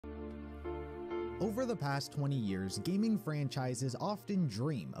Over the past 20 years, gaming franchises often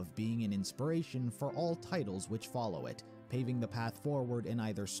dream of being an inspiration for all titles which follow it. Paving the path forward in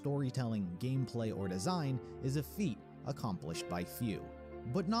either storytelling, gameplay, or design is a feat accomplished by few.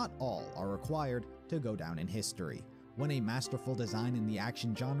 But not all are required to go down in history. When a masterful design in the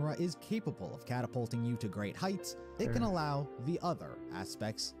action genre is capable of catapulting you to great heights, it can allow the other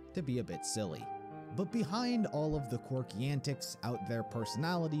aspects to be a bit silly. But behind all of the quirky antics, out there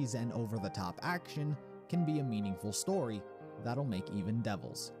personalities, and over-the-top action can be a meaningful story that'll make even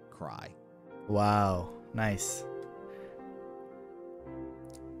devils cry. Wow, nice.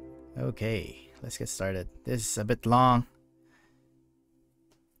 Okay, let's get started. This is a bit long.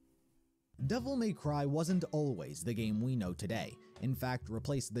 Devil May Cry wasn't always the game we know today. In fact,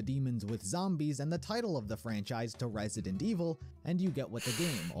 replace the demons with zombies and the title of the franchise to Resident Evil, and you get what the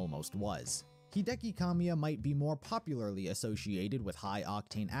game almost was. Hideki Kamiya might be more popularly associated with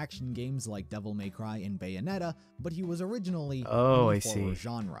high-octane action games like Devil May Cry and Bayonetta, but he was originally in the horror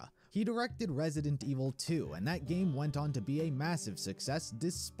genre. He directed Resident Evil 2, and that game went on to be a massive success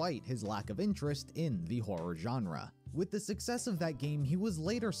despite his lack of interest in the horror genre. With the success of that game, he was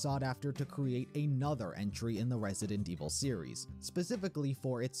later sought after to create another entry in the Resident Evil series, specifically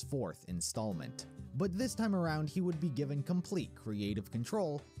for its 4th installment. But this time around, he would be given complete creative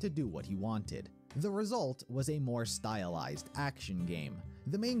control to do what he wanted. The result was a more stylized action game.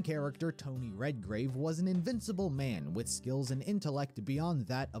 The main character, Tony Redgrave, was an invincible man with skills and intellect beyond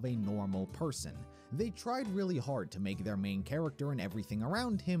that of a normal person. They tried really hard to make their main character and everything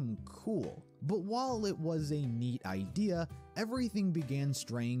around him cool. But while it was a neat idea, everything began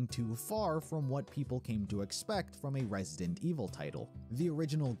straying too far from what people came to expect from a Resident Evil title. The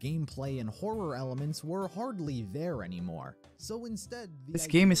original gameplay and horror elements were hardly there anymore. So instead, this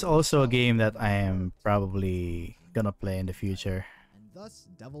game is also a game that I am probably gonna play in the future. And thus,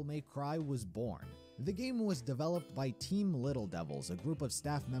 Devil May Cry was born. The game was developed by Team Little Devils, a group of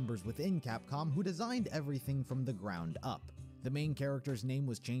staff members within Capcom who designed everything from the ground up. The main character's name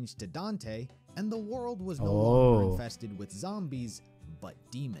was changed to Dante, and the world was no longer infested with zombies, but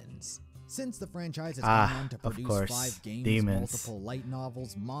demons. Since the franchise has gone on to produce 5 games, multiple light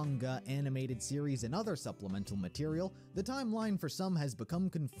novels, manga, animated series, and other supplemental material, the timeline for some has become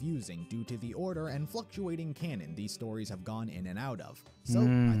confusing due to the order and fluctuating canon these stories have gone in and out of. So,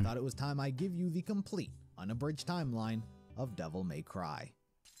 I thought it was time I give you the complete, unabridged timeline of Devil May Cry.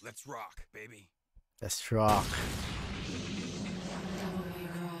 Let's rock, baby. Let's rock.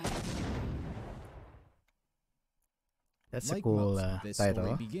 That's a cool this title.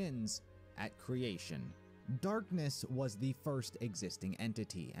 Story begins at creation. Darkness was the first existing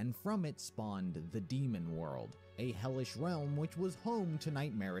entity, and from it spawned the demon world, a hellish realm which was home to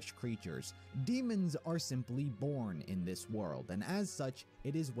nightmarish creatures. Demons are simply born in this world, and as such,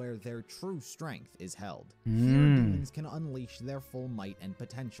 it is where their true strength is held. Here, demons can unleash their full might and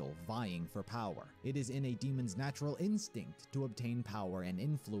potential, vying for power. It is in a demon's natural instinct to obtain power and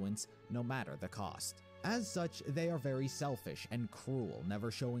influence, no matter the cost. As such, they are very selfish and cruel, never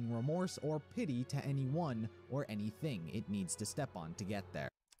showing remorse or pity to anyone or anything it needs to step on to get there.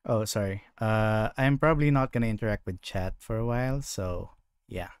 Oh, sorry. I'm probably not gonna interact with chat for a while, so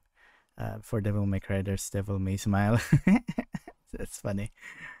yeah. For Devil May Cry, there's Devil May Smile. That's funny.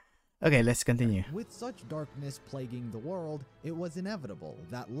 Okay, let's continue. With such darkness plaguing the world, it was inevitable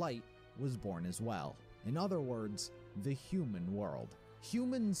that light was born as well. In other words, the human world.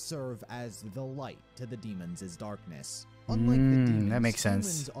 Humans serve as the light to the demons' darkness. Unlike the demons, that makes sense.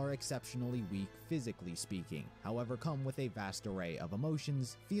 Humans are exceptionally weak physically speaking, however come with a vast array of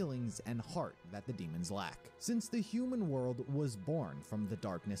emotions, feelings, and heart that the demons lack. Since the human world was born from the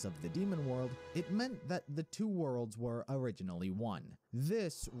darkness of the demon world, it meant that the two worlds were originally one.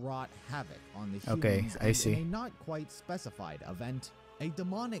 This wrought havoc on the humans in a not quite specified event. A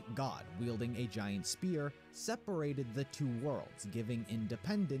demonic god wielding a giant spear separated the two worlds, giving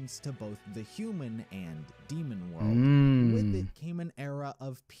independence to both the human and demon world. With it came an era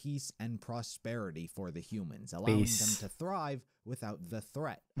of peace and prosperity for the humans, allowing them to thrive without the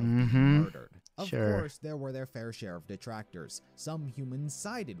threat of being murdered. Of course, there were their fair share of detractors. Some humans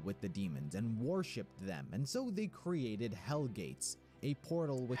sided with the demons and worshipped them, and so they created Hell Gates, a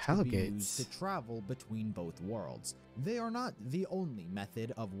portal which could be used to travel between both worlds. They are not the only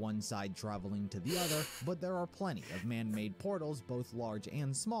method of one side traveling to the other, but there are plenty of man-made portals, both large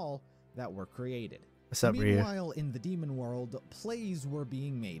and small, that were created. Meanwhile, in the demon world, plays were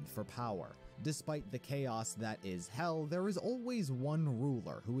being made for power. Despite the chaos that is hell, there is always one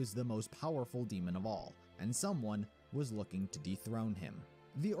ruler who is the most powerful demon of all, and someone was looking to dethrone him.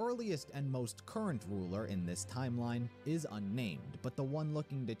 The earliest and most current ruler in this timeline is unnamed, but the one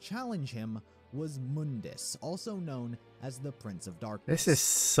looking to challenge him was Mundus, also known as the Prince of Darkness. This is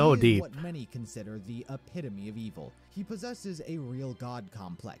so He is deep. what many consider the epitome of evil. He possesses a real god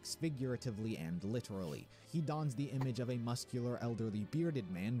complex, figuratively and literally. He dons the image of a muscular, elderly,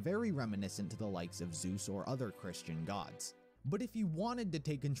 bearded man, very reminiscent to the likes of Zeus or other Christian gods. But if he wanted to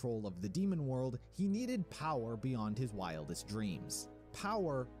take control of the demon world, he needed power beyond his wildest dreams.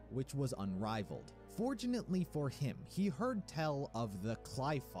 Power which was unrivaled. Fortunately for him, he heard tell of the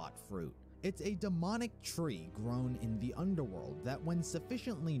Clyphot fruit. It's a demonic tree grown in the underworld that, when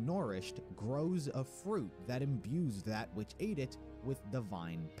sufficiently nourished, grows a fruit that imbues that which ate it with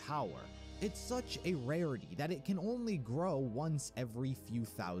divine power. It's such a rarity that it can only grow once every few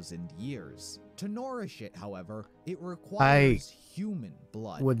thousand years. To nourish it, however, it requires human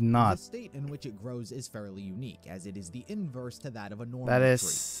blood. Would not. The state in which it grows is fairly unique, as it is the inverse to that of a normal That tree.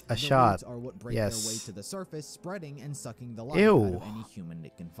 is a The shot. roots are what break Yes. their way to the surface, spreading and sucking the life Ew. out of any human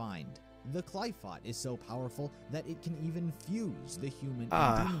it can find. The Clyphot is so powerful that it can even fuse the human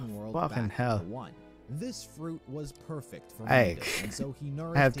and demon world fucking back hell. into one. This fruit was perfect for Ay, Mundus, and so he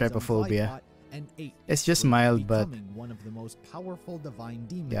nourished I have his own trypophobia. Clyphot and ate It's the just fruit, mild, but becoming one of the most powerful divine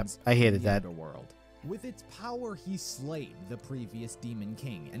demons yep, I hated in the that. underworld. With its power, he slayed the previous demon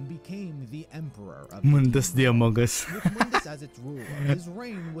king and became the emperor of the Mundus the demon world. Among Us. With Mundus as its ruler, his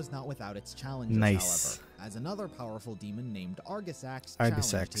reign was not without its challenges, Nice. however, as another powerful demon named Argisax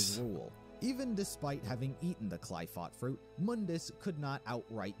challenged his rule. Even despite having eaten the Clyphot fruit, Mundus could not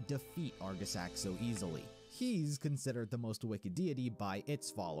outright defeat Argisax so easily. He's considered the most wicked deity by its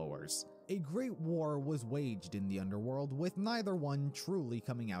followers. A great war was waged in the underworld, with neither one truly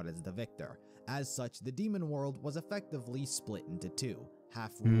coming out as the victor. As such, the demon world was effectively split into two,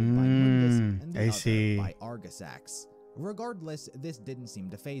 half ruled by Mundus and the I other see. by Argisax. Regardless, this didn't seem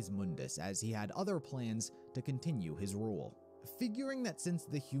to faze Mundus, as he had other plans to continue his rule. Figuring that since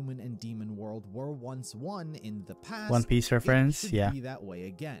the human and demon world were once one in the past, One Piece reference, it should yeah. be that way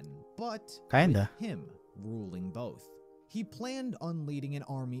again, but Kinda. with him ruling both. He planned on leading an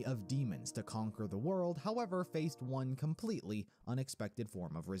army of demons to conquer the world, however faced one completely unexpected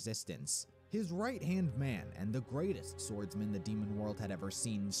form of resistance. His right-hand man and the greatest swordsman the demon world had ever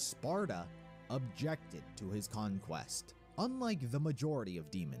seen, Sparta, objected to his conquest. Unlike the majority of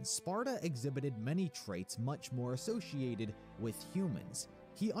demons, Sparta exhibited many traits much more associated with humans.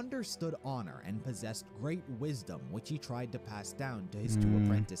 He understood honor and possessed great wisdom, which he tried to pass down to his two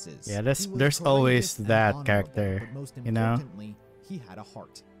apprentices. Yeah, He there's was always courageous and that honorable, character, but most you know? importantly, he had a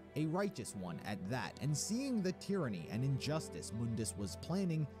heart. A righteous one at that, and seeing the tyranny and injustice Mundus was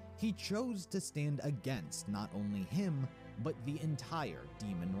planning, he chose to stand against not only him, but the entire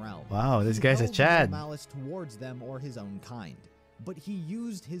demon realm. Wow, this He guy's a held no Chad. malice towards them or his own kind, but he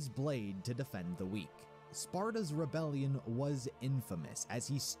used his blade to defend the weak. Sparta's rebellion was infamous, as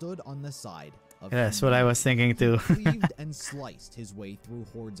he stood on the side of Yeah, that's what I was thinking too. He cleaved and sliced his way through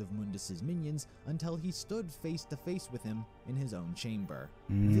hordes of Mundus's minions until he stood face to face with him in his own chamber.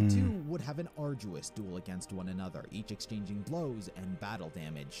 The two would have an arduous duel against one another, each exchanging blows and battle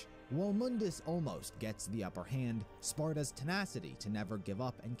damage. While Mundus almost gets the upper hand, Sparta's tenacity to never give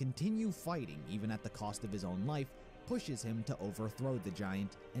up and continue fighting even at the cost of his own life pushes him to overthrow the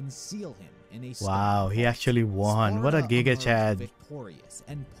giant and seal him in a stone Wow, he vault. actually won. What a Sparta Giga emerged Chad. victorious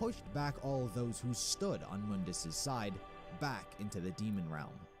and pushed back all those who stood on Mundus's side back into the demon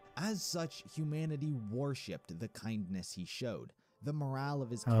realm. As such, humanity worshipped the kindness he showed, the morale of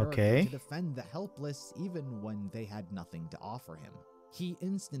his character to defend the helpless even when they had nothing to offer him. He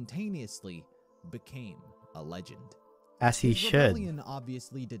instantaneously became a legend. As he His should. rebellion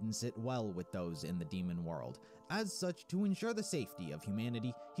obviously didn't sit well with those in the demon world. As such, to ensure the safety of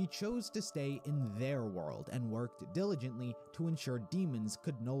humanity, he chose to stay in their world and worked diligently to ensure demons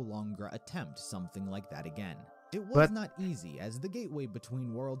could no longer attempt something like that again. It was But- not easy, as the gateway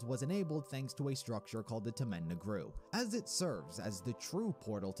between worlds was enabled thanks to a structure called the TIMEOUT. As it serves as the true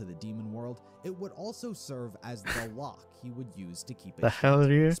portal to the demon world, it would also serve as the lock he would use to keep it The hell,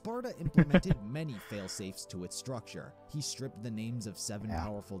 dude? Sparta implemented many failsafes to its structure. He stripped the names of 7 Yeah.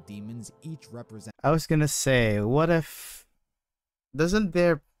 powerful demons, each representing I was gonna say, what if isn't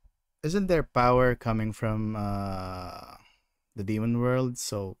there power coming from the demon world?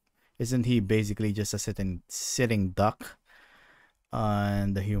 So isn't he basically just a sitting duck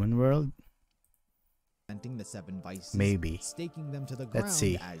on the human world? the 7 vices, Maybe. staking them to the ground Let's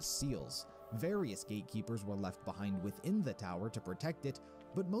see. as seals. Various gatekeepers were left behind within the tower to protect it,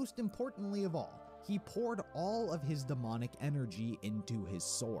 but most importantly of all, he poured all of his demonic energy into his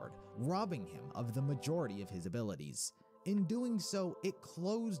sword, robbing him of the majority of his abilities. In doing so, it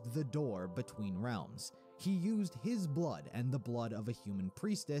closed the door between realms. He used his blood and the blood of a human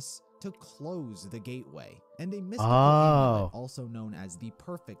priestess to close the gateway, and a mystical amulet, also known as the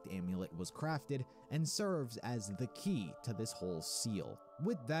Perfect Amulet, was crafted and serves as the key to this whole seal.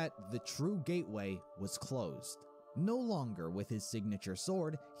 With that, the true gateway was closed. No longer with his signature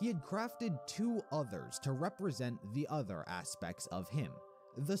sword, he had crafted two others to represent the other aspects of him.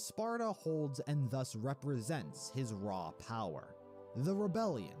 The Sparta holds and thus represents his raw power. The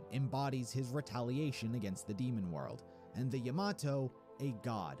Rebellion embodies his retaliation against the demon world, and the Yamato, a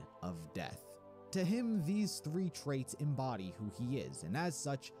god of death. To him, these three traits embody who he is, and as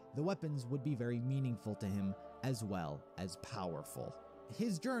such, the weapons would be very meaningful to him as well as powerful.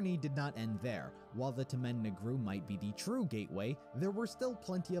 His journey did not end there. While the Temen Negru might be the true gateway, there were still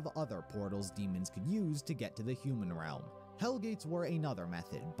plenty of other portals demons could use to get to the human realm. Hellgates were another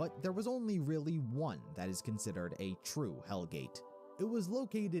method, but there was only really one that is considered a true Hellgate. It was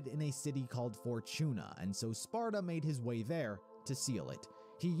located in a city called Fortuna, and so Sparta made his way there to seal it.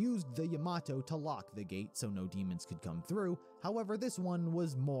 He used the Yamato to lock the gate so no demons could come through. However, this one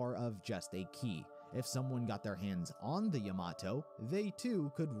was more of just a key. If someone got their hands on the Yamato, they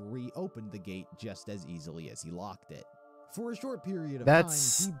too could reopen the gate just as easily as he locked it. For a short period of time,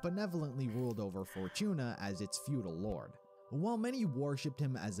 he benevolently ruled over Fortuna as its feudal lord. While many worshipped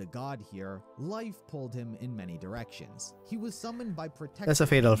him as a god here, life pulled him in many directions. He was summoned by protectors. That's a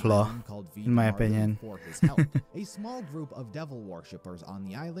fatal flaw, in my opinion. For his help. A small group of devil worshippers on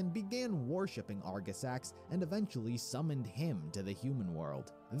the island began worshipping Argisax and eventually summoned him to the human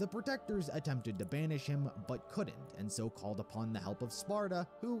world. The protectors attempted to banish him, but couldn't, and so called upon the help of Sparta,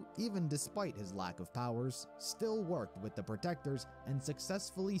 who, even despite his lack of powers, still worked with the protectors and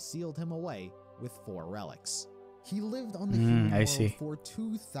successfully sealed him away with 4 relics. He lived on the human world for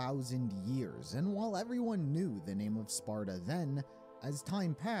 2,000 years, and while everyone knew the name of Sparta then, as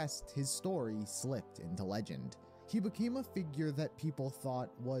time passed, his story slipped into legend. He became a figure that people thought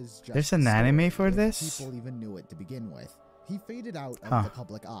was just There's an anime for this? People even knew it to begin with. He faded out of the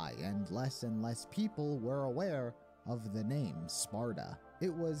public eye, and less people were aware of the name Sparta.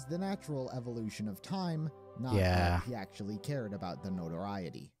 It was the natural evolution of time, not that he actually cared about the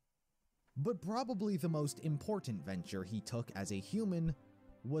notoriety. But probably the most important venture he took as a human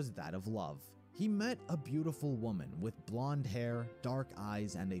was that of love. He met a beautiful woman with blonde hair, dark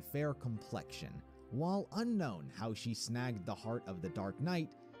eyes, and a fair complexion. While unknown how she snagged the heart of the Dark Knight,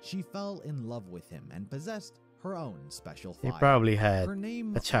 she fell in love with him and possessed her own special fire. He probably had her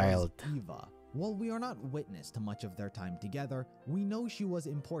name a child. Was Eva. While we are not witness to much of their time together, we know she was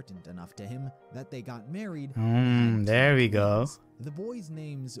important enough to him that they got married. There we go. The boys'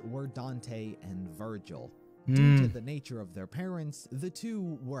 names were Dante and Virgil. Due to the nature of their parents, the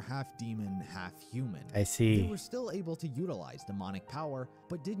two were half demon, half human. I see. They were still able to utilize demonic power,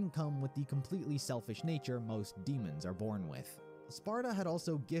 but didn't come with the completely selfish nature most demons are born with. Sparta had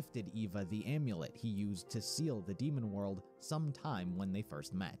also gifted Eva the amulet he used to seal the demon world sometime when they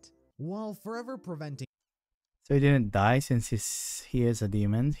first met. While forever preventing... So he didn't die since he is a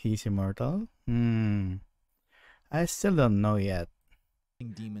demon? He's immortal? I still don't know yet.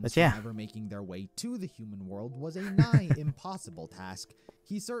 Demons from ever making their way to the human world was a nigh impossible task.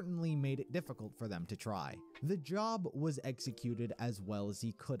 He certainly made it difficult for them to try. The job was executed as well as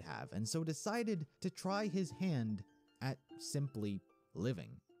he could have, and so decided to try his hand at simply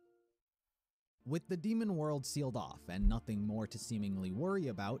living. With the demon world sealed off and nothing more to seemingly worry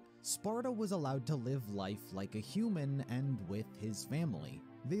about, Sparta was allowed to live life like a human and with his family.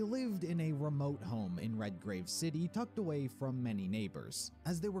 They lived in a remote home in Redgrave City, tucked away from many neighbors.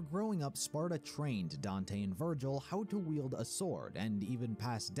 As they were growing up, Sparta trained Dante and Virgil how to wield a sword and even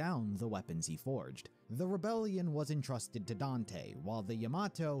passed down the weapons he forged. The rebellion was entrusted to Dante, while the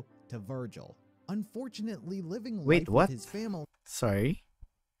Yamato to Virgil. Unfortunately, living life with his family... Sorry.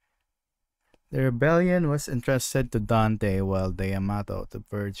 The rebellion was entrusted to Dante, while the Yamato to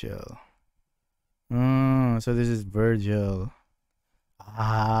Virgil. So this is Virgil.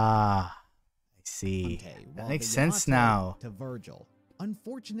 I see. That makes sense now. To Virgil.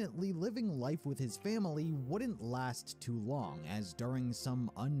 Unfortunately, living life with his family wouldn't last too long, as during some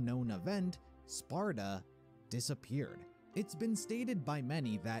unknown event, Sparta disappeared. It's been stated by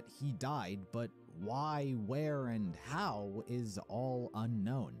many that he died, but why, where, and how is all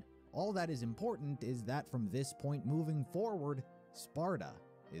unknown. All that is important is that from this point moving forward, Sparta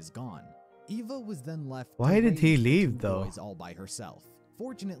is gone. Eva was then left Why did he leave though? Boys all by herself.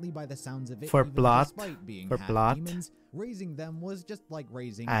 Fortunately, by the sounds of it, for even plot, despite being for half plot, demons, raising them was just like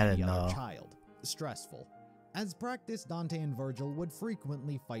raising any other child. Stressful. As practice, Dante and Virgil would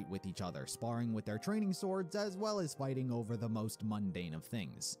frequently fight with each other, sparring with their training swords as well as fighting over the most mundane of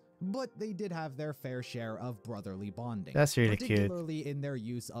things. But they did have their fair share of brotherly bonding, That's really cute. particularly in their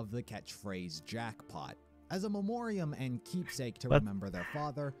use of the catchphrase jackpot. As a memoriam and keepsake to remember their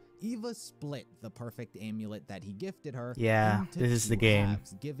father, Eva split the perfect amulet that he gifted her Yeah, into this is the two game.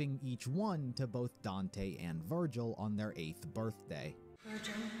 halves, giving each one to both Dante and Virgil on their 8th birthday.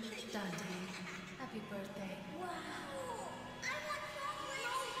 Virgil, Dante, happy birthday. Wow! I want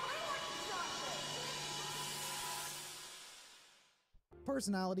chocolate!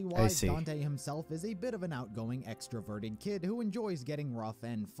 Personality-wise, see. Dante himself is a bit of an outgoing, extroverted kid who enjoys getting rough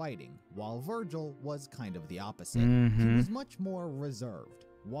and fighting, while Virgil was kind of the opposite. He was much more reserved.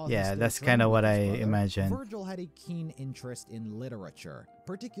 While he Yeah, still that's trained kinda with what his I brother, imagined. Virgil had a keen interest in literature,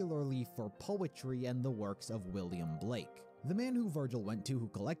 particularly for poetry and the works of William Blake. The man who Virgil went to who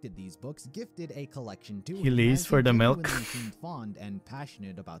collected these books gifted a collection to He him leaves as for the milk. genuinely seemed fond and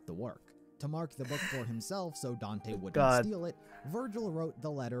passionate about the work. To mark the book for himself so Dante wouldn't God. steal it, Virgil wrote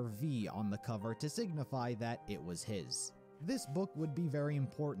the letter V on the cover to signify that it was his. This book would be very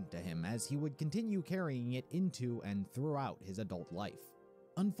important to him as he would continue carrying it into and throughout his adult life.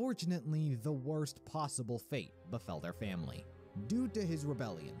 Unfortunately, the worst possible fate befell their family. Due to his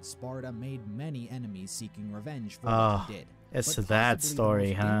rebellion, Sparta made many enemies seeking revenge for what he did. It's But that possibly story,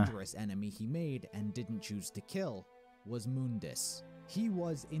 the most huh? dangerous enemy he made and didn't choose to kill was Mundus. He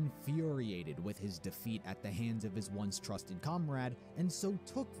was infuriated with his defeat at the hands of his once trusted comrade, and so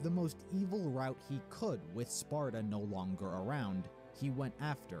took the most evil route he could with Sparta no longer around. He went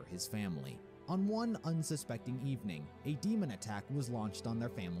after his family. On one unsuspecting evening, a demon attack was launched on their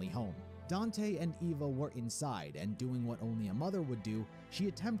family home. Dante and Eva were inside, and doing what only a mother would do, she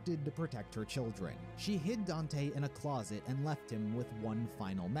attempted to protect her children. She hid Dante in a closet and left him with one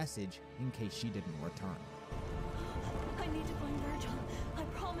final message in case she didn't return. I need to find Virgil. I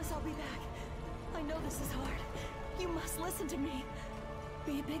promise I'll be back. I know this is hard. You must listen to me.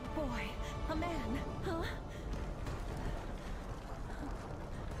 Be a big boy. A man, huh?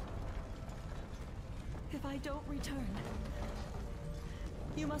 If I don't return,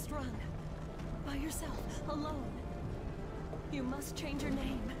 you must run. By yourself, alone. You must change your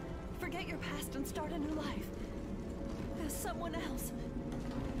name. Forget your past and start a new life. As someone else.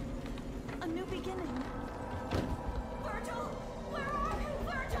 A new beginning. Virgil! Where are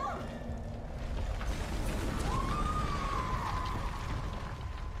you, Virgil?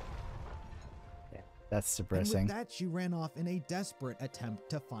 That's And depressing. with that, she ran off in a desperate attempt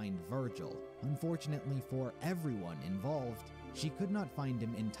to find Virgil. Unfortunately for everyone involved, she could not find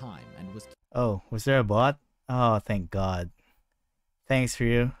him in time and was Oh, was there a bot? Oh, thank God. Thanks for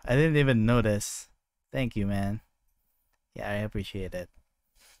you. I didn't even notice. Thank you, man. Yeah, I appreciate it.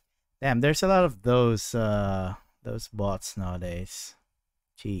 Damn, there's a lot of those bots nowadays.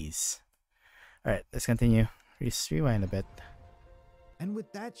 Jeez. Alright, let's continue. Just rewind a bit. And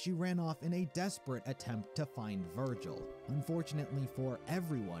with that, she ran off in a desperate attempt to find Virgil. Unfortunately for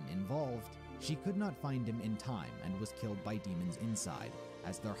everyone involved, she could not find him in time and was killed by demons inside,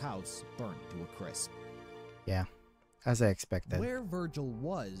 as their house burned to a crisp. Yeah, as I expected. Where Virgil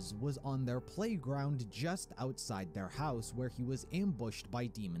was on their playground just outside their house, where he was ambushed by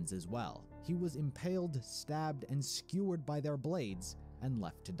demons as well. He was impaled, stabbed, and skewered by their blades, and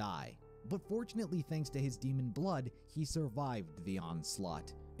left to die. But fortunately, thanks to his demon blood, he survived the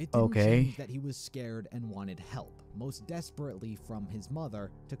onslaught. It didn't change that he was scared and wanted help, most desperately from his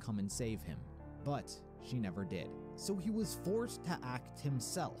mother, to come and save him. But she never did. So he was forced to act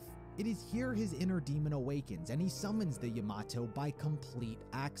himself. It is here his inner demon awakens, and he summons the Yamato by complete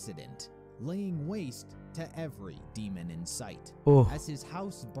accident, laying waste to every demon in sight. Oh. As his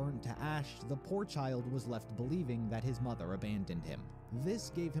house burnt to ash, the poor child was left believing that his mother abandoned him. This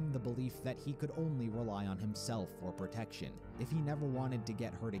gave him the belief that he could only rely on himself for protection. If he never wanted to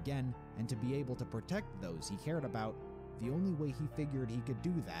get hurt again, and to be able to protect those he cared about, the only way he figured he could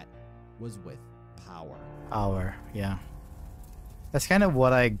do that was with power. Power, yeah. That's kind of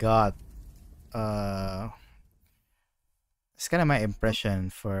what I got. It's kind of my impression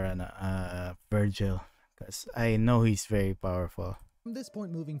for Virgil, because I know he's very powerful. From this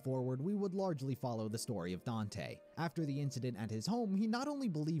point moving forward, we would largely follow the story of Dante. After the incident at his home, he not only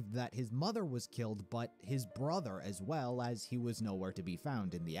believed that his mother was killed, but his brother as well, as he was nowhere to be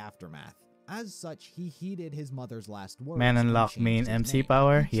found in the aftermath. As such, he heeded his mother's last words. Man and unlock changed main his MC name.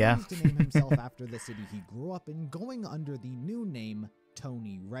 power? He Yeah. chose to name himself after the city he grew up in, going under the new name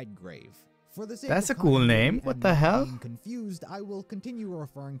Tony Redgrave. For the sake That's of a cool continuity name. and What the not hell? being confused, I will continue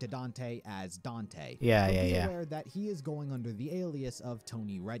referring to Dante as Dante. Yeah, but yeah, be yeah. aware that he is going under the alias of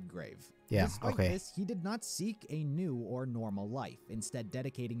Tony Redgrave. Yeah, Despite okay. this, he did not seek a new or normal life, instead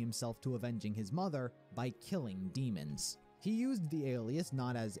dedicating himself to avenging his mother by killing demons. He used the alias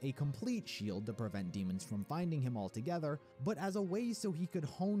not as a complete shield to prevent demons from finding him altogether, but as a way so he could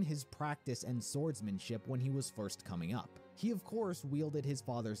hone his practice and swordsmanship when he was first coming up. He of course wielded his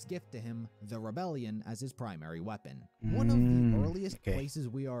father's gift to him, the rebellion, as his primary weapon. One of the earliest places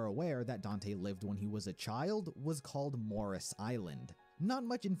we are aware that Dante lived when he was a child was called Morris Island. Not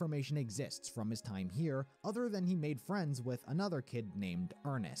much information exists from his time here, other than he made friends with another kid named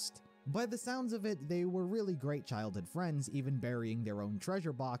Ernest. By the sounds of it, they were really great childhood friends, even burying their own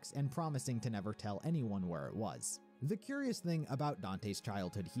treasure box and promising to never tell anyone where it was. The curious thing about Dante's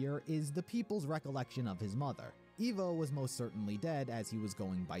childhood here is the people's recollection of his mother. Eva was most certainly dead as he was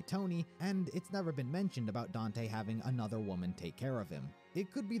going by Tony, and it's never been mentioned about Dante having another woman take care of him.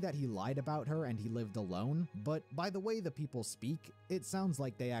 It could be that he lied about her and he lived alone, but by the way the people speak, it sounds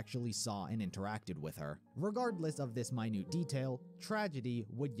like they actually saw and interacted with her. Regardless of this minute detail, tragedy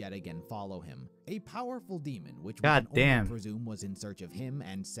would yet again follow him. A powerful demon, which we can only presume was in search of him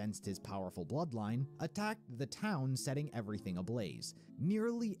and sensed his powerful bloodline, attacked the town, setting everything ablaze.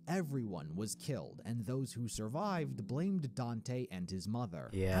 Nearly everyone was killed, and those who survived blamed Dante and his mother.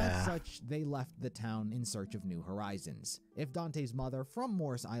 As such, they left the town in search of new horizons. If Dante's mother from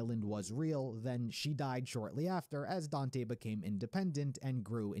Morris Island was real, then she died shortly after as Dante became independent and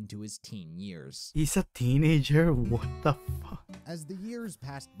grew into his teen years. He's a teenager? What the fuck? As the years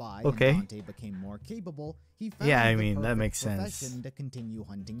passed by and Dante became more capable, he found that makes profession sense. to continue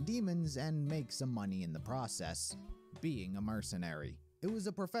hunting demons and make some money in the process, being a mercenary. It was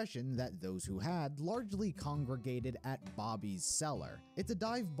a profession that those who had largely congregated at Bobby's Cellar. It's a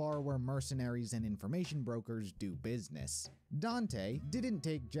dive bar where mercenaries and information brokers do business. Dante didn't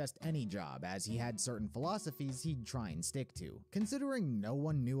take just any job, as he had certain philosophies he'd try and stick to. Considering no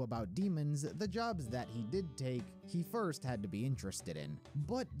one knew about demons, the jobs that he did take, he first had to be interested in.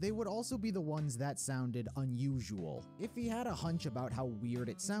 But they would also be the ones that sounded unusual. If he had a hunch about how weird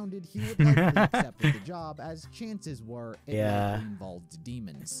it sounded, he would likely accept the job, as chances were it likely involved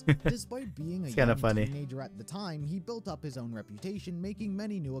demons. Despite being a young teenager at the time, he built up his own reputation, making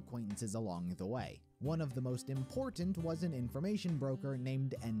many new acquaintances along the way. One of the most important was an information broker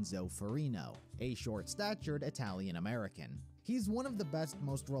named Enzo Farino, a short-statured Italian-American. He's one of the best,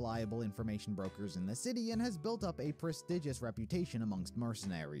 most reliable information brokers in the city and has built up a prestigious reputation amongst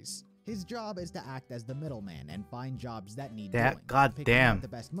mercenaries. His job is to act as the middleman and find jobs that need doing, picking out the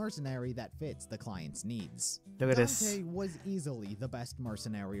best mercenary that fits the client's needs. Look at Dante was easily the best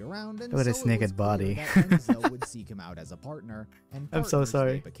mercenary around, and look at his naked body. That Enzo would seek him out as a partner, and I'm so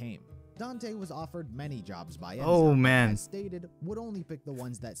sorry. they became. Dante was offered many jobs by Enzo, but as stated, would only pick the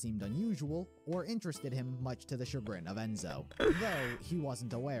ones that seemed unusual or interested him, much to the chagrin of Enzo, though he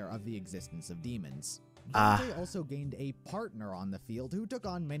wasn't aware of the existence of demons. Dante also gained a partner on the field who took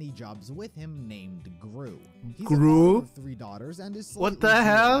on many jobs with him named Gru. He's a father of 3 daughters and is slightly too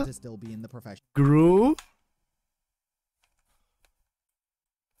old to still be in the profession. Gru?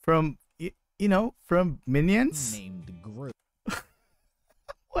 From, you know, from Minions? Named Gru.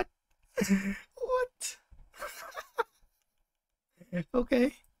 What? What?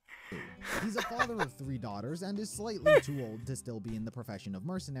 Okay. He's a father of 3 daughters and is slightly too old to still be in the profession of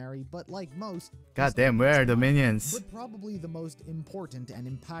mercenary, but like most, Goddamn, where are the minions? But probably the most important and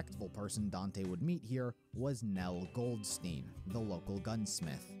impactful person Dante would meet here was Nell Goldstein, the local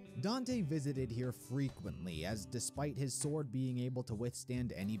gunsmith. Dante visited here frequently, as despite his sword being able to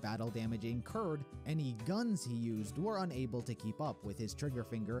withstand any battle damage incurred, any guns he used were unable to keep up with his trigger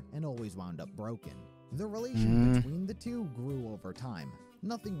finger and always wound up broken. The relation between the two grew over time.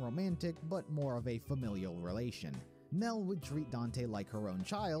 Nothing romantic, but more of a familial relation. Nell would treat Dante like her own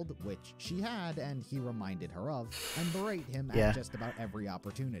child, which she had and he reminded her of, and berate him at just about every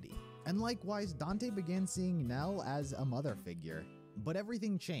opportunity. And likewise, Dante began seeing Nell as a mother figure. But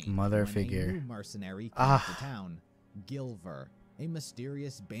everything changed when a new mercenary came to town, Gilver, a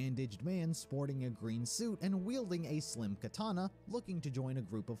mysterious bandaged man sporting a green suit and wielding a slim katana, looking to join a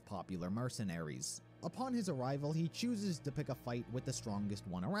group of popular mercenaries. Upon his arrival, he chooses to pick a fight with the strongest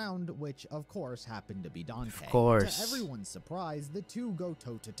one around, which of course happened to be Dante. To everyone's surprise, the two go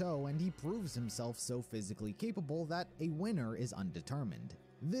toe-to-toe and he proves himself so physically capable that a winner is undetermined.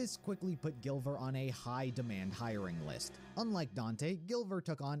 This quickly put Gilver on a high-demand hiring list. Unlike Dante, Gilver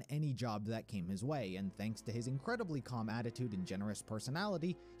took on any job that came his way, and thanks to his incredibly calm attitude and generous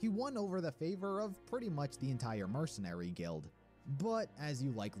personality, he won over the favor of pretty much the entire mercenary guild. But as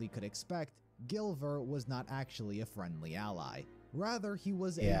you likely could expect, Gilver was not actually a friendly ally. Rather, he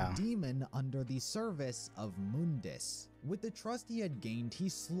was a demon under the service of Mundus. With the trust he had gained, he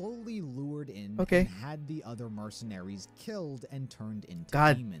slowly lured in and had the other mercenaries killed and turned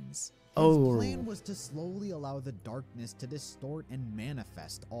into demons. His plan was to slowly allow the darkness to distort and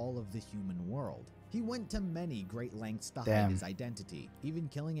manifest all of the human world. He went to many great lengths to hide his identity, even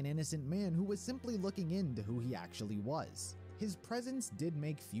killing an innocent man who was simply looking into who he actually was. His presence did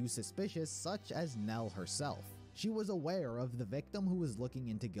make few suspicious, such as Nell herself. She was aware of the victim who was looking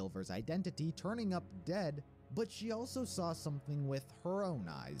into Gilver's identity turning up dead, but she also saw something with her own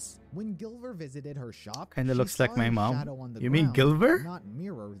eyes. When Gilver visited her shop, kinda she looks saw like my a mom. shadow on the You mean ground Gilver? not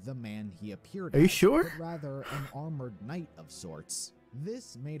mirror the man he appeared Are you as, sure? but rather an armored knight of sorts.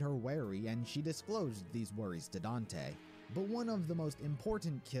 This made her wary, and she disclosed these worries to Dante. But one of the most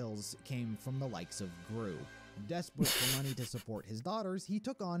important kills came from the likes of Gru. Desperate for money to support his daughters, he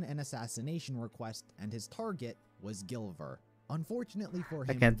took on an assassination request, and his target was Gilver. Unfortunately for him,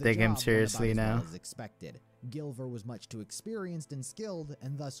 I can't the take him job seriously went about now. as well as expected. Gilver was much too experienced and skilled,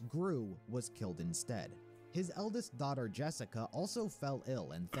 and thus Gru was killed instead. His eldest daughter Jessica also fell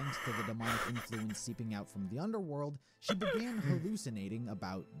ill, and thanks to the demonic influence seeping out from the underworld, she began hallucinating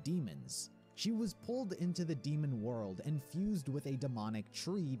about demons. She was pulled into the demon world and fused with a demonic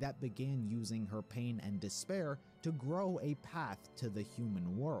tree that began using her pain and despair to grow a path to the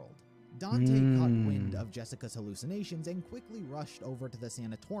human world. Dante caught wind of Jessica's hallucinations and quickly rushed over to the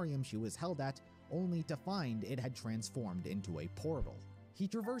sanatorium she was held at, only to find it had transformed into a portal. He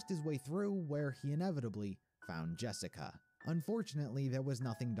traversed his way through, where he inevitably found Jessica. Unfortunately, there was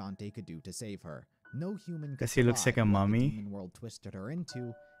nothing Dante could do to save her. No human could Guess he looks like a survive what mummy. the demon world twisted her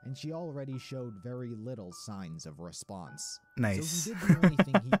into, and she already showed very little signs of response. Nice. So he did the only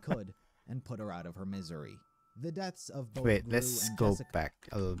thing he could and put her out of her misery. The deaths of both Wait, Gru let's and go Jessica, back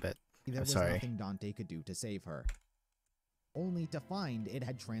a little bit. there I'm was sorry. nothing Dante could do to save her, only to find it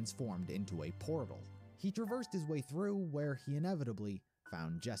had transformed into a portal. He traversed his way through, where he inevitably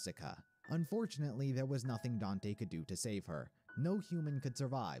found Jessica. Unfortunately, there was nothing Dante could do to save her. No human could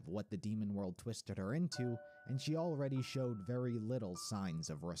survive what the demon world twisted her into, and she already showed very little signs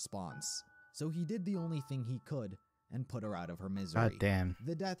of response. So he did the only thing he could and put her out of her misery. God damn.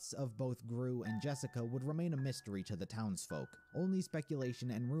 The deaths of both Gru and Jessica would remain a mystery to the townsfolk. Only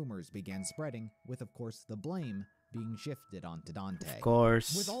speculation and rumors began spreading, with of course the blame being shifted onto Dante. Of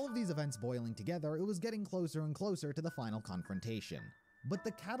course. With all of these events boiling together, it was getting closer and closer to the final confrontation. But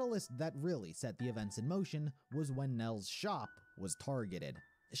the catalyst that really set the events in motion was when Nell's shop was targeted.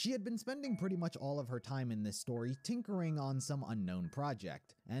 She had been spending pretty much all of her time in this story tinkering on some unknown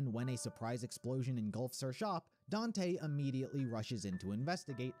project, and when a surprise explosion engulfs her shop, Dante immediately rushes in to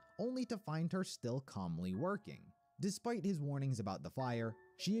investigate, only to find her still calmly working. Despite his warnings about the fire,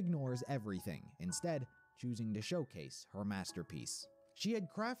 she ignores everything, instead choosing to showcase her masterpiece. She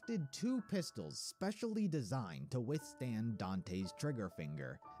had crafted 2 pistols specially designed to withstand Dante's trigger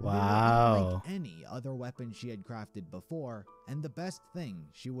finger. Wow. They were unlike any other weapon she had crafted before, and the best thing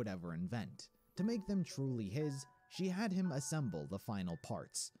she would ever invent. To make them truly his, she had him assemble the final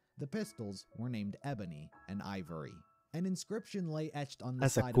parts. The pistols were named Ebony and Ivory. An inscription lay etched on the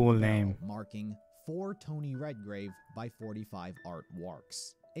That's a side cool of the barrel, name. marking "For Tony Redgrave by 45 Art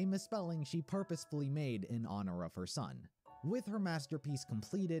Works," a misspelling she purposefully made in honor of her son. With her masterpiece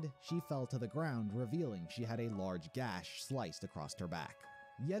completed, she fell to the ground, revealing she had a large gash sliced across her back.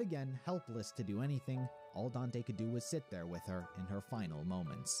 Yet again, helpless to do anything, all Dante could do was sit there with her in her final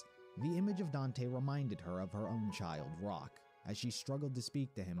moments. The image of Dante reminded her of her own child, Rock, as she struggled to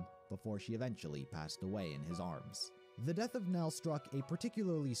speak to him before she eventually passed away in his arms. The death of Nell struck a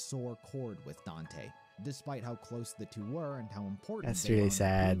particularly sore chord with Dante. Despite how close the two were and how important That's they really were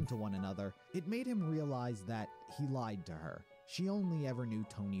sad. to one another, it made him realize that he lied to her. She only ever knew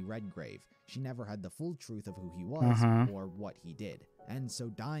Tony Redgrave. She never had the full truth of who he was or what he did. And so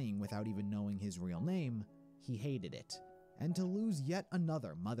dying without even knowing his real name, he hated it. And to lose yet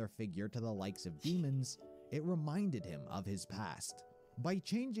another mother figure to the likes of demons, it reminded him of his past. By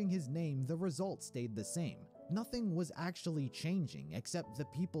changing his name, the result stayed the same. Nothing was actually changing, except the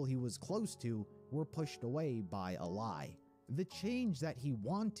people he was close to were pushed away by a lie. The change that he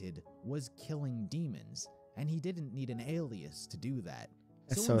wanted was killing demons, and he didn't need an alias to do that.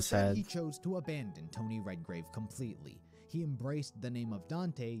 That's so instead, sad. he chose to abandon Tony Redgrave completely. He embraced the name of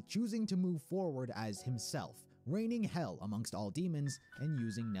Dante, choosing to move forward as himself, raining hell amongst all demons and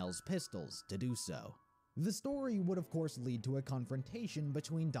using Nell's pistols to do so. The story would of course lead to a confrontation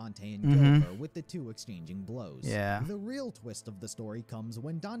between Dante and Gilver, with the two exchanging blows. Yeah. The real twist of the story comes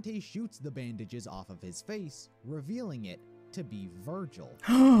when Dante shoots the bandages off of his face, revealing it to be Virgil.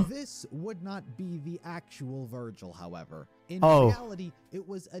 This would not be the actual Virgil, however. In Oh. reality, it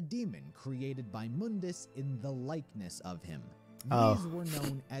was a demon created by Mundus in the likeness of him. These Oh. were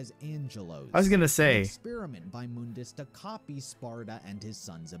known as Angelos. I was gonna say. An experiment by Mundus to copy Sparta and his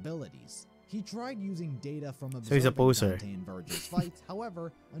son's abilities. He tried using data from So he's a observing poser. Dante and Virgil's fights,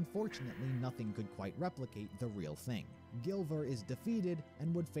 however, unfortunately nothing could quite replicate the real thing. Gilver is defeated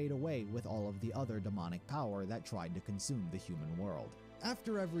and would fade away with all of the other demonic power that tried to consume the human world.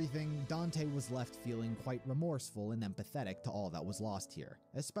 After everything, Dante was left feeling quite remorseful and empathetic to all that was lost here,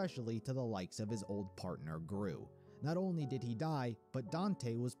 especially to the likes of his old partner Gru. Not only did he die, but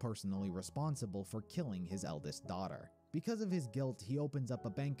Dante was personally responsible for killing his eldest daughter. Because of his guilt, he opens up a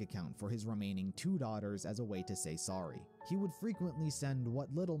bank account for his remaining 2 daughters as a way to say sorry. He would frequently send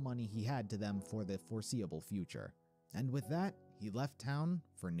what little money he had to them for the foreseeable future. And with that, he left town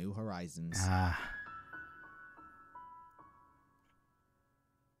for new horizons.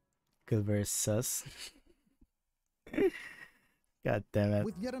 Gilbert sus. God damn it.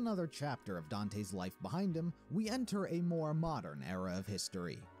 With yet another chapter of Dante's life behind him, we enter a more modern era of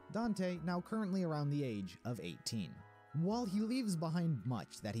history. Dante, now currently around the age of 18. While he leaves behind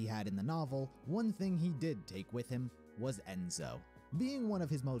much that he had in the novel, one thing he did take with him was Enzo. Being one of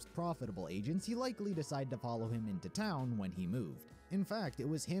his most profitable agents, he likely decided to follow him into town when he moved. In fact, it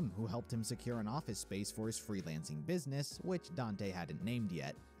was him who helped him secure an office space for his freelancing business, which Dante hadn't named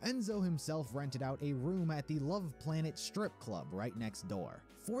yet. Enzo himself rented out a room at the Love Planet strip club right next door.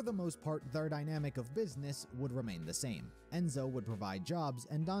 For the most part, their dynamic of business would remain the same. Enzo would provide jobs,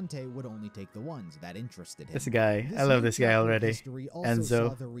 and Dante would only take the ones that interested him. This guy. I love this guy already. History also Enzo.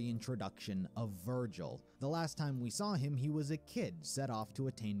 saw the reintroduction of Virgil. The last time we saw him, he was a kid set off to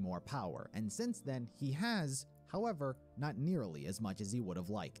attain more power, and since then, he has, however, not nearly as much as he would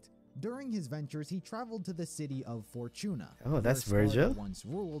have liked. During his ventures, he traveled to the city of Fortuna, Oh, that's where Sparta Virgil? once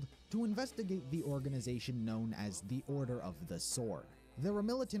ruled, to investigate the organization known as the Order of the Sword. They're a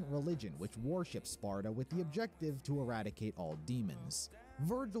militant religion which worships Sparta with the objective to eradicate all demons.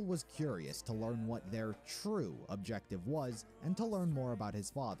 Virgil was curious to learn what their true objective was and to learn more about his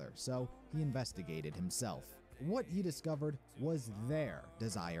father, so he investigated himself. What he discovered was their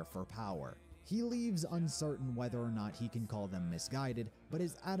desire for power. He leaves uncertain whether or not he can call them misguided, but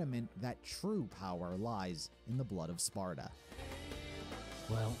is adamant that true power lies in the blood of Sparta.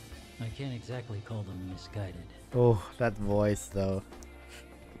 Well, I can't exactly call them misguided, Oh, that voice though.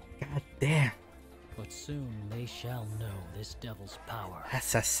 God damn. but soon they shall know this devil's power.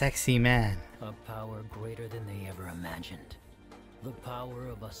 That's a sexy man. A power greater than they ever imagined. The power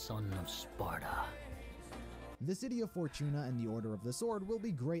of a son of Sparta. The city of Fortuna and the Order of the Sword will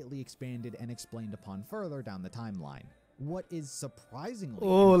be greatly expanded and explained upon further down the timeline. What is surprisingly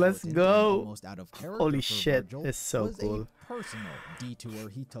Oh, let's important go. and almost out of character Holy for shit, Virgil it's so was cool. a personal detour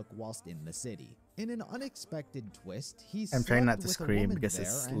he took whilst in the city. In an unexpected twist, he I'm trying not to slept with a scream woman because there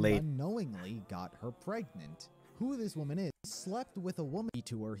it's and late. unknowingly got her pregnant. Who this woman is slept with a woman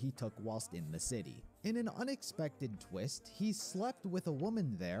detour he took whilst in the city. In an unexpected twist, he slept with a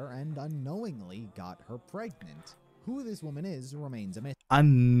woman there and unknowingly got her pregnant. Who this woman is remains a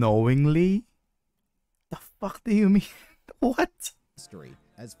Unknowingly? The fuck do you mean? What? mystery.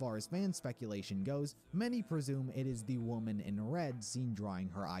 As far as fan speculation goes, many presume it is the woman in red seen drawing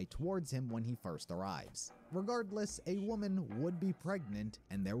her eye towards him when he first arrives. Regardless, a woman would be pregnant,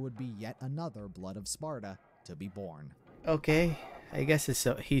 and there would be yet another Blood of Sparta to be born. Okay, I guess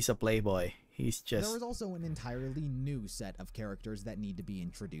he's a playboy. He's There just... is also an entirely new set of characters that need to be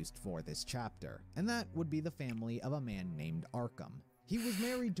introduced for this chapter, and that would be the family of a man named Arkham. He was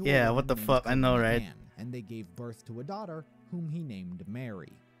married to a Yeah, woman what the named fuck, I know, Courtney right? Ann, and they gave birth to a daughter whom he named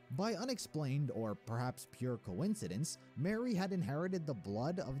Mary. By unexplained or perhaps pure coincidence, Mary had inherited the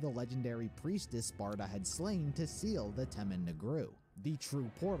blood of the legendary priestess Sparta had slain to seal the Temen Negru, the true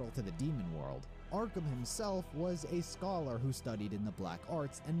portal to the demon world. Arkham himself was a scholar who studied in the black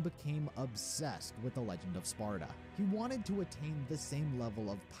arts and became obsessed with the legend of Sparta. He wanted to attain the same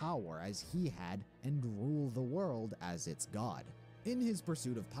level of power as he had and rule the world as its god. In his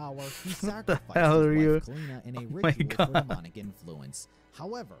pursuit of power, he sacrificed hell his are you? wife Kalina in a Oh my ritual for God. demonic influence.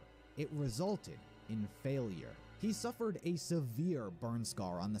 However, it resulted in failure. He suffered a severe burn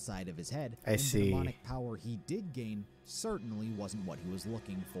scar on the side of his head, I and see. the demonic power he did gain certainly wasn't what he was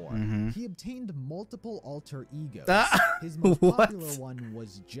looking for. Mhm. He obtained multiple alter egos. Ah, His most what? popular one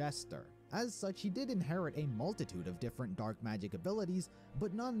was Jester. As such, he did inherit a multitude of different dark magic abilities,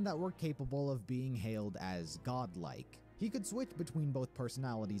 but none that were capable of being hailed as godlike. He could switch between both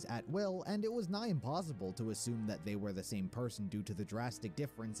personalities at will, and it was nigh impossible to assume that they were the same person due to the drastic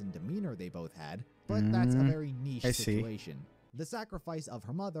difference in demeanor they both had, but that's a very niche situation. The sacrifice of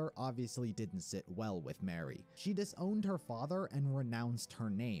her mother obviously didn't sit well with Mary. She disowned her father and renounced her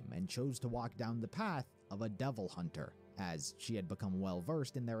name and chose to walk down the path of a devil hunter, as she had become well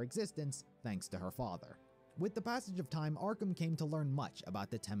versed in their existence thanks to her father. With the passage of time, Arkham came to learn much about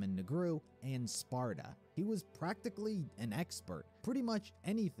the Temen Negru and Sparta. He was practically an expert. Pretty much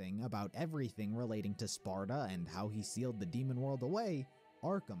anything about everything relating to Sparta and how he sealed the demon world away,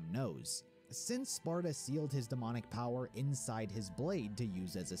 Arkham knows. Since Sparta sealed his demonic power inside his blade to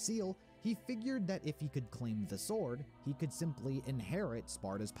use as a seal, he figured that if he could claim the sword, he could simply inherit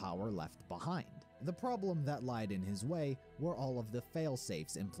Sparta's power left behind. The problem that lied in his way were all of the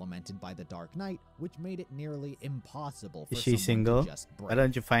failsafes implemented by the Dark Knight, which made it nearly impossible for someone to just break. Why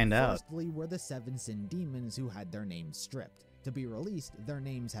don't you find out? Firstly were the 7 Sin Demons who had their names stripped. To be released, their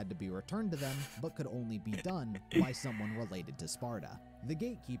names had to be returned to them, but could only be done by someone related to Sparta. The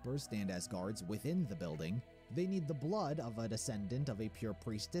gatekeepers stand as guards within the building. They need the blood of a descendant of a pure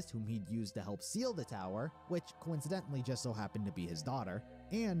priestess whom he'd used to help seal the tower, which coincidentally just so happened to be his daughter,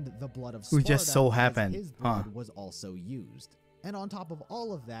 and the blood of Sparta, who just so happened, his blood was also used. And on top of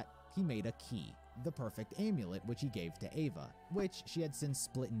all of that, he made a key, the perfect amulet which he gave to Ava, which she had since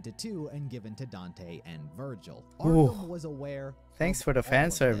split into 2 and given to Dante and Virgil. Arkham was aware. Thanks for the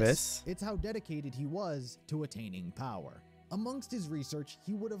fan service. It's how dedicated he was to attaining power. Amongst his research,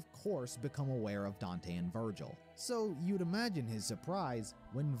 he would of course become aware of Dante and Virgil. So you'd imagine his surprise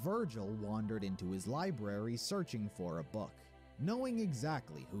when Virgil wandered into his library searching for a book. Knowing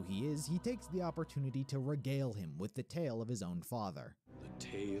exactly who he is, he takes the opportunity to regale him with the tale of his own father. The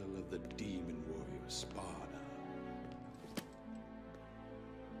tale of the demon warrior Sparta.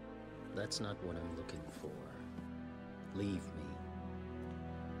 That's not what I'm looking for. Leave me.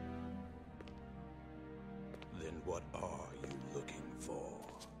 Then what are you looking for?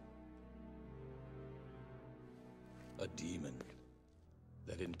 A demon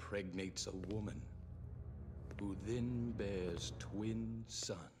that impregnates a woman who then bears twin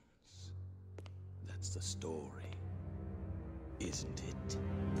sons. That's the story, isn't it?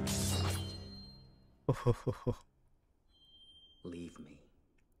 Leave me.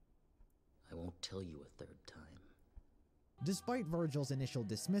 I won't tell you a third time. Despite Virgil's initial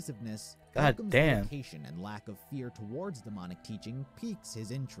dismissiveness, God Arkham's damn. dedication and lack of fear towards demonic teaching piques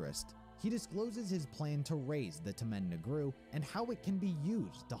his interest. He discloses his plan to raise the Temen Negru and how it can be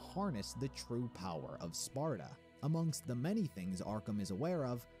used to harness the true power of Sparta. Amongst the many things Arkham is aware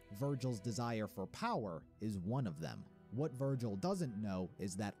of, Virgil's desire for power is one of them. What Virgil doesn't know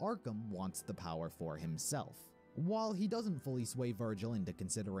is that Arkham wants the power for himself. While he doesn't fully sway Virgil into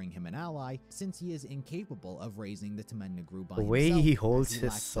considering him an ally, since he is incapable of raising the Temen Negru by The way himself, he as holds he his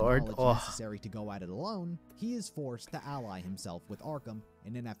lacks the sword, knowledge necessary to go at it alone, he is forced to ally himself with Arkham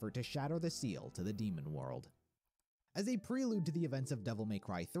in an effort to shatter the seal to the demon world. As a prelude to the events of Devil May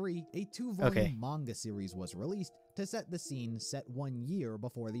Cry 3, a 2-volume manga series was released to set the scene set 1 year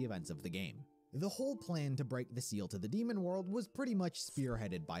before the events of the game. The whole plan to break the seal to the demon world was pretty much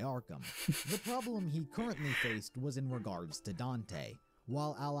spearheaded by Arkham. The problem he currently faced was in regards to Dante.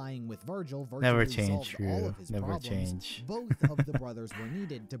 While allying with Virgil, Never virtually change, solved all of his Never problems, change. both of the brothers were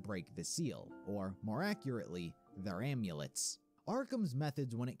needed to break the seal, or more accurately, their amulets. Arkham's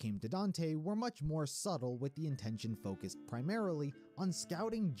methods when it came to Dante were much more subtle, with the intention focused primarily on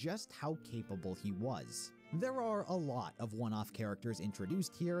scouting just how capable he was. There are a lot of one-off characters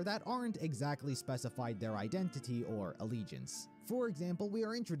introduced here that aren't exactly specified their identity or allegiance. For example, we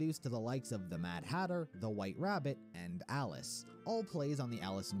are introduced to the likes of the Mad Hatter, the White Rabbit, and Alice, all plays on the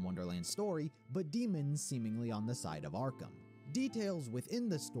Alice in Wonderland story, but demons seemingly on the side of Arkham. Details within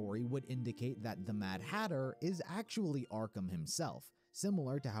the story would indicate that the Mad Hatter is actually Arkham himself.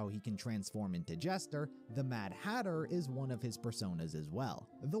 Similar to how he can transform into Jester, the Mad Hatter is one of his personas as well.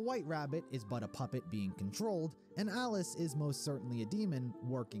 The White Rabbit is but a puppet being controlled, and Alice is most certainly a demon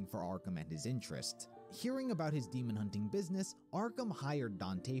working for Arkham and his interest. Hearing about his demon hunting business, Arkham hired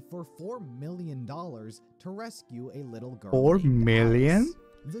Dante for $4 million to rescue a little girl. 4 named million? Alice.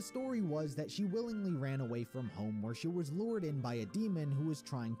 The story was that she willingly ran away from home where she was lured in by a demon who was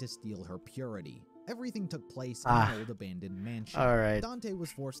trying to steal her purity. Everything took place in an old abandoned mansion. Alright. Dante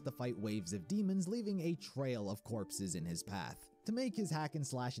was forced to fight waves of demons, leaving a trail of corpses in his path. To make his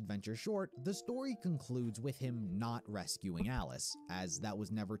hack-and-slash adventure short, the story concludes with him not rescuing Alice, as that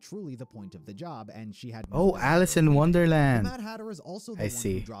was never truly the point of the job, and she had no Alice in The Wonderland. Mad Hatter is also the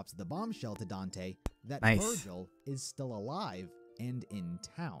one who drops the bombshell to Dante that Virgil is still alive and in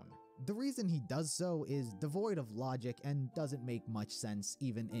town. The reason he does so is devoid of logic and doesn't make much sense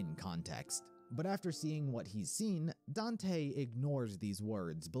even in context. But after seeing what he's seen, Dante ignores these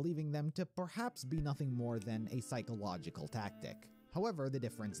words, believing them to perhaps be nothing more than a psychological tactic. However, the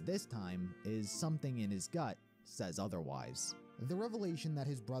difference this time is something in his gut says otherwise. The revelation that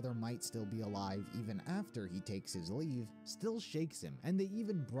his brother might still be alive even after he takes his leave still shakes him, and they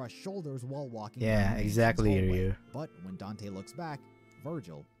even brush shoulders while walking down the exactly, hallway. Ryu. But when Dante looks back,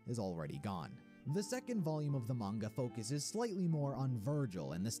 Virgil is already gone. The second volume of the manga focuses slightly more on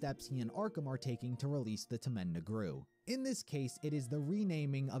Virgil and the steps he and Arkham are taking to release the Temendagru. In this case, it is the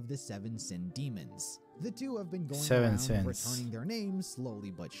renaming of the 7 Sin Demons. The two have been going around returning their names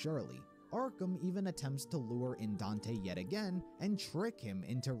slowly but surely. Arkham even attempts to lure in Dante yet again and trick him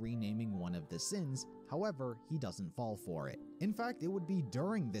into renaming one of the sins, however, he doesn't fall for it. In fact, it would be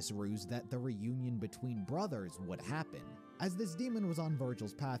during this ruse that the reunion between brothers would happen. As this demon was on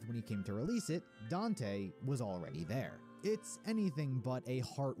Virgil's path when he came to release it, Dante was already there. It's anything but a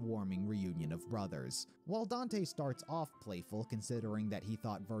heartwarming reunion of brothers. While Dante starts off playful considering that he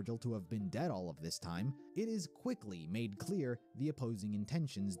thought Virgil to have been dead all of this time, it is quickly made clear the opposing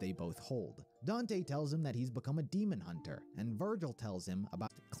intentions they both hold. Dante tells him that he's become a demon hunter, and Virgil tells him about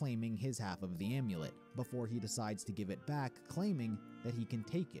claiming his half of the amulet, before he decides to give it back, claiming that he can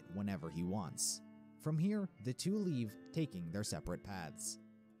take it whenever he wants. From here, the two leave, taking their separate paths.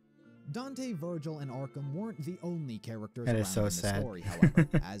 Dante, Virgil, and Arkham weren't the only characters around in the story, however,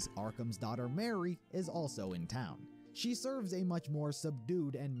 as Arkham's daughter Mary is also in town. She serves a much more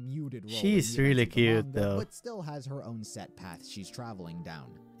subdued and muted role. She's really cute, manga, though. but still has her own set path she's traveling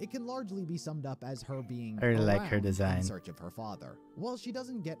down. It can largely be summed up as her being I really like her design. in search of her father. While she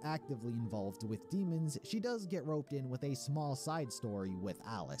doesn't get actively involved with demons, she does get roped in with a small side story with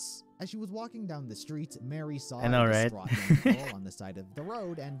Alice. As she was walking down the street, Mary saw a distraught young girl on the side of the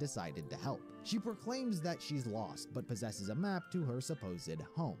road and decided to help. She proclaims that she's lost, but possesses a map to her supposed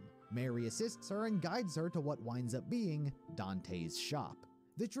home. Mary assists her and guides her to what winds up being Dante's shop.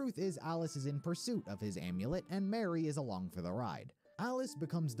 The truth is, Alice is in pursuit of his amulet, and Mary is along for the ride. Alice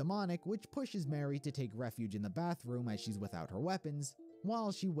becomes demonic, which pushes Mary to take refuge in the bathroom as she's without her weapons,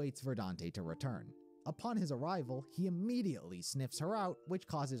 while she waits for Dante to return. Upon his arrival, he immediately sniffs her out, which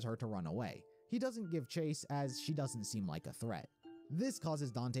causes her to run away. He doesn't give chase as she doesn't seem like a threat. This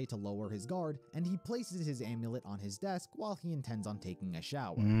causes Dante to lower his guard, and he places his amulet on his desk while he intends on taking a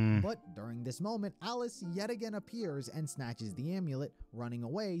shower. But during this moment, Alice yet again appears and snatches the amulet, running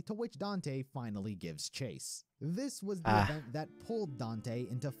away, to which Dante finally gives chase. This was the event that pulled Dante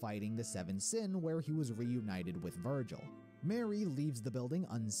into fighting the 7 Sin, where he was reunited with Virgil. Mary leaves the building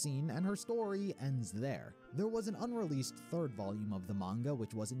unseen, and her story ends there. There was an unreleased third volume of the manga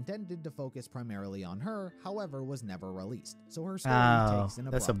which was intended to focus primarily on her, however was never released, so her story takes an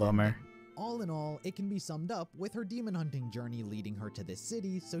abrupt that's a bummer. ending. All in all, it can be summed up with her demon hunting journey leading her to this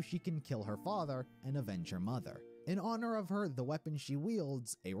city so she can kill her father and avenge her mother. In honor of her, the weapon she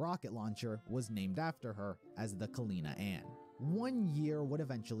wields, a rocket launcher, was named after her as the Kalina Ann. 1 year would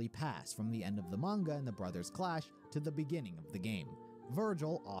eventually pass from the end of the manga and the brothers' clash to the beginning of the game.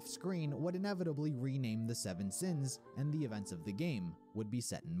 Virgil, off-screen, would inevitably rename the 7 Sins, and the events of the game would be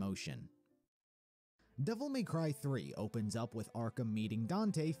set in motion. Devil May Cry 3 opens up with Arkham meeting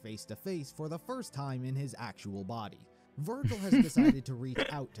Dante face-to-face for the first time in his actual body. Virgil has decided to reach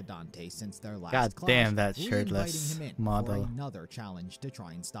out to Dante since their last clash, damn that shirtless re-inviting him in model. for another challenge to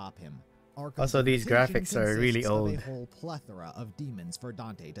try and stop him. Arkham's Also, these graphics are really consists of old. a whole plethora of demons for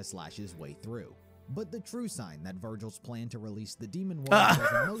Dante to slash his way through. But the true sign that Virgil's plan to release the demon world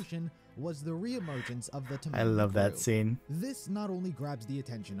was in motion was the re-emergence of the Temendagru. I love that scene. This not only grabs the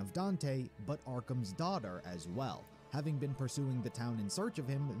attention of Dante, but Arkham's daughter as well. Having been pursuing the town in search of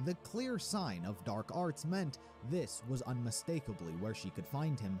him, the clear sign of dark arts meant this was unmistakably where she could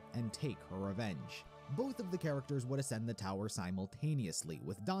find him and take her revenge. Both of the characters would ascend the tower simultaneously,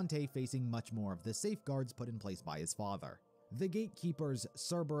 with Dante facing much more of the safeguards put in place by his father. The gatekeepers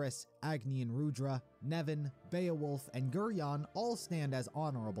Cerberus, Agni and Rudra, Nevin, Beowulf, and Guryan all stand as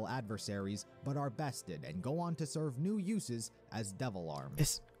honorable adversaries, but are bested and go on to serve new uses as devil arms.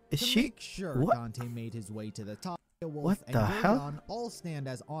 Is to she? make sure What? Dante made his way to the top, Beowulf What and the Guryan hell? all stand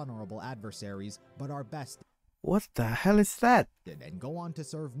as honorable adversaries, but are bested What the hell is that? and go on to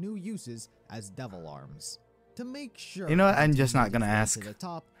serve new uses as devil arms. To make sure You know what, I'm Dante just not made gonna his way ask. to the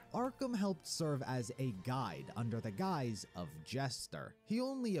top, Arkham helped serve as a guide under the guise of Jester. He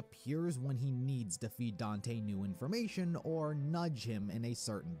only appears when he needs to feed Dante new information or nudge him in a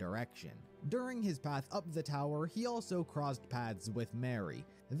certain direction. During his path up the tower, he also crossed paths with Mary.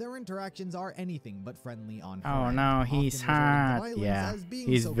 Their interactions are anything but friendly on her Oh end, no, often he's resorting to hot. violence Yeah, as being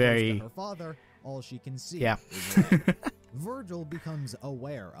he's so very... close to her father, all she can see Yeah. is red. Virgil becomes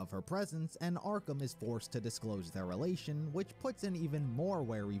aware of her presence, and Arkham is forced to disclose their relation, which puts an even more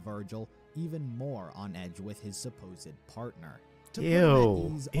wary Virgil even more on edge with his supposed partner. To put him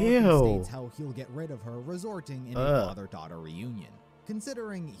at ease, Arkham states how he'll get rid of her, resorting in a father-daughter reunion.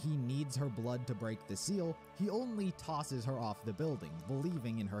 Considering he needs her blood to break the seal, he only tosses her off the building,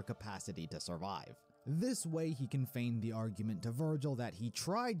 believing in her capacity to survive. This way he can feign the argument to Virgil that he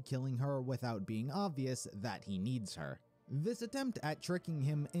tried killing her without being obvious that he needs her. This attempt at tricking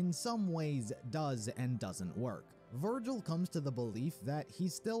him in some ways does and doesn't work. Virgil comes to the belief that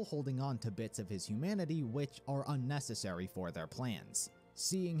he's still holding on to bits of his humanity which are unnecessary for their plans.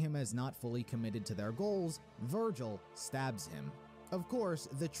 Seeing him as not fully committed to their goals, Virgil stabs him. Of course,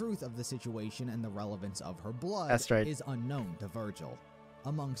 the truth of the situation and the relevance of her blood is unknown to Virgil.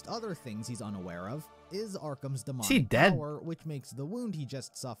 Amongst other things he's unaware of is Arkham's demonic power, which makes the wound he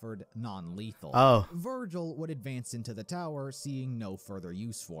just suffered non-lethal. Virgil would advance into the tower, seeing no further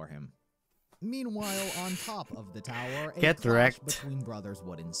use for him. Meanwhile, on top of the tower, a clash between brothers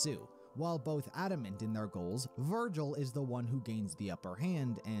would ensue. While both adamant in their goals, Virgil is the one who gains the upper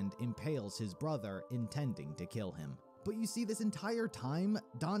hand and impales his brother, intending to kill him. But you see, this entire time,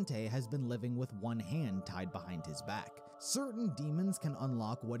 Dante has been living with one hand tied behind his back. Certain demons can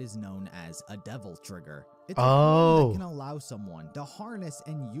unlock what is known as a devil trigger. It's a power that can allow someone to harness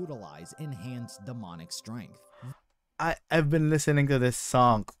and utilize enhanced demonic strength. I've been listening to this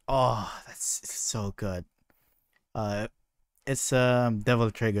song. Oh, it's so good. It's Devil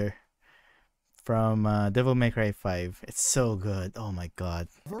Trigger from Devil May Cry 5. It's so good. Oh my god.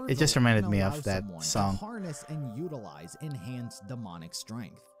 It just reminded me of that song. To harness and utilize enhanced demonic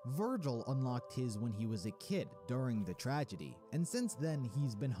strength. Virgil unlocked his when he was a kid during the tragedy, and since then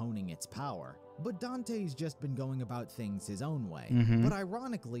he's been honing its power. But Dante's just been going about things his own way. But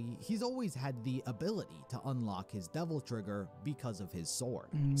ironically, he's always had the ability to unlock his devil trigger because of his sword.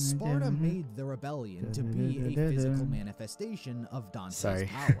 Sparta made the rebellion to be a physical manifestation of Dante's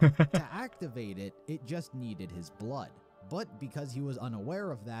power. To activate it, it just needed his blood. But because he was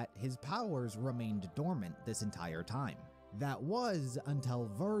unaware of that, his powers remained dormant this entire time. That was until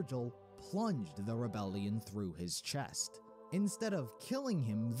Virgil plunged the rebellion through his chest. Instead of killing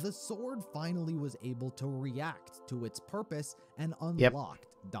him, the sword finally was able to react to its purpose and unlocked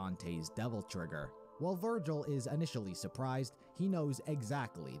Dante's devil trigger. While Virgil is initially surprised, he knows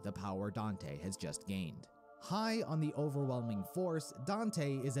exactly the power Dante has just gained. High on the overwhelming force,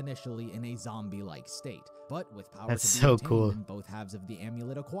 Dante is initially in a zombie-like state, but with power to be obtained in both halves of the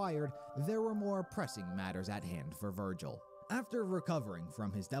amulet acquired, there were more pressing matters at hand for Virgil. After recovering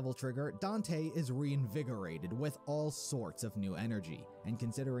from his devil trigger, Dante is reinvigorated with all sorts of new energy, and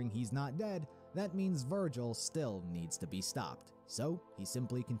considering he's not dead, that means Virgil still needs to be stopped. So he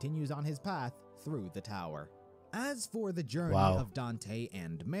simply continues on his path through the tower. As for the journey of Dante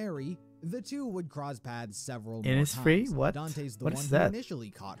and Mary, the two would cross paths several more times. What? Dante's the what one is who that? initially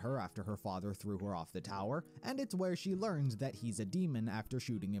caught her after her father threw her off the tower, and it's where she learns that he's a demon after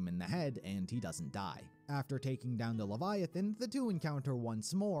shooting him in the head and he doesn't die. After taking down the Leviathan, the two encounter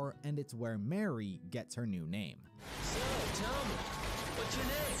once more, and it's where Mary gets her new name. So, tell me, what's your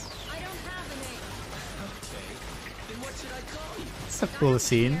name? I don't have a name. Okay, then what should I call you? It's a cool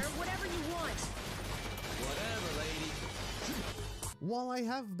scene. Whatever you want. Whatever, lady. While I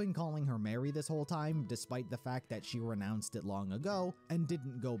have been calling her Mary this whole time, despite the fact that she renounced it long ago and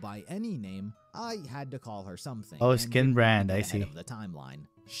didn't go by any name, I had to call her something. Oh, skin brand, I see. Of the timeline.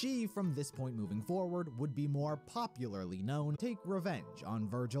 She, from this point moving forward, would be more popularly known to take revenge on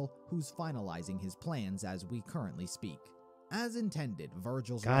Virgil, who's finalizing his plans as we currently speak. As intended,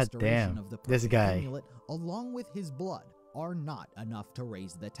 Virgil's restoration of the perfect amulet, along with his blood, are not enough to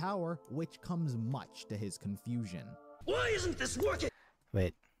raise the tower, which comes much to his confusion. Why isn't this working?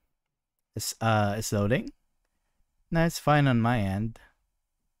 Wait. It's loading? No, it's fine on my end.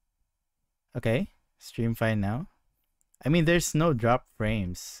 Okay. Stream fine now. I mean, there's no drop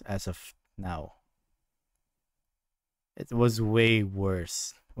frames as of now. It was way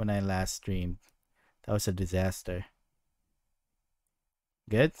worse when I last streamed. That was a disaster.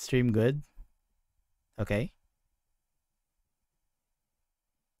 Good? Stream good? Okay.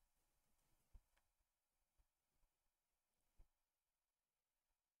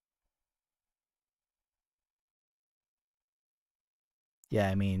 Yeah,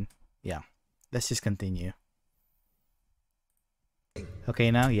 I mean, yeah. Let's just continue.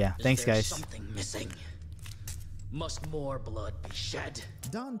 Okay, now, yeah. Thanks, guys. Something missing. Must more blood be shed?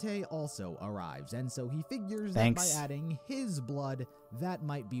 Dante also arrives, and so he figures Thanks. that by adding his blood, that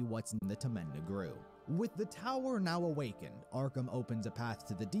might be what's in the Temenda Grew. With the tower now awakened, Arkham opens a path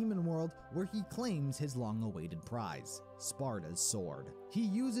to the demon world where he claims his long-awaited prize, Sparta's sword. He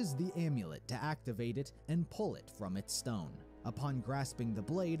uses the amulet to activate it and pull it from its stone. Upon grasping the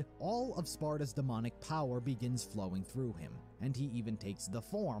blade, all of Sparta's demonic power begins flowing through him, and he even takes the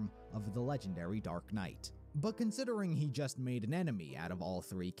form of the legendary Dark Knight. But considering he just made an enemy out of all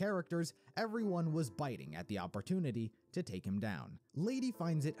three characters, everyone was biting at the opportunity to take him down. Lady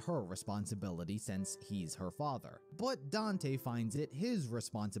finds it her responsibility since he's her father, but Dante finds it his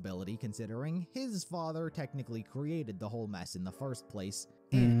responsibility considering his father technically created the whole mess in the first place,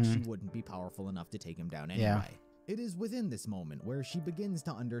 and she wouldn't be powerful enough to take him down anyway. Yeah. It is within this moment where she begins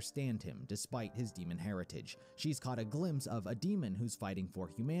to understand him despite his demon heritage. She's caught a glimpse of a demon who's fighting for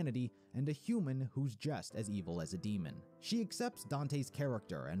humanity and a human who's just as evil as a demon. She accepts Dante's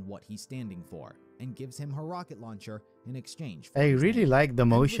character and what he's standing for, and gives him her rocket launcher in exchange for I his really name. like the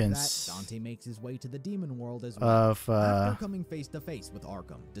And with motions that, Dante makes his way to the demon world as well. of, After coming face to face with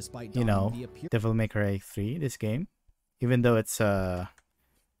Arkham, despite you know, donning the appearance Devil May Cry 3, this game. Even though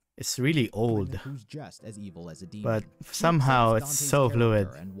it's really old, who's just as evil as a demon. but She somehow accepts it's Dante's so fluid.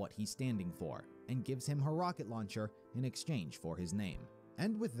 character and what he's standing for, and gives him her rocket launcher in exchange for his name.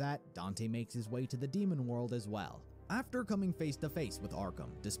 And with that, Dante makes his way to the demon world as well. After coming face to face with Arkham,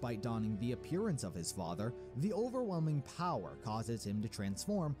 despite donning the appearance of his father, the overwhelming power causes him to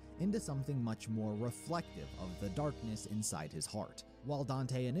transform into something much more reflective of the darkness inside his heart. While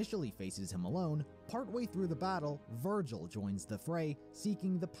Dante initially faces him alone, partway through the battle, Virgil joins the fray,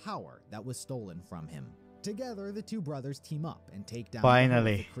 seeking the power that was stolen from him. Together, the two brothers team up and take down the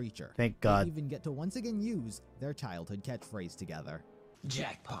Finally. horrific creature. Thank They God. even get to once again use their childhood catchphrase together.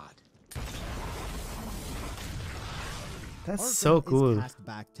 Jackpot. That's Arkham so cool. is cast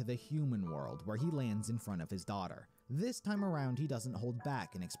back to the human world where he lands in front of his daughter. This time around, he doesn't hold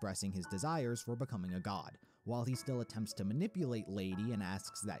back in expressing his desires for becoming a god. While he still attempts to manipulate Lady and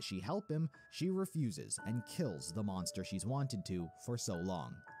asks that she help him, she refuses and kills the monster she's wanted to for so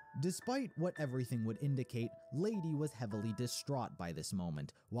long. Despite what everything would indicate, Lady was heavily distraught by this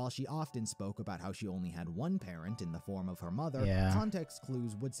moment. While she often spoke about how she only had one parent in the form of her mother, Yeah. context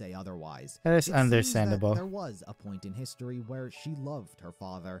clues would say otherwise. That is It seems understandable. that there was a point in history where she loved her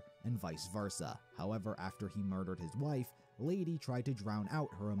father, and vice versa. However, after he murdered his wife, Lady tried to drown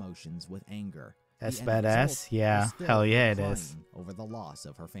out her emotions with anger. That's The end badass. result Yeah, is still hell yeah, her it is. crying over the loss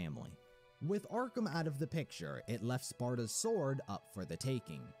of her family. With Arkham out of the picture, it left Sparta's sword up for the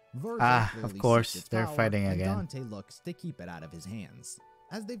taking. Virgil Of clearly course, seeks its they're power, fighting and again. Dante looks to keep it out of his hands.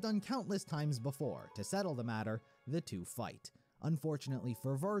 As they've done countless times before, to settle the matter, the two fight. Unfortunately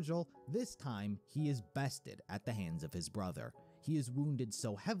for Virgil, this time he is bested at the hands of his brother. He is wounded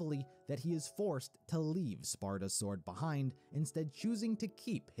so heavily that he is forced to leave Sparta's sword behind, instead choosing to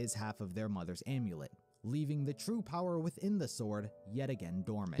keep his half of their mother's amulet, leaving the true power within the sword yet again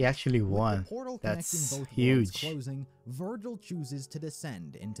dormant. He actually With won. the portal That's connecting both worlds huge. closing, Virgil chooses to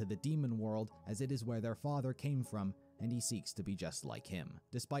descend into the demon world as it is where their father came from, and he seeks to be just like him.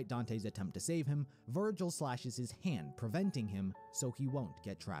 Despite Dante's attempt to save him, Virgil slashes his hand, preventing him so he won't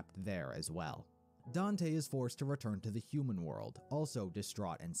get trapped there as well. Dante is forced to return to the human world, also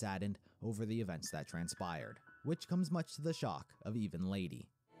distraught and saddened over the events that transpired, which comes much to the shock of even Lady.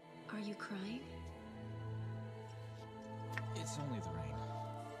 Are you crying? It's only the rain.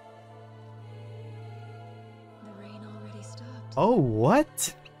 The rain already stopped. Oh,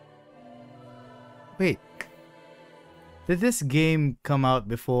 what? Wait. Did this game come out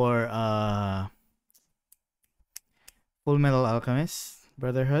before Full Metal Alchemist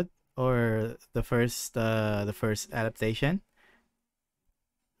Brotherhood or the first adaptation?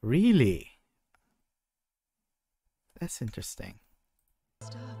 Really? That's interesting.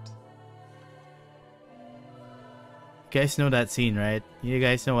 Stopped. You guys know that scene, right? You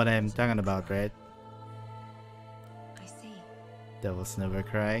guys know what I'm talking about, right? I see. Devils never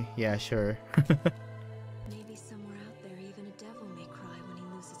cry. Yeah, sure. Maybe somewhere out there, even a devil may cry when he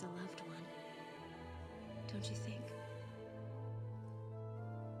loses a loved one. Don't you think?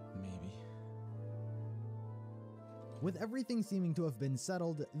 Maybe. With everything seeming to have been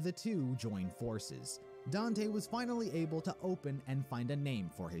settled, the two joined forces. Dante was finally able to open and find a name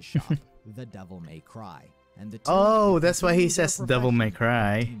for his shop, The Devil May Cry. And the two Oh, would that's why he continue their says Devil May profession of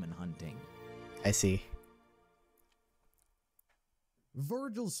Cry. demon hunting. I see.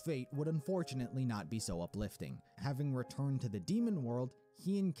 Virgil's fate would unfortunately not be so uplifting. Having returned to the demon world,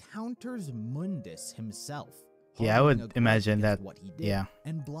 he encounters Mundus himself. Yeah, I Harboring would a grudge imagine against that. what he did, Yeah.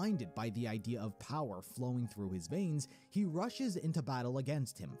 and blinded by the idea of power flowing through his veins, he rushes into battle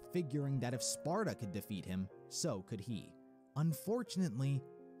against him, figuring that if Sparta could defeat him, so could he. Unfortunately,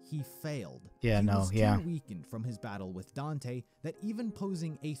 he failed. Yeah, He no, was yeah. too weakened from his battle with Dante that even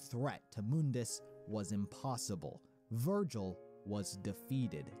posing a threat to Mundus was impossible. Virgil was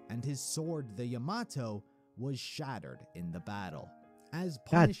defeated, and his sword, the Yamato, was shattered in the battle. As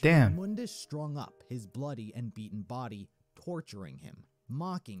punishment, damn. Mundus strung up his bloody and beaten body, torturing him,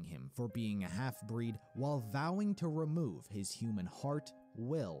 mocking him for being a half-breed while vowing to remove his human heart,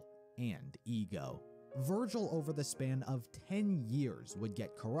 will, and ego. Virgil, over the span of 10 years, would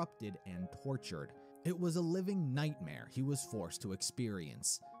get corrupted and tortured. It was a living nightmare he was forced to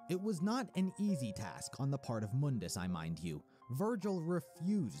experience. It was not an easy task on the part of Mundus, I mind you. Virgil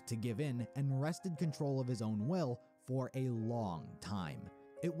refused to give in and wrested control of his own will for a long time.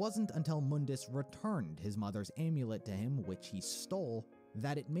 It wasn't until Mundus returned his mother's amulet to him, which he stole,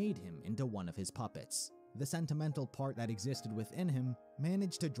 that it made him into one of his puppets. The sentimental part that existed within him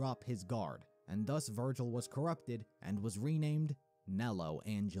managed to drop his guard, and thus Virgil was corrupted and was renamed Nello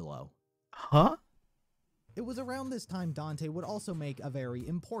Angelo. Huh? It was around this time Dante would also make a very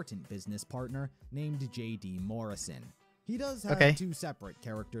important business partner named J.D. Morrison. He does have Okay. two separate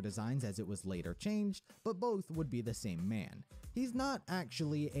character designs as it was later changed, but both would be the same man. He's not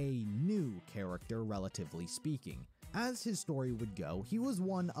actually a new character, relatively speaking. As his story would go, he was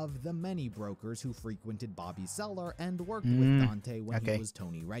one of the many brokers who frequented Bobby's cellar and worked with Dante when okay. he was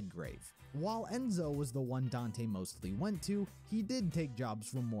Tony Redgrave. While Enzo was the one Dante mostly went to, he did take jobs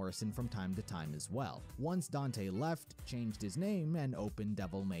from Morrison from time to time as well. Once Dante left, changed his name, and opened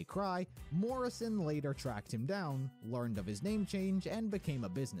Devil May Cry, Morrison later tracked him down, learned of his name change, and became a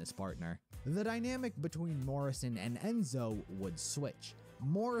business partner. The dynamic between Morrison and Enzo would switch.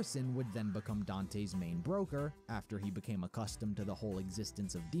 Morrison would then become Dante's main broker after he became accustomed to the whole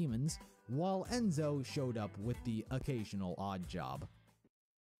existence of demons, while Enzo showed up with the occasional odd job.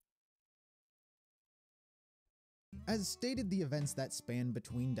 As stated, the events that span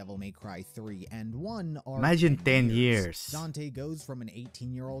between Devil May Cry 3 and 1 are Imagine 10 years. Dante goes from an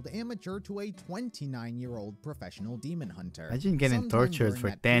 18-year-old amateur to a 29-year-old professional demon hunter. Imagine getting Sometime tortured during for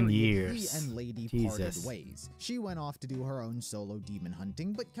that 10 period, years. He and Lady Jesus. parted ways. She went off to do her own solo demon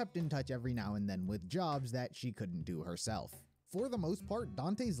hunting, but kept in touch every now and then with jobs that she couldn't do herself. For the most part,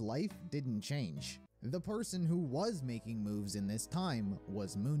 Dante's life didn't change. The person who was making moves in this time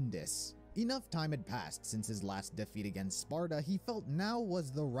was Mundus. Enough time had passed since his last defeat against Sparta, he felt now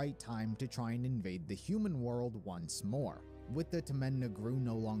was the right time to try and invade the human world once more. With the Temen Negru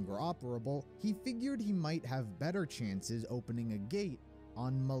no longer operable, he figured he might have better chances opening a gate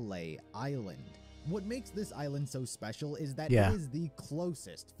on Malay Island. What makes this island so special is that Yeah. it is the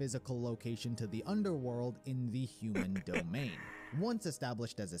closest physical location to the underworld in the human domain. Once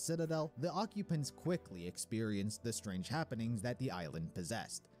established as a citadel, the occupants quickly experienced the strange happenings that the island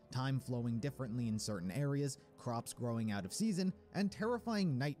possessed. Time flowing differently in certain areas, crops growing out of season, and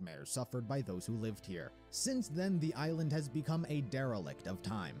terrifying nightmares suffered by those who lived here. Since then, the island has become a derelict of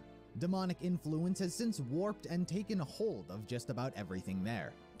time. Demonic influence has since warped and taken hold of just about everything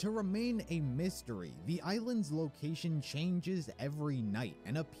there. To remain a mystery, the island's location changes every night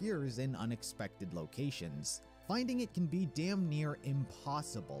and appears in unexpected locations. Finding it can be damn near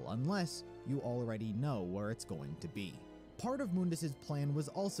impossible unless you already know where it's going to be. Part of Mundus's plan was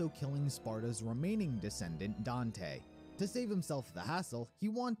also killing Sparta's remaining descendant, Dante. To save himself the hassle, he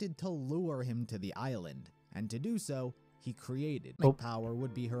wanted to lure him to the island, and to do so, he created power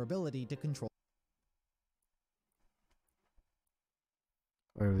would be her ability to control.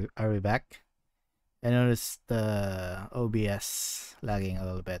 Are we back? I noticed the OBS lagging a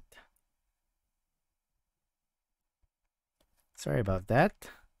little bit. Sorry about that.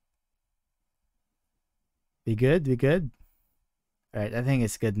 We good? We good? Alright, I think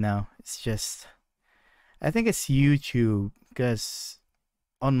it's good now. It's just, I think it's YouTube because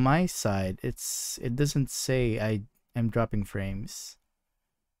on my side it doesn't say I'm dropping frames.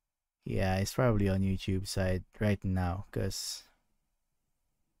 Yeah, it's probably on YouTube side right now because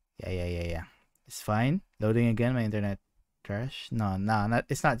yeah. It's fine. Loading again. My internet trash. No,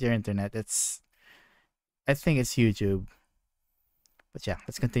 it's not your internet. I think it's YouTube. But yeah,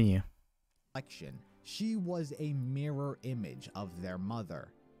 let's continue. She was a mirror image of their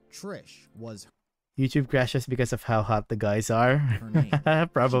mother. Trish was YouTube crashes because of how hot the guys are. her name.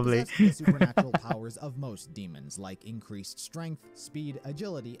 Probably. She possessed the supernatural powers of most demons, like increased strength, speed,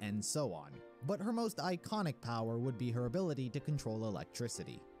 agility, and so on. But her most iconic power would be her ability to control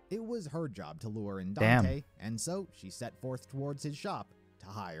electricity. It was her job to lure in Dante, and so she set forth towards his shop to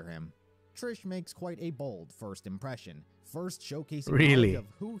hire him. Trish makes quite a bold first impression, first showcasing knowledge of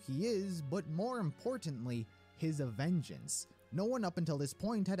who he is, but more importantly, his vengeance. No one up until this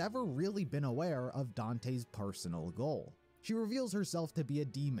point had ever really been aware of Dante's personal goal. She reveals herself to be a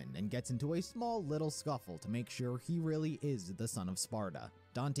demon and gets into a small little scuffle to make sure he really is the son of Sparta.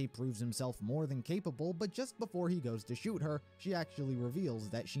 Dante proves himself more than capable, but just before he goes to shoot her, she actually reveals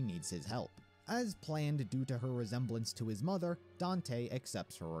that she needs his help. As planned due to her resemblance to his mother, Dante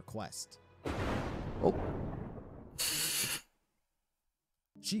accepts her request. Oh.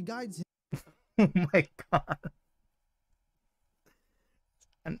 She guides him. Oh my god.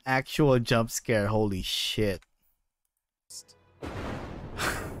 An actual jump scare, holy shit.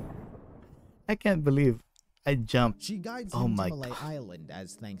 I can't believe I jumped. She guides him to Malay Island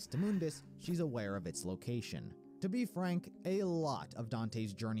as, thanks to Mundus, she's aware of its location. To be frank, a lot of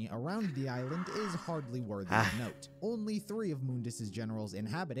Dante's journey around the island is hardly worthy of note. Only 3 of Mundus's generals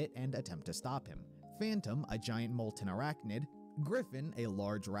inhabit it and attempt to stop him. Phantom, a giant molten arachnid, Griffin, a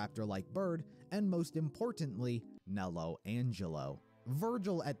large raptor-like bird, and most importantly, Nello Angelo.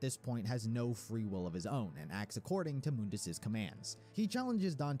 Virgil at this point has no free will of his own and acts according to Mundus's commands. He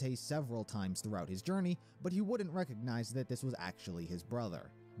challenges Dante several times throughout his journey, but he wouldn't recognize that this was actually his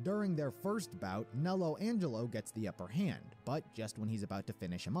brother. During their first bout, Nello Angelo gets the upper hand, but just when he's about to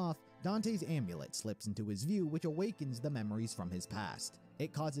finish him off, Dante's amulet slips into his view, which awakens the memories from his past.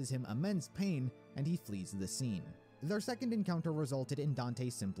 It causes him immense pain, and he flees the scene. Their second encounter resulted in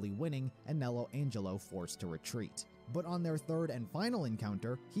Dante simply winning and Nello Angelo forced to retreat. But on their third and final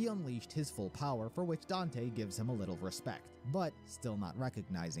encounter, he unleashed his full power, for which Dante gives him a little respect, but still not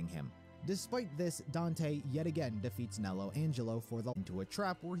recognizing him. Despite this, Dante yet again defeats Nello Angelo into a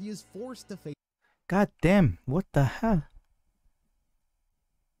trap where he is forced to face— God damn, what the hell?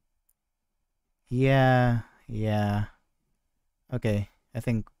 Yeah. Okay, I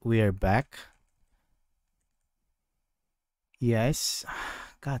think we are back. Yes.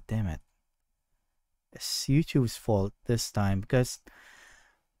 God damn it. It's YouTube's fault this time, because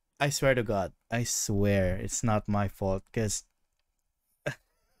I swear to God, I swear it's not my fault, because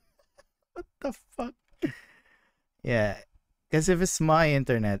what the fuck? Yeah, because if it's my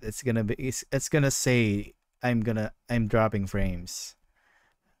internet, it's gonna say I'm dropping frames.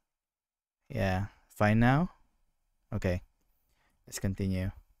 Yeah, fine now? Okay, let's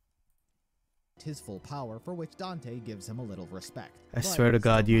continue. His full power, for which Dante gives him a little respect. I swear to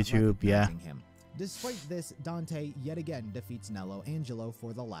God, YouTube, yeah. Despite this, Dante yet again defeats Nello Angelo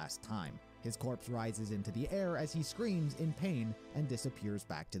for the last time. His corpse rises into the air as he screams in pain and disappears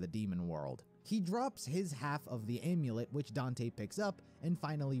back to the demon world. He drops his half of the amulet, which Dante picks up, and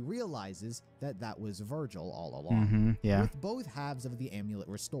finally realizes that that was Virgil all along. With both halves of the amulet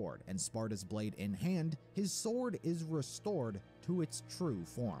restored and Sparta's blade in hand, his sword is restored to its true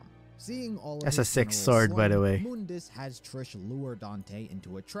form. Seeing all of That's a sick sword, by the way. Mundus has Trish lure Dante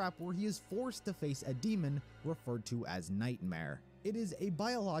into a trap where he is forced to face a demon referred to as Nightmare. It is a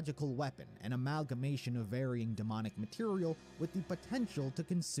biological weapon, an amalgamation of varying demonic material with the potential to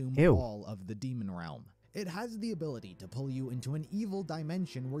consume all of the demon realm. It has the ability to pull you into an evil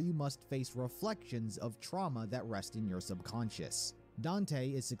dimension where you must face reflections of trauma that rest in your subconscious. Dante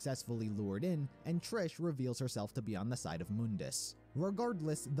is successfully lured in, and Trish reveals herself to be on the side of Mundus.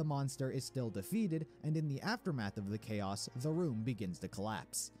 Regardless, the monster is still defeated, and in the aftermath of the chaos, the room begins to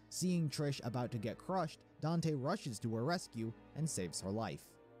collapse. Seeing Trish about to get crushed, Dante rushes to her rescue and saves her life.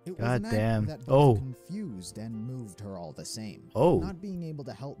 It was an act that both confused and moved her all the same. Not being able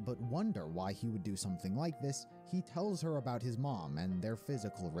to help but wonder why he would do something like this, he tells her about his mom and their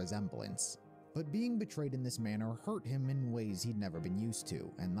physical resemblance. But being betrayed in this manner hurt him in ways he'd never been used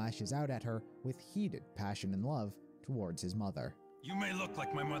to, and lashes out at her with heated passion and love towards his mother. You may look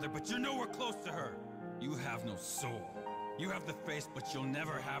like my mother, but you're nowhere close to her. You have no soul. You have the face, but you'll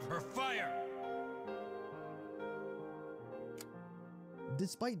never have her fire.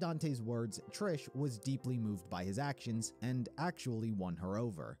 Despite Dante's words, Trish was deeply moved by his actions and actually won her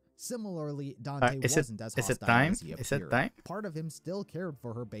over. Similarly, Dante wasn't as hostile as he appeared. Is it time? Part of him still cared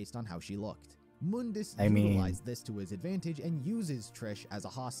for her based on how she looked. Mundus utilized this to his advantage and uses Trish as a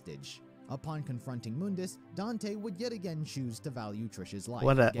hostage. Upon confronting Mundus, Dante would yet again choose to value Trish's life.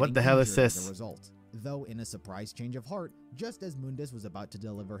 What the hell is this? As a result. Though in a surprise change of heart, just as Mundus was about to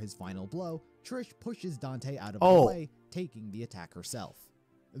deliver his final blow, Trish pushes Dante out of the way, taking the attack herself.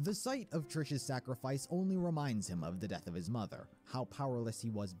 The sight of Trish's sacrifice only reminds him of the death of his mother, how powerless he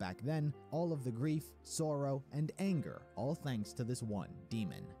was back then, all of the grief, sorrow, and anger, all thanks to this one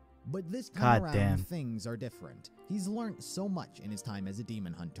demon. But this time God around, damn. things are different. He's learned so much in his time as a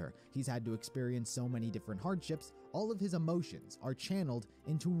demon hunter. He's had to experience so many different hardships. All of his emotions are channeled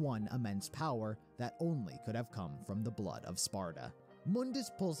into one immense power that only could have come from the blood of Sparta. Mundus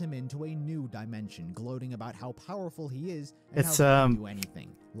pulls him into a new dimension, gloating about how powerful he is and It's, how he can do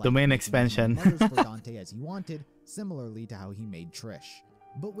anything. Like domain making as expansion. many mothers for Dante as he wanted, similarly to how he made Trish.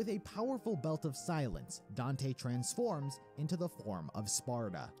 But with a powerful belt of silence, Dante transforms into the form of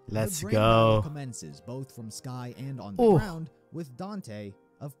Sparta. Let's The grand battle go. commences both from sky and on the Ooh. ground, with Dante,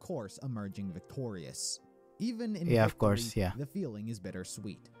 of course, emerging victorious. Even in Yeah, of victory, course, yeah. the feeling is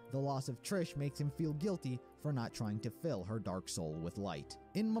bittersweet. The loss of Trish makes him feel guilty for not trying to fill her dark soul with light.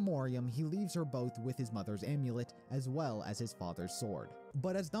 In memoriam, he leaves her both with his mother's amulet as well as his father's sword.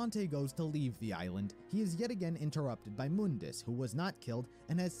 But as Dante goes to leave the island, he is yet again interrupted by Mundus, who was not killed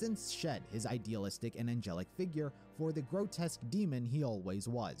and has since shed his idealistic and angelic figure for the grotesque demon he always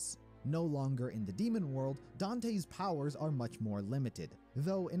was. No longer in the demon world, Dante's powers are much more limited,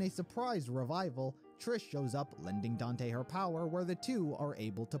 though in a surprise revival, Trish shows up, lending Dante her power, where the two are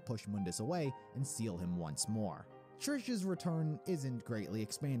able to push Mundus away and seal him once more. Trish's return isn't greatly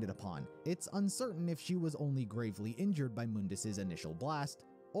expanded upon. It's uncertain if she was only gravely injured by Mundus's initial blast,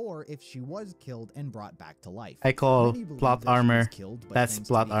 or if she was killed and brought back to life. I call Many believe plot that she was armor. killed, but That's thanks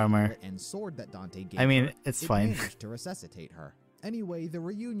to plot the armor. amulet and sword that Dante gave I mean, her, it's it fine. managed to resuscitate her. Anyway, the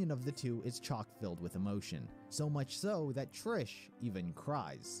reunion of the two is chock-filled with emotion, so much so that Trish even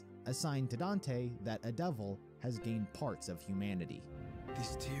cries, a sign to Dante that a devil has gained parts of humanity.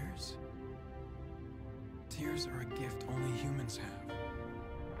 These tears. Tears are a gift only humans have.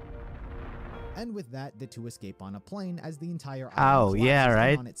 And with that, the two escape on a plane as the entire Oh, island yeah, collapses in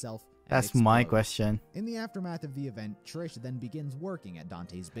right? on itself and That's my explodes. question. In the aftermath of the event, Trish then begins working at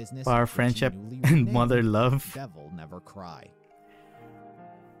Dante's business, Power, which she friendship, newly and renamed mother love. Devil Never Cry.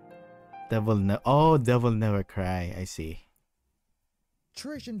 Devil never cry. I see.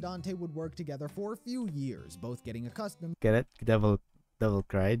 Trish and Dante would work together for a few years, both getting accustomed Get it? Devil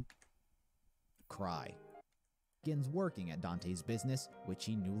cried. to cry. Begins working at Dante's business, which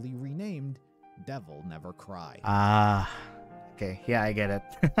he newly renamed Devil Never Cry. Ah, okay. Yeah, I get it.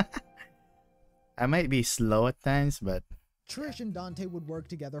 I might be slow at times, but Trish and Dante would work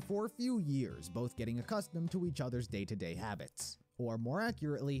together for a few years, both getting accustomed to each other's day-to-day habits. Or more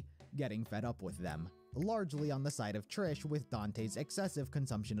accurately, getting fed up with them. Largely on the side of Trish, with Dante's excessive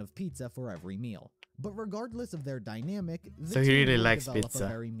consumption of pizza for every meal. But regardless of their dynamic, the So he two really would likes develop pizza. a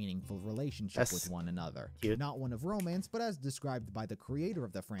very meaningful relationship That's with one another. cute. Not one of romance, but as described by the creator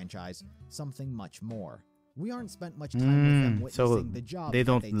of the franchise, something much more. We aren't spent much time with them so witnessing the job they that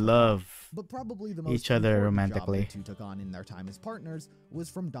don't took on, love but probably the most each other important romantically. job the two took on in their time as partners was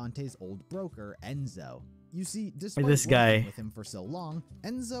from Dante's old broker, Enzo. You see, despite this working guy. with him for so long,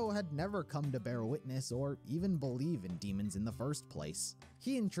 Enzo had never come to bear witness or even believe in demons in the first place.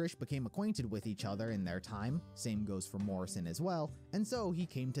 He and Trish became acquainted with each other in their time, same goes for Morrison as well, and so he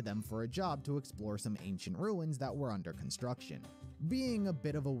came to them for a job to explore some ancient ruins that were under construction. Being a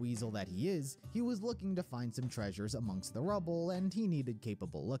bit of a weasel that he is, he was looking to find some treasures amongst the rubble, and he needed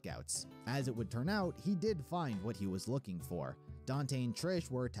capable lookouts. As it would turn out, he did find what he was looking for. Dante and Trish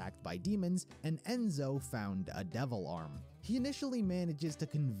were attacked by demons, and Enzo found a devil arm. He initially manages to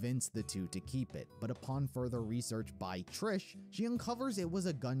convince the two to keep it, but upon further research by Trish, she uncovers it was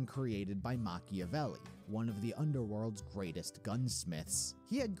a gun created by Machiavelli, one of the underworld's greatest gunsmiths.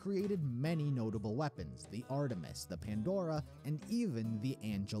 He had created many notable weapons, the Artemis, the Pandora, and even the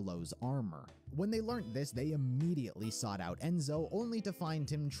Angelo's armor. When they learnt this, they immediately sought out Enzo, only to find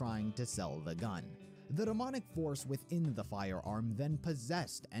him trying to sell the gun. The demonic force within the firearm then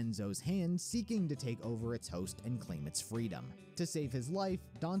possessed Enzo's hand, seeking to take over its host and claim its freedom. To save his life,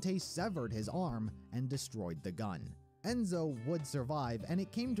 Dante severed his arm and destroyed the gun. Enzo would survive, and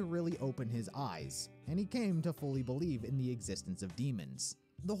it came to really open his eyes, and he came to fully believe in the existence of demons.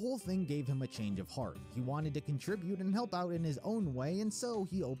 The whole thing gave him a change of heart. He wanted to contribute and help out in his own way, and so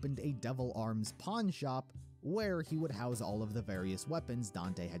he opened a Devil Arms pawn shop where he would house all of the various weapons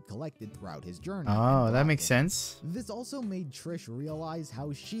Dante had collected throughout his journey. Oh, and that makes brought them. sense. This also made Trish realize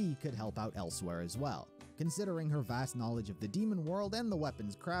how she could help out elsewhere as well. Considering her vast knowledge of the demon world and the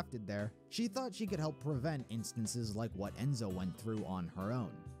weapons crafted there, she thought she could help prevent instances like what Enzo went through on her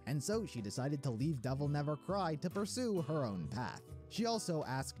own. And so she decided to leave Devil Never Cry to pursue her own path. She also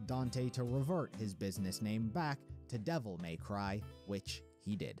asked Dante to revert his business name back to Devil May Cry, which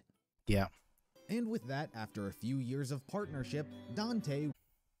he did. Yeah. And with that, after a few years of partnership, Dante...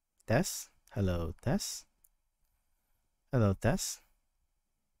 Tess? Hello, Tess? Hello, Tess?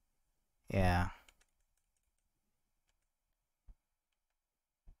 Yeah.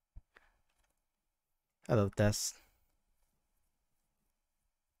 Hello, Tess.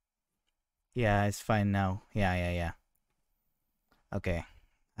 Yeah, it's fine now. Yeah. Okay.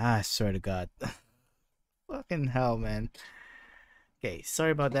 I swear to God. Fucking hell, man. Okay,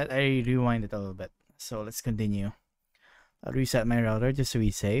 sorry about that. I rewinded a little bit. So let's continue. I'll reset my router just to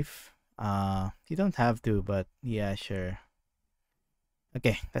be safe. You don't have to, but yeah, sure.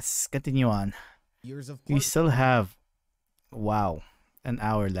 Okay, let's continue on. We still have, wow, an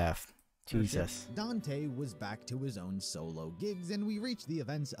hour left. Jesus. Dante was back to his own solo gigs, and we reached the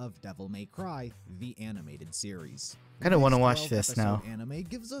events of Devil May Cry, the animated series. I kind of want to This watch this 12-episode now. Anime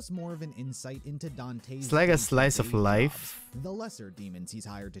gives us more of an insight into Dante's It's like a day-to-day slice of life. jobs, the lesser demons he's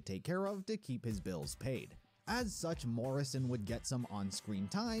hired to take care of to keep his bills paid. As such, Morrison would get some on-screen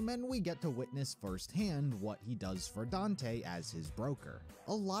time, and we get to witness firsthand what he does for Dante as his broker.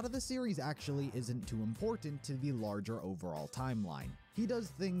 A lot of the series actually isn't too important to the larger overall timeline. He does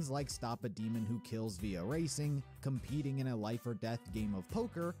things like stop a demon who kills via racing, competing in a life-or-death game of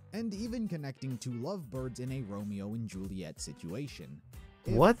poker, and even connecting two lovebirds in a Romeo and Juliet situation.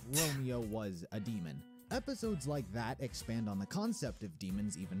 If What? Romeo was a demon. Episodes like that expand on the concept of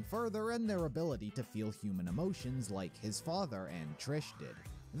demons even further and their ability to feel human emotions like his father and Trish did.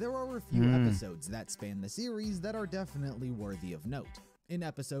 There are a few episodes that span the series that are definitely worthy of note. In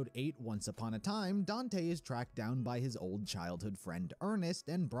episode 8, Once Upon a Time, Dante is tracked down by his old childhood friend Ernest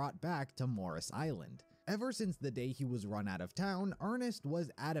and brought back to Morris Island. Ever since the day he was run out of town, Ernest was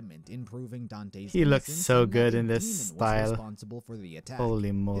adamant in proving Dante's He looks innocence so and that good a in this demon style. was responsible for the attack. Holy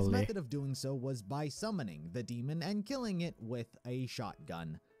His moly. method of doing so was by summoning the demon and killing it with a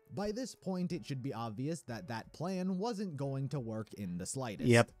shotgun. By this point, it should be obvious that that plan wasn't going to work in the slightest.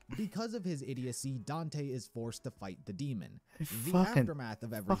 Yep. Because of his idiocy, Dante is forced to fight the demon. The Fucking- aftermath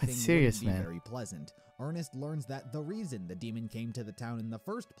of everything serious, wouldn't be man. very pleasant. Ernest learns that the reason the demon came to the town in the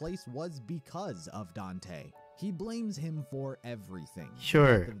first place was because of Dante. He blames him for everything. Sure,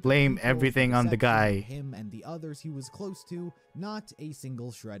 The death of the blame people, everything on the deception of guy. Him and the others he was close to, not a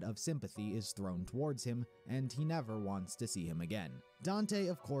single shred of sympathy is thrown towards him, and he never wants to see him again. Dante,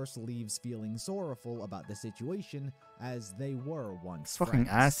 of course, leaves feeling sorrowful about the situation, as they were once Fucking friends.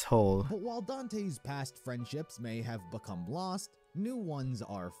 asshole. But while Dante's past friendships may have become lost, new ones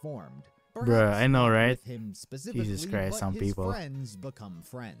are formed. Bruh, I know, not right? With him specifically, Jesus Christ, but some his people. friends become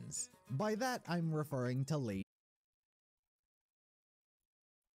friends. By that, I'm referring to Lady.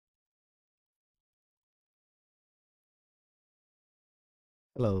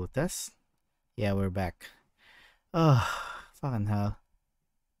 Hello, Tess? Yeah, we're back. Oh, fucking hell.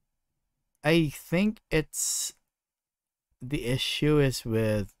 I think it's the issue is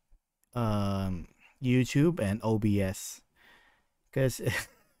with YouTube and OBS. Cause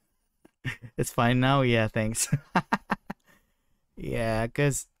it's fine now, yeah, thanks. Yeah,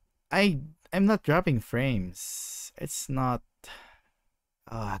 cause I'm not dropping frames. It's not.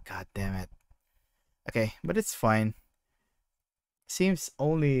 Oh, god damn it. Okay, but it's fine. Seems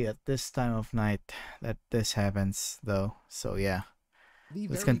only at this time of night that this happens, though. So yeah, The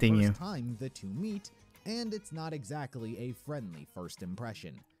let's very continue. first time the two meet, and it's not exactly a friendly first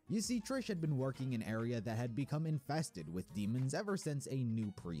impression. You see, Trish had been working an area that had become infested with demons ever since a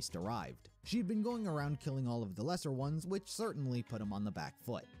new priest arrived. She'd been going around killing all of the lesser ones, which certainly put him on the back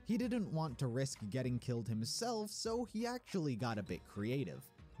foot. He didn't want to risk getting killed himself, so he actually got a bit creative.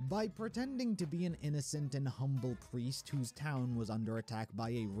 By pretending to be an innocent and humble priest whose town was under attack by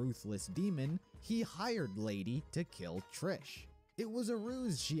a ruthless demon, he hired Lady to kill Trish. It was a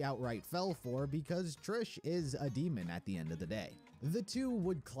ruse she outright fell for because Trish is a demon at the end of the day. The two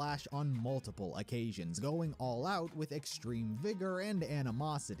would clash on multiple occasions, going all out with extreme vigor and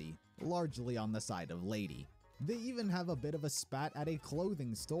animosity, largely on the side of Lady. They even have a bit of a spat at a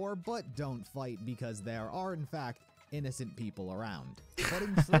clothing store, but don't fight because there are in fact innocent people around. But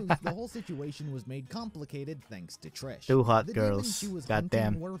in truth, the whole situation was made complicated thanks to Trish. Two hot The girls. demons she was Goddamn.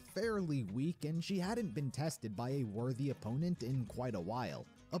 hunting were fairly weak, and she hadn't been tested by a worthy opponent in quite a while.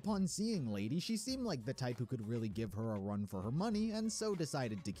 Upon seeing Lady, she seemed like the type who could really give her a run for her money, and so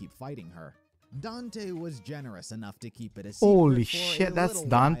decided to keep fighting her. Dante was generous enough to keep it a secret Holy for shit, a that's little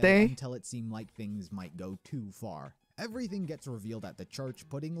Dante? while until it seemed like things might go too far. Everything gets revealed at the church,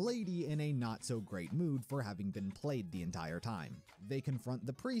 putting Lady in a not-so-great mood for having been played the entire time. They confront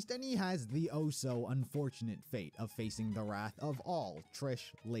the priest, and he has the oh-so-unfortunate fate of facing the wrath of all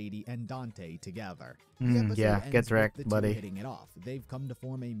Trish, Lady, and Dante together. The episode yeah, ends get with wrecked, the two buddy. hitting it off. They've come to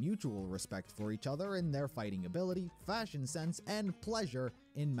form a mutual respect for each other in their fighting ability, fashion sense, and pleasure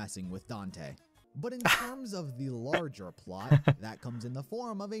in messing with Dante. But in terms of the larger plot, that comes in the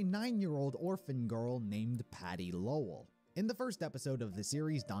form of a 9-year-old orphan girl named Patty Lowell. In the first episode of the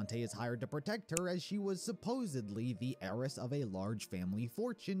series, Dante is hired to protect her as she was supposedly the heiress of a large family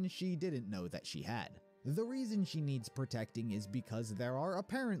fortune she didn't know that she had. The reason she needs protecting is because there are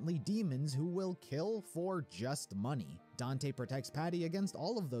apparently demons who will kill for just money. Dante protects Patty against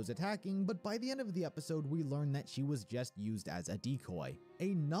all of those attacking, but by the end of the episode we learn that she was just used as a decoy.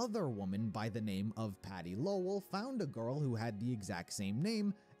 Another woman by the name of Patty Lowell found a girl who had the exact same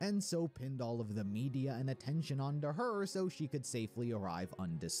name, and so pinned all of the media and attention onto her so she could safely arrive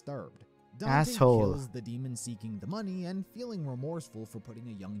undisturbed. Dante kills the demon seeking the money, and feeling remorseful for putting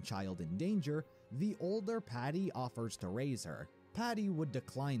a young child in danger, the older Patty offers to raise her. Patty would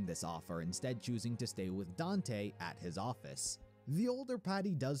decline this offer, instead choosing to stay with Dante at his office. The older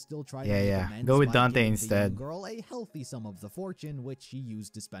Patty does still try to make amends go with by Dante giving instead. the young girl a healthy sum of the fortune, which she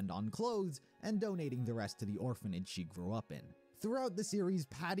used to spend on clothes, and donating the rest to the orphanage she grew up in. Throughout the series,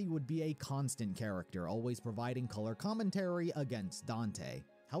 Patty would be a constant character, always providing color commentary against Dante.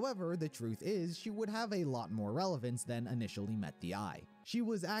 However, the truth is, she would have a lot more relevance than initially met the eye. She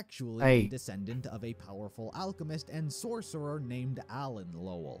was actually a descendant of a powerful alchemist and sorcerer named Alan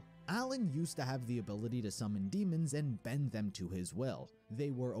Lowell. Alan used to have the ability to summon demons and bend them to his will.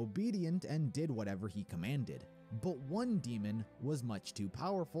 They were obedient and did whatever he commanded. But one demon was much too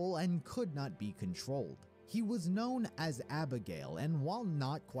powerful and could not be controlled. He was known as Abigail, and while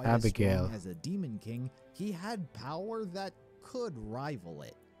not quite as strong as a demon king, he had power that could rival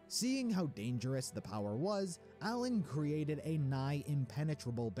it. Seeing how dangerous the power was, Alan created a nigh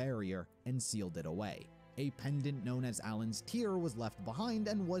impenetrable barrier and sealed it away. A pendant known as Alan's Tear was left behind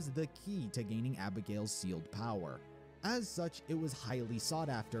and was the key to gaining Abigail's sealed power. As such, it was highly sought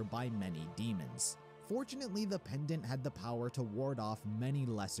after by many demons. Fortunately, the pendant had the power to ward off many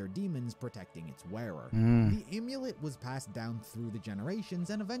lesser demons protecting its wearer. The amulet was passed down through the generations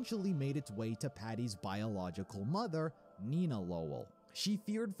and eventually made its way to Patty's biological mother, Nina Lowell. She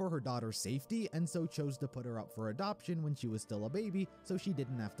feared for her daughter's safety and so chose to put her up for adoption when she was still a baby so she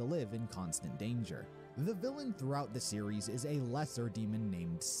didn't have to live in constant danger. The villain throughout the series is a lesser demon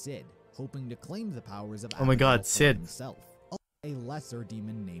named Sid, hoping to claim the powers of Abigail for himself. A lesser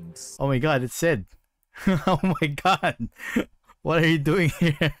demon named Sid. Oh my god, it's Sid. Oh my god. What are you doing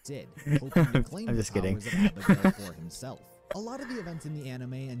here? Sid, hoping to claim the powers of Abigail for himself. A lot of the events in the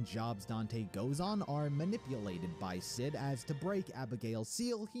anime and jobs Dante goes on are manipulated by Sid, as to break Abigail's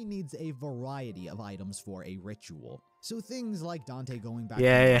seal, he needs a variety of items for a ritual. So things like Dante going back to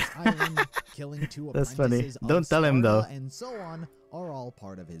the island, killing two apprentices Don't tell him though. And so on are all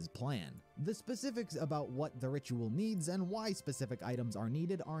part of his plan. The specifics about what the ritual needs and why specific items are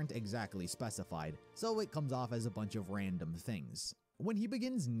needed aren't exactly specified, so it comes off as a bunch of random things. When he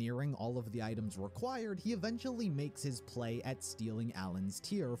begins nearing all of the items required, he eventually makes his play at stealing Alan's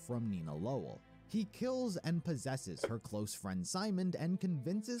Tear from Nina Lowell. He kills and possesses her close friend Simon and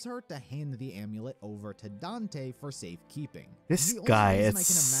convinces her to hand the amulet over to Dante for safekeeping. This guy, I can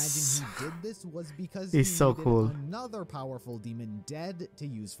imagine he did this was because he's so cool. Another powerful demon dead to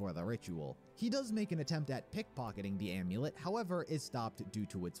use for the ritual. He does make an attempt at pickpocketing the amulet, however is stopped due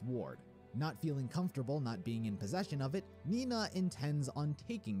to its ward. Not feeling comfortable not being in possession of it, Nina intends on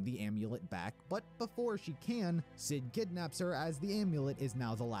taking the amulet back, but before she can, Sid kidnaps her as the amulet is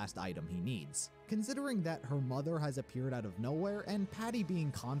now the last item he needs. Considering that her mother has appeared out of nowhere and Patty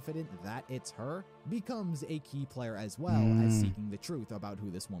being confident that it's her, becomes a key player as well as seeking the truth about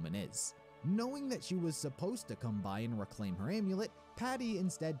who this woman is. Knowing that she was supposed to come by and reclaim her amulet, Patty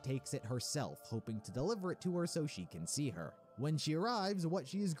instead takes it herself, hoping to deliver it to her so she can see her. When she arrives, what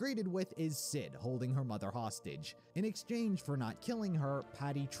she is greeted with is Sid holding her mother hostage. In exchange for not killing her,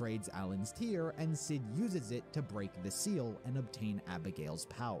 Patty trades Alan's Tear and Sid uses it to break the seal and obtain Abigail's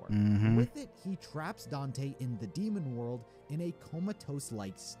power. With it, he traps Dante in the demon world in a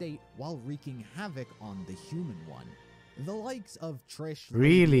comatose-like state while wreaking havoc on the human one. The likes of Trish,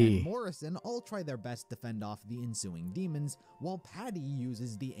 Lady, and Morrison all try their best to fend off the ensuing demons, while Patty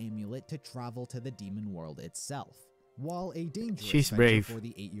uses the amulet to travel to the demon world itself. While a dangerous venture for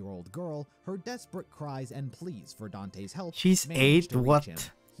the 8-year-old girl, her desperate cries and pleas for Dante's help manage to reach him.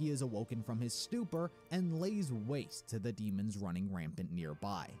 He is awoken from his stupor and lays waste to the demons running rampant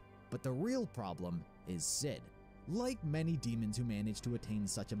nearby. But the real problem is Sid. Like many demons who manage to attain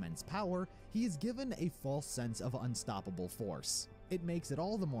such immense power, he is given a false sense of unstoppable force. It makes it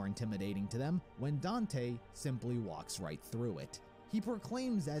all the more intimidating to them when Dante simply walks right through it. He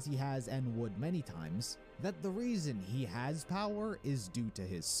proclaims, as he has and would many times, that the reason he has power is due to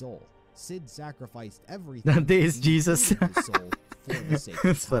his soul. Sid sacrificed everything. Dante is Jesus. His soul for the sake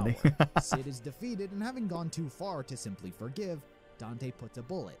of power. Funny. Sid is defeated, and having gone too far to simply forgive, Dante puts a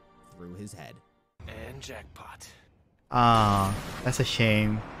bullet through his head. And jackpot. Ah, that's a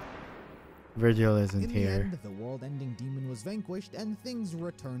shame. Virgil isn't In the here. end, the world-ending demon was vanquished and things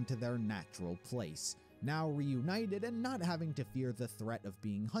returned to their natural place. Now reunited and not having to fear the threat of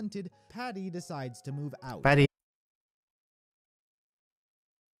being hunted, Patty decides to move out. Patty.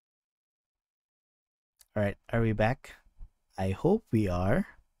 Alright, are we back? I hope we are.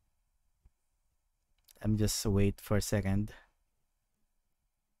 I'm just wait for a second.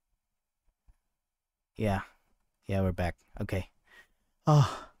 Yeah. Yeah, we're back. Okay.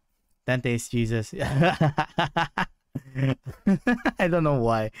 Oh, Dante's Jesus. I don't know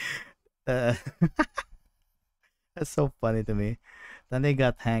why. That's so funny to me. Dante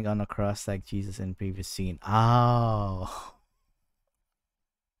got hanged on a cross like Jesus in previous scene. Oh.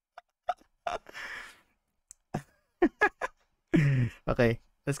 Okay,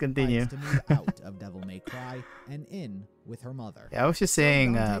 let's continue. To move out of Devil May Cry and in with her mother. Yeah, I was just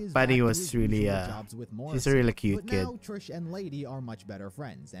saying, Dante is Patty back to was his really, usual jobs with she's a Morrison, really cute but kid. now Trish and Lady are much better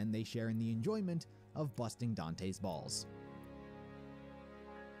friends, and they share in the enjoyment of busting Dante's balls.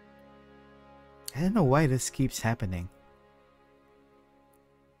 I don't know why this keeps happening.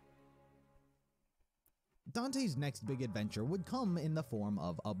 Dante's next big adventure would come in the form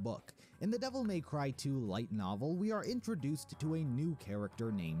of a book. In the Devil May Cry 2 light novel, we are introduced to a new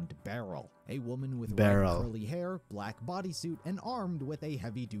character named Beryl, a woman with red curly hair, black bodysuit, and armed with a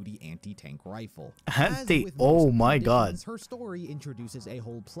heavy-duty anti-tank rifle. Oh my god. Her story introduces a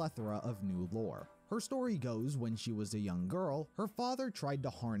whole plethora of new lore. Her story goes, when she was a young girl, her father tried to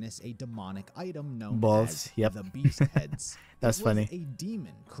harness a demonic item known as the Beast Heads. That's funny. A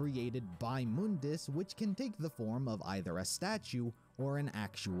demon created by Mundus which can take the form of either a statue or an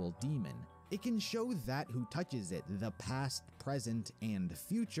actual demon. It can show that who touches it, the past, present, and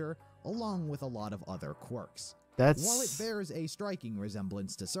future, along with a lot of other quirks. While it bears a striking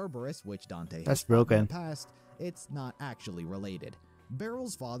resemblance to Cerberus, which Dante has fought in the past, it's not actually related.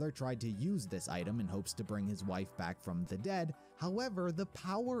 Beryl's father tried to use this item in hopes to bring his wife back from the dead. However, the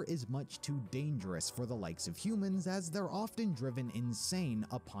power is much too dangerous for the likes of humans, as they're often driven insane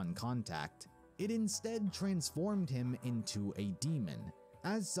upon contact. It instead transformed him into a demon.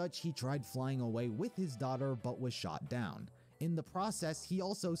 As such, he tried flying away with his daughter but was shot down. In the process, he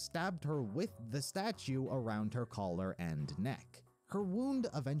also stabbed her with the statue around her collar and neck. Her wound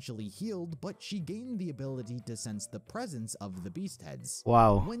eventually healed, but she gained the ability to sense the presence of the Beast Heads.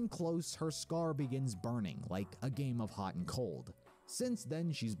 Wow. When close, her scar begins burning, like a game of hot and cold. Since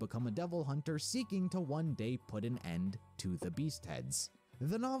then, she's become a devil hunter seeking to one day put an end to the Beast Heads.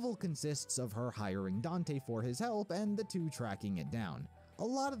 The novel consists of her hiring Dante for his help and the two tracking it down. A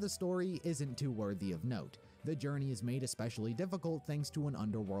lot of the story isn't too worthy of note. The journey is made especially difficult thanks to an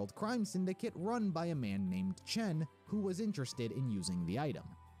underworld crime syndicate run by a man named Chen, who was interested in using the item.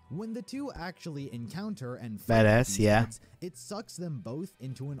 When the two actually encounter and fight these heads, it sucks them both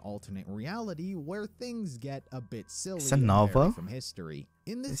into an alternate reality where things get a bit silly It's a novel from history.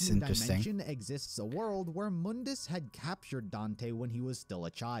 In this new dimension exists a world where Mundus had captured Dante when he was still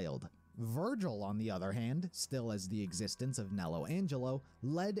a child. Virgil, on the other hand, still as the existence of Nello Angelo,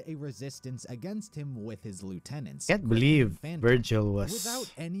 led a resistance against him with his lieutenants. Can't believe Virgil was...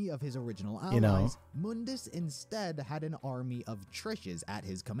 Without any of his original allies, Mundus instead had an army of Trishes at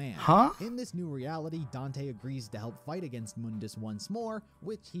his command. In this new reality, Dante agrees to help fight against Mundus once more,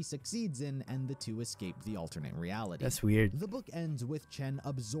 which he succeeds in, and the two escape the alternate reality. That's weird. The book ends with Chen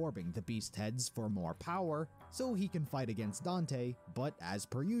absorbing the Beast Heads for more power, so he can fight against Dante, but as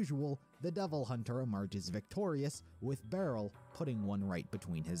per usual, the Devil Hunter emerges victorious, with Beryl putting one right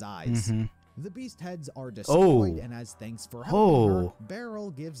between his eyes. The Beast Heads are destroyed, and as thanks for helping her,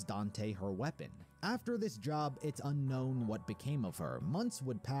 Beryl gives Dante her weapon. After this job, it's unknown what became of her. Months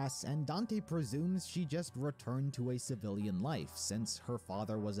would pass, and Dante presumes she just returned to a civilian life, since her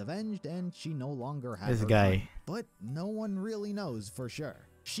father was avenged and she no longer had her gun. But no one really knows for sure.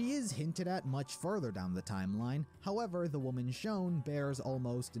 She is hinted at much further down the timeline, however, the woman shown bears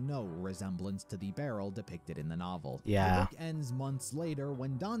almost no resemblance to the Beryl depicted in the novel. The book ends months later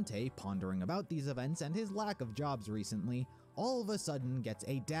when Dante, pondering about these events and his lack of jobs recently, all of a sudden gets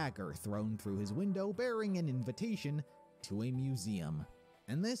a dagger thrown through his window bearing an invitation to a museum.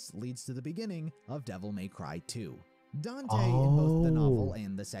 And this leads to the beginning of Devil May Cry 2. Dante, in both the novel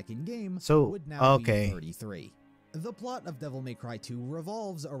and the second game, would now be 33. The plot of Devil May Cry 2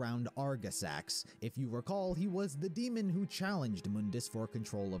 revolves around Argasax. If you recall, he was the demon who challenged Mundus for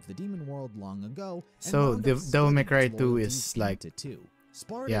control of the demon world long ago. So Devil May Cry 2 is like...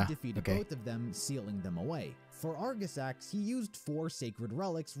 Sparta defeated both of them, sealing them away. For Argasax, he used 4 sacred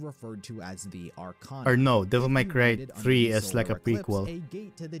relics referred to as the Arcana. Or no, Devil May Cry 3 is like a prequel. A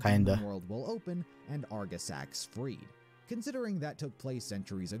gate to the demon world will open and Argasax freed. Considering that took place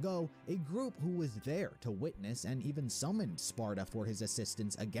centuries ago, a group who was there to witness and even summoned Sparta for his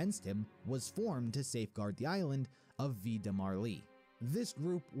assistance against him was formed to safeguard the island of Vida Marley. This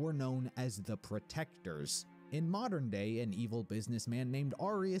group were known as the Protectors. In modern day, an evil businessman named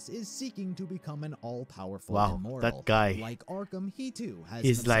Arius is seeking to become an all-powerful immortal. That guy. Like Arkham, he too has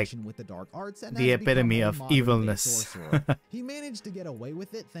He's an obsession like with the dark arts and the has become epitome a of modern-day evilness. sorcerer. He managed to get away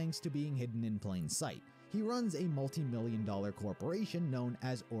with it thanks to being hidden in plain sight. He runs a multi-million-dollar corporation known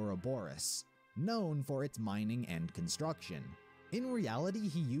as Ouroboros, known for its mining and construction. In reality,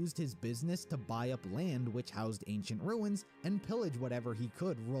 he used his business to buy up land which housed ancient ruins and pillage whatever he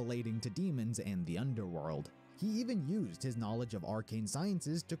could relating to demons and the underworld. He even used his knowledge of arcane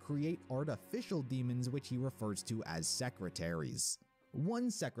sciences to create artificial demons which he refers to as secretaries.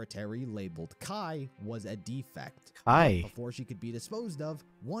 One secretary, labeled Kai, was a defect. Kai. Before she could be disposed of,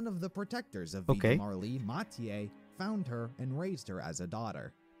 one of the protectors of Vida Marley, Mathieu, found her and raised her as a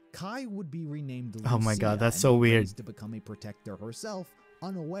daughter. Kai would be renamed Lucia. Oh my god, that's and so weird. raised to become a protector herself,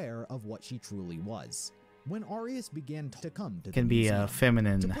 unaware of what she truly was. When Arius began to come to Can the be museum, a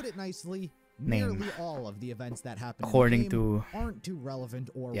feminine to put it nicely, name. nearly all of the events that happen According in the game to- aren't too relevant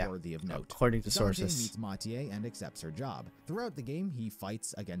or worthy of note. according to Dante sources. meets Mathieu and accepts her job. Throughout the game, he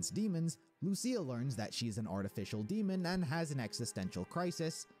fights against demons. Lucia learns that she's an artificial demon and has an existential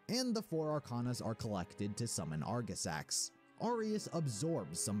crisis, and the 4 Arcanas are collected to summon Argisax. Arius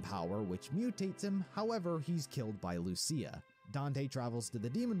absorbs some power which mutates him, however he's killed by Lucia. Dante travels to the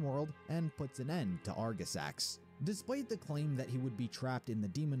demon world and puts an end to Argisax. Despite the claim that he would be trapped in the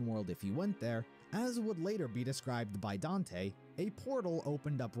demon world if he went there, as would later be described by Dante, a portal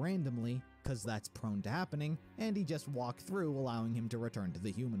opened up randomly, cause that's prone to happening, and he just walked through, allowing him to return to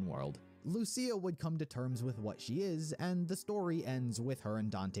the human world. Lucia would come to terms with what she is, and the story ends with her and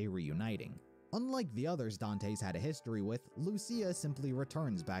Dante reuniting. Unlike the others Dante's had a history with, Lucia simply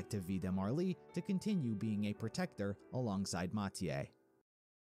returns back to Vida Marley to continue being a protector alongside Mathieu.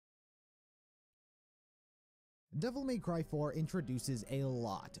 Devil May Cry 4 introduces a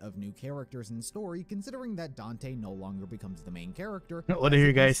lot of new characters and story, considering that Dante no longer becomes the main character. What are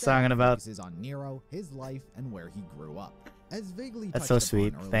you guys talking about? Focuses on Nero, his life, and where he grew up. As vaguely That's touched so sweet.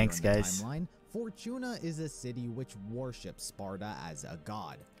 upon earlier Thanks, in the guys. timeline, Fortuna is a city which worships Sparta as a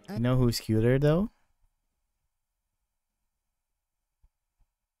god. You know who's cuter though?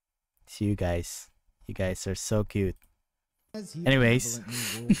 It's you guys. You guys are so cute. As he Anyways.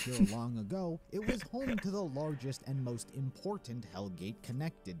 benevolently ruled here long ago, it was home to the largest and most important Hellgate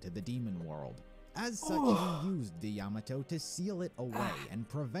connected to the demon world. As such, he used the Yamato to seal it away and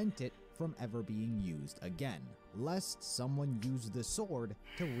prevent it from ever being used again, lest someone use the sword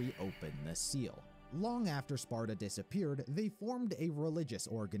to reopen the seal. Long after Sparta disappeared, they formed a religious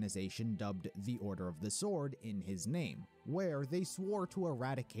organization dubbed the Order of the Sword in his name, where they swore to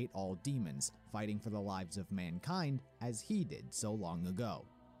eradicate all demons, fighting for the lives of mankind as he did so long ago.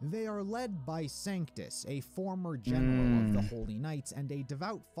 They are led by Sanctus, a former general of the Holy Knights and a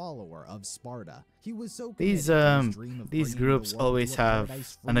devout follower of Sparta. He was so These committed to his dream of these bringing the groups world always to a have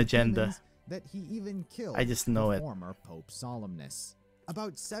paradise free an of agenda. demons that he even killed I just know the it. former Pope Solemnus.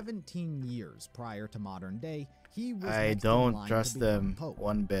 About 17 years prior to modern day, he was I next in don't line trust to become them Pope.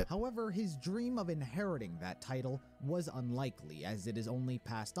 one bit. However, his dream of inheriting that title was unlikely, as it is only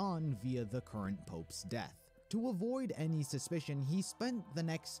passed on via the current Pope's death. To avoid any suspicion, he spent the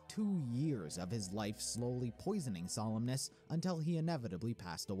next 2 years of his life slowly poisoning Solemnus until he inevitably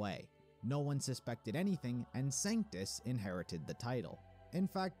passed away. No one suspected anything, and Sanctus inherited the title. In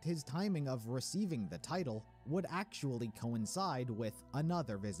fact, his timing of receiving the title would actually coincide with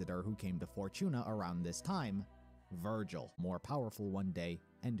another visitor who came to Fortuna around this time, Virgil, more powerful one day,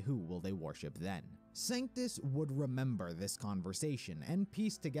 and who will they worship then? Sanctus would remember this conversation and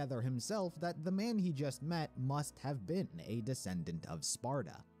piece together himself that the man he just met must have been a descendant of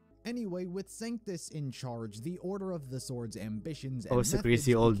Sparta. Anyway, with Sanctus in charge, the Order of the Sword's ambitions and so methods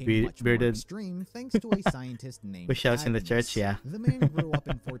greasy old became much more bearded extreme thanks to a scientist named Who shouts in the Agnes. church, yeah. The man grew up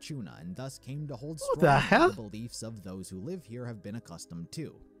in Fortuna and thus came to hold What strong the to hell? the beliefs of those who live here have been accustomed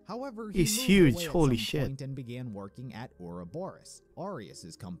to. However, he He's moved huge, away at holy some shit. point and began working at Ouroboros,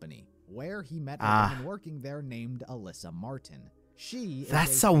 Arius's company, where he met a woman working there named Alyssa Martin. She is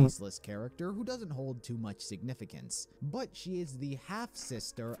That's a a- faceless character who doesn't hold too much significance, but she is the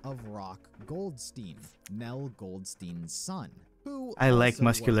half-sister of Rock Goldstein, Nell Goldstein's son, who I like also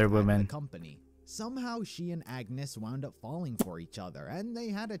muscular worked at women. the company. Somehow she and Agnes wound up falling for each other, and they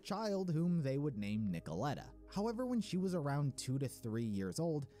had a child whom they would name Nicoletta. However, when she was around 2 to 3 years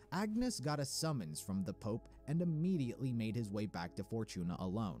old, Agnes got a summons from the Pope and immediately made his way back to Fortuna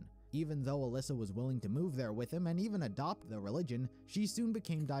alone. Even though Alyssa was willing to move there with him and even adopt the religion, she soon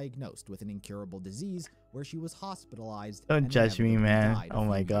became diagnosed with an incurable disease where she was hospitalized. Don't and judge me, inevitably man. died a Oh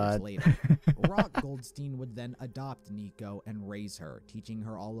my few years god. later. Rock Goldstein would then adopt Nico and raise her, teaching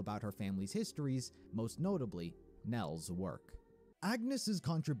her all about her family's histories, most notably Nell's work. Agnes's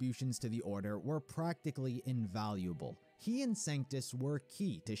contributions to the Order were practically invaluable. He and Sanctus were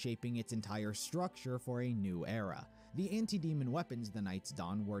key to shaping its entire structure for a new era. The anti-demon weapons the Knights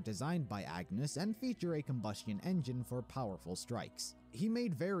don were designed by Agnes and feature a combustion engine for powerful strikes. He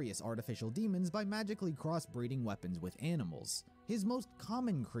made various artificial demons by magically crossbreeding weapons with animals. His most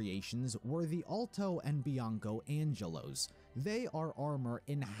common creations were the Alto and Bianco Angelos. They are armor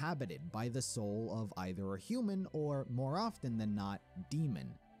inhabited by the soul of either a human or, more often than not, demon,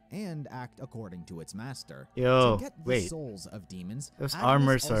 and act according to its master. Yo, to get the wait. souls of demons, Those Agnes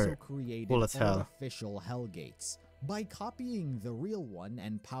armors also are created cool as hell. artificial hellgates. By copying the real one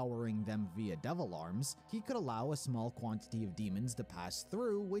and powering them via devil arms, he could allow a small quantity of demons to pass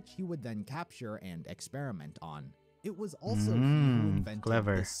through, which he would then capture and experiment on. It was also he who invented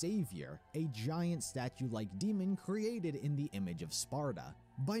clever. the Savior, a giant statue-like demon created in the image of Sparta.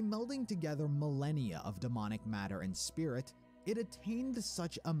 By melding together millennia of demonic matter and spirit, it attained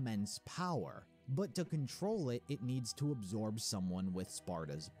such immense power. But to control it, it needs to absorb someone with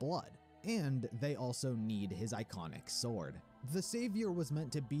Sparta's blood. And they also need his iconic sword. The Savior was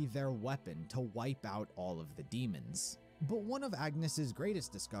meant to be their weapon to wipe out all of the demons. But one of Agnes's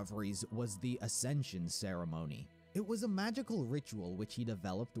greatest discoveries was the Ascension Ceremony. It was a magical ritual which he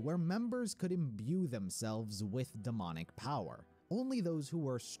developed where members could imbue themselves with demonic power. Only those who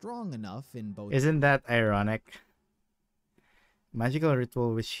were strong enough in both— Isn't that ironic? Magical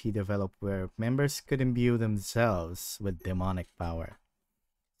ritual which he developed where members could imbue themselves with demonic power.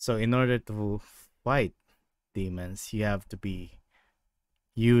 So in order to fight demons, you have to be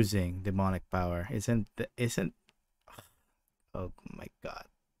using demonic power. Oh my god.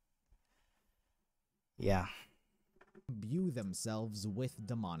 Yeah. imbue themselves with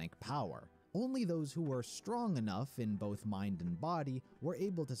demonic power. Only those who were strong enough in both mind and body were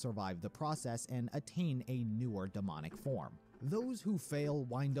able to survive the process and attain a newer demonic form. Those who fail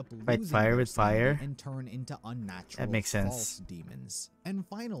wind up Fight losing fire their with sanity fire? and turn into unnatural That makes sense. false demons. And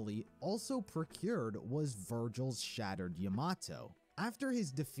finally, also procured was Virgil's shattered Yamato. After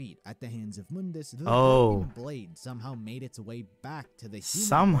his defeat at the hands of Mundus, the broken blade somehow made its way back to the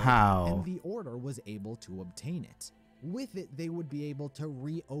human world, and the Order was able to obtain it. With it, they would be able to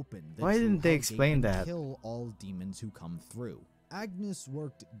reopen the Why true didn't they Hellgate explain and that? kill all demons who come through. Agnes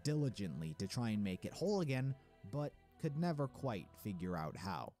worked diligently to try and make it whole again, but could never quite figure out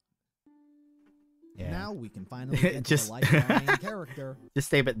how. Yeah. Now we can finally get Just- to the life of our main character,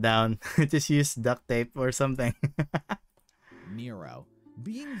 Just tape it down. Just use duct tape or something. Nero.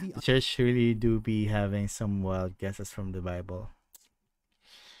 Being the The church really do be having some wild guesses from the Bible.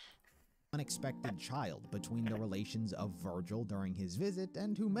 unexpected child between the relations of Virgil during his visit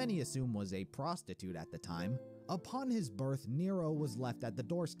and who many assume was a prostitute at the time. Upon his birth, Nero was left at the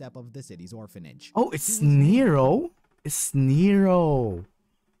doorstep of the city's orphanage. Oh, it's Nero. It's Nero.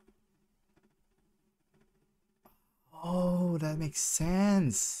 Oh, that makes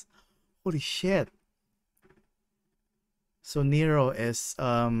sense. Holy shit. So Nero is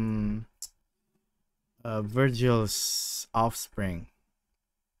Virgil's offspring.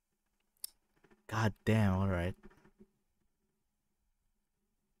 God damn, alright.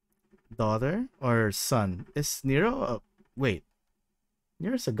 Daughter or son? Is Nero wait.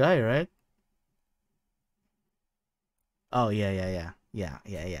 Nero's a guy, right? Oh yeah.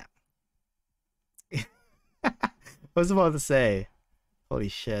 I was about to say. Holy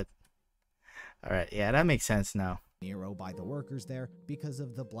shit. Alright, yeah, that makes sense now. Nero by the workers there because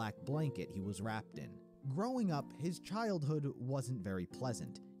of the black blanket he was wrapped in. Growing up, his childhood wasn't very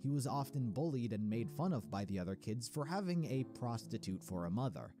pleasant. He was often bullied and made fun of by the other kids for having a prostitute for a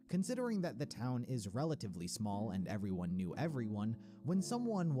mother. Considering that the town is relatively small and everyone knew everyone, when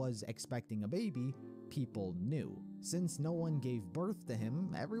someone was expecting a baby, people knew. Since no one gave birth to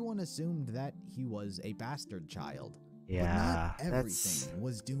him, everyone assumed that he was a bastard child. Yeah, but not everything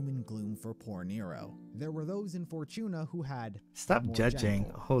was doom and gloom for poor Nero. There were those in Fortuna who had Stop a more judging.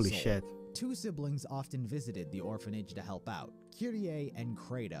 gentle Holy soul. shit. Two siblings often visited the orphanage to help out, Kyrie and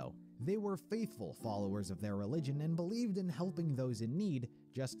Credo. They were faithful followers of their religion and believed in helping those in need,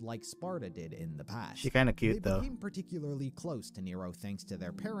 just like Sparta did in the past. She kinda cute They though. became particularly close to Nero thanks to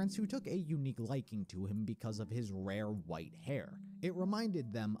their parents, who took a unique liking to him because of his rare white hair. It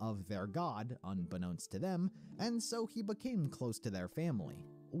reminded them of their god, unbeknownst to them, and so he became close to their family.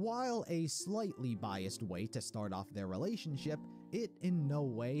 While a slightly biased way to start off their relationship, It in no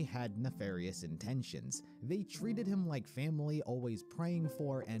way had nefarious intentions. They treated him like family, always praying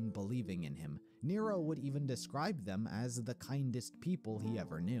for and believing in him. Nero would even describe them as the kindest people he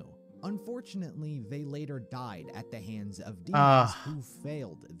ever knew. Unfortunately, they later died at the hands of demons who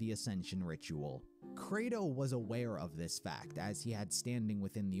failed the Ascension ritual. Credo was aware of this fact as he had standing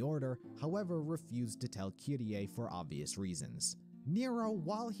within the order, however refused to tell Kyrie for obvious reasons. Nero,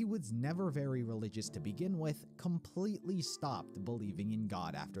 while he was never very religious to begin with, completely stopped believing in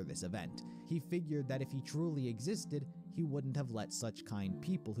God after this event. He figured that if he truly existed, he wouldn't have let such kind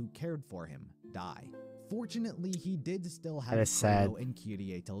people who cared for him die. Fortunately, he did still have Credo and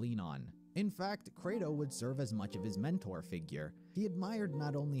Kyrie to lean on. In fact, Credo would serve as much of his mentor figure. He admired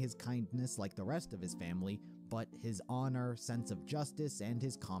not only his kindness like the rest of his family, but his honor, sense of justice, and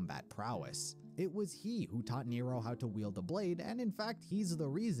his combat prowess. It was he who taught Nero how to wield a blade, and in fact, he's the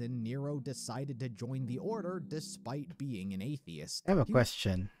reason Nero decided to join the order despite being an atheist. I have a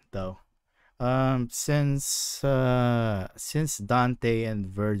question, though. Since Dante and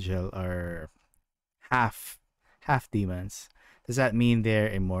Virgil are half demons, does that mean they're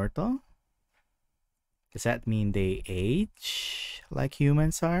immortal? Does that mean they age like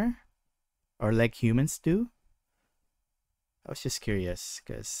humans are? Or like humans do? I was just curious,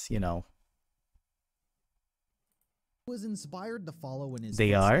 because, you know. Was inspired to follow in his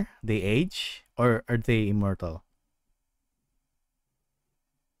They are? They age? Or are they immortal?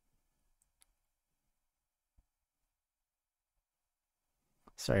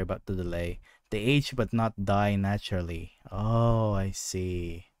 Sorry about the delay. They age but not die naturally. Oh, I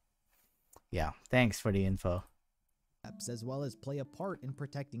see. Yeah, thanks for the info. As well as play a part in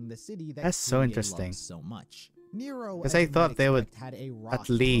protecting the city that That's so Kyrie interesting. loves so much. Nero, Because as I you thought might they would expect, had a at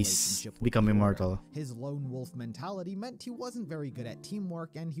rocky least relationship with become the Order. immortal. His lone wolf mentality meant he wasn't very good at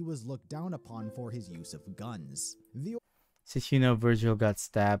teamwork, and he was looked down upon for his use of guns. Since you know Virgil got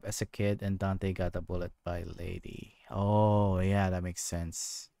stabbed as a kid and Dante got a bullet by Lady. Oh, yeah, that makes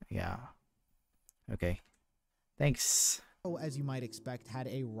sense. Yeah. Okay. Thanks. As you might expect, had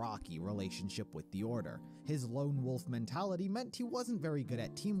a rocky relationship with the Order. His lone wolf mentality meant he wasn't very good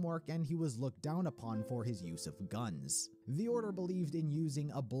at teamwork, and he was looked down upon for his use of guns. The Order believed in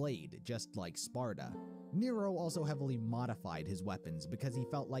using a blade, just like Sparta. Nero also heavily modified his weapons because he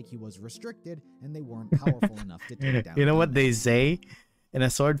felt like he was restricted and they weren't powerful enough to take down You know what they demons. say? In a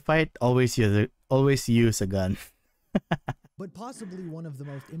sword fight, always use a gun. But possibly one of the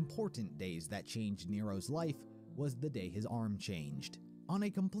most important days that changed Nero's life was the day his arm changed. On a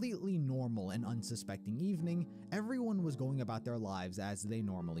completely normal and unsuspecting evening, everyone was going about their lives as they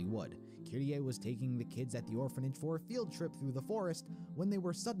normally would. Kyrie was taking the kids at the orphanage for a field trip through the forest when they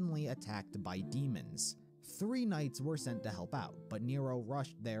were suddenly attacked by demons. 3 knights were sent to help out, but Nero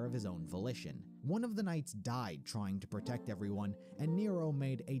rushed there of his own volition. One of the knights died trying to protect everyone, and Nero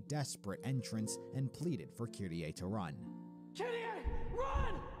made a desperate entrance and pleaded for Kyrie to run. Kyrie,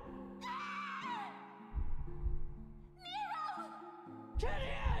 run!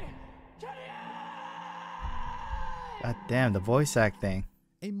 God damn, the voice acting.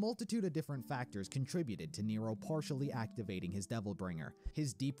 A multitude of different factors contributed to Nero partially activating his Devilbringer.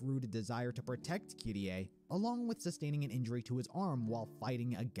 His deep-rooted desire to protect Kyrie, along with sustaining an injury to his arm while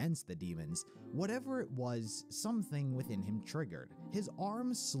fighting against the demons. Whatever it was, something within him triggered. His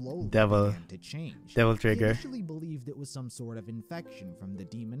arm slowly began to change. Devil He trigger. initially believed it was some sort of infection from the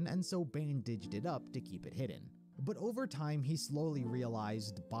demon and so bandaged it up to keep it hidden. But over time, he slowly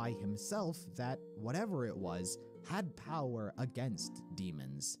realized by himself that whatever it was had power against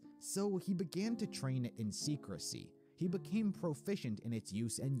demons. So he began to train it in secrecy. He became proficient in its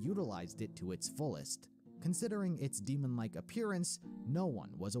use and utilized it to its fullest. Considering its demon-like appearance, no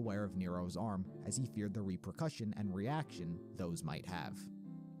one was aware of Nero's arm as he feared the repercussion and reaction those might have.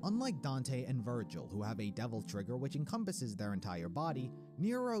 Unlike Dante and Virgil, who have a devil trigger which encompasses their entire body,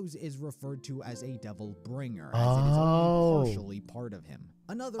 Nero's is referred to as a devil bringer, as it is only partially part of him.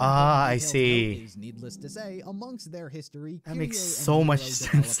 Another I detailed see. note is, needless to say, amongst their history, That makes Kyrie and so much Nero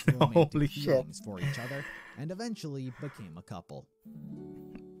sense developed now, romantic holy shit. feelings for each other, and eventually became a couple.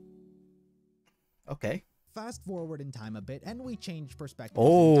 Okay. Fast forward in time a bit, and we change perspective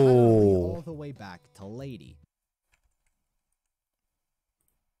entirely all the way back to Lady.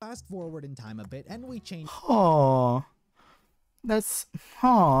 Fast forward in time a bit, and we change. Oh, that's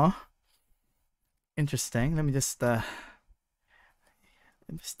interesting. Let me just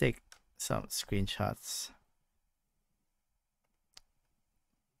take some screenshots.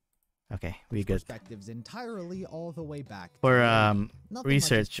 Okay, we good. Perspectives entirely all the way back For to Lady. Nothing much has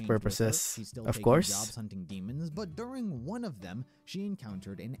research changed with her. purposes, She's still of taking course. jobs hunting demons, but during one of them, she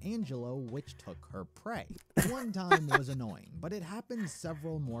encountered an Angelo which took her prey. One time was annoying, but it happened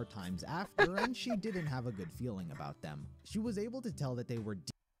several more times after, and she didn't have a good feeling about them. She was able to tell that they were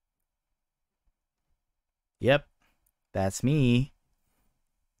Yep, that's me.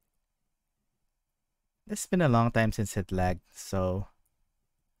 It's been a long time since it lagged, so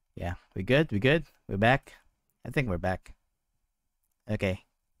yeah, we good? We good? We're back? I think we're back. Okay,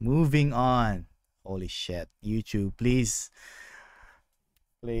 moving on. Holy shit. YouTube, please.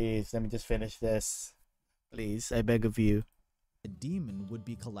 Please, let me just finish this. Please, I beg of you. a demon would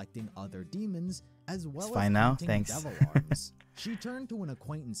be collecting other demons as well It's as fine now, hunting thanks. devil arms. She turned to an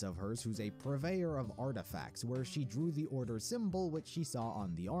acquaintance of hers who's a purveyor of artifacts, where she drew the order symbol which she saw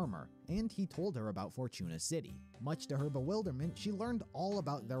on the armor, and he told her about Fortuna City. Much to her bewilderment, she learned all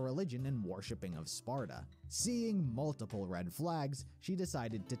about their religion and worshipping of Sparta. Seeing multiple red flags, she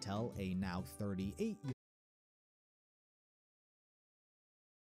decided to tell a now 38-year-old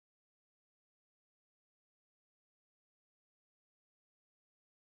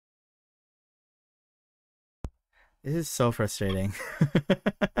This is so frustrating.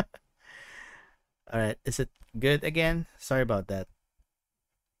 Alright, is it good again? Sorry about that.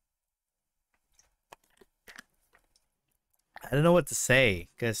 I don't know what to say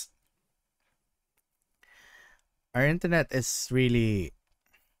because our internet is really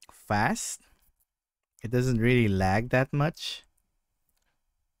fast. It doesn't really lag that much.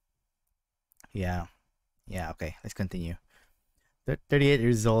 Yeah, okay, let's continue. 38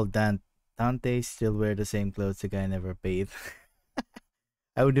 years old, Dante still wear the same clothes the guy never paid.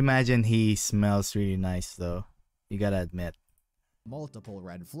 I would imagine he smells really nice though. You gotta admit. multiple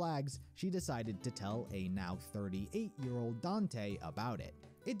red flags, she decided to tell a now 38-year-old Dante about it.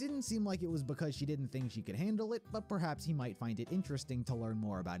 It didn't seem like it was because she didn't think she could handle it, but perhaps he might find it interesting to learn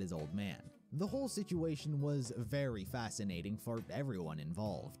more about his old man. The whole situation was very fascinating for everyone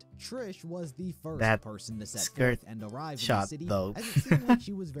involved. Trish was the first person to set forth and arrive in the city, as it seemed like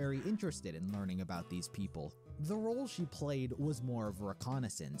she was very interested in learning about these people. The role she played was more of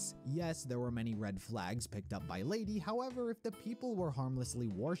reconnaissance. Yes, there were many red flags picked up by Lady, however, if the people were harmlessly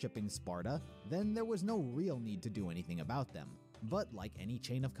worshipping Sparta, then there was no real need to do anything about them. But like any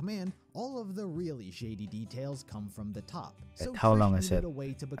chain of command, all of the really shady details come from the top. So how Trish long is needed it? a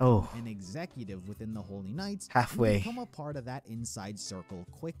way to become an executive within the Holy Knights Halfway. and become a part of that inside circle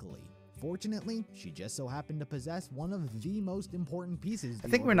quickly. Fortunately, she just so happened to possess one of the most important pieces. I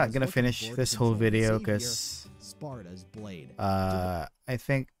think we're not gonna finish this whole video because Sparta's blade. I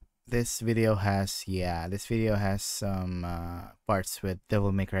think this video has some parts with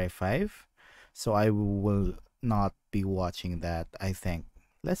Devil May Cry 5, so I will not be watching that, I think.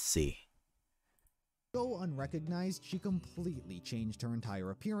 Let's see. Though unrecognized, she completely changed her entire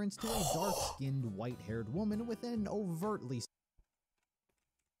appearance to a dark-skinned, white-haired woman with an overtly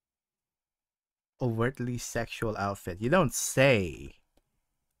sexual outfit. You don't say.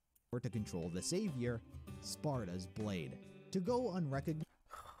 to control the savior, Sparta's blade. To go unrecognized,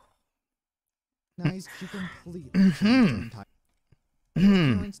 she completely changed her entire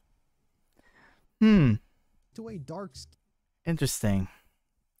appearance to a Interesting.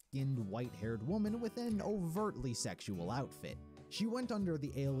 dark-skinned, white-haired woman with an overtly sexual outfit. She went under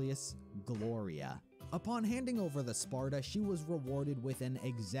the alias Gloria. Upon handing over the Sparta, she was rewarded with an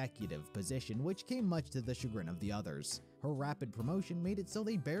executive position, which came much to the chagrin of the others. Her rapid promotion made it so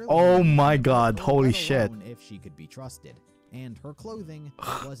they barely Oh my knew god, her, holy let shit. alone if she could be trusted. And her clothing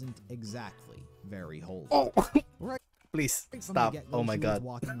wasn't exactly very holy. Oh, Right please from the stop. get-go, Oh my she god.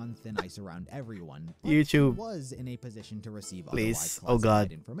 was walking on thin ice around everyone. But YouTube. she was in a position to receive Please. otherwise Oh god.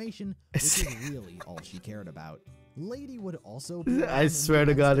 classified information, which is really all she cared about. Lady would also be I swear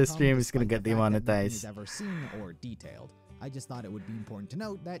to god, this stream is gonna get demonetized. demonetized. Ever seen or detailed. I just thought it would be important to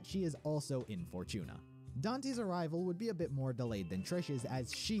note that she is also in Fortuna. Dante's arrival would be a bit more delayed than Trish's,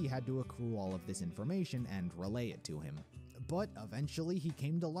 as she had to accrue all of this information and relay it to him. But eventually he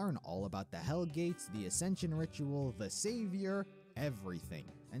came to learn all about the Hell Gates, the Ascension Ritual, the Savior, everything.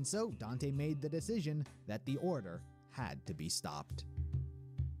 And so Dante made the decision that the Order had to be stopped.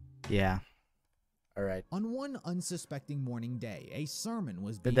 Yeah. Alright. On one unsuspecting morning day, a sermon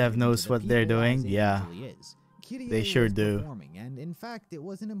was The being dev given knows to the what they're people, doing? as it Yeah. usually is. Kyrie They sure was do. performing, and in fact, it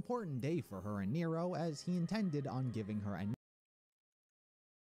was an important day for her and Nero, as he intended on giving her a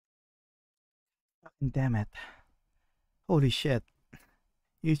Damn it. Holy shit.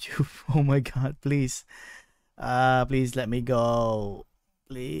 YouTube. Oh my god, please. Please let me go.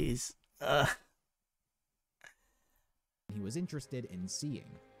 Please. he was interested in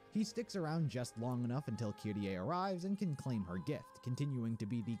seeing. He sticks around just long enough until Kyrie arrives and can claim her gift, continuing to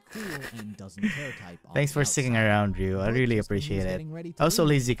be the cool and doesn't care type. Thanks for sticking around, Ryu. I really appreciate it. Also,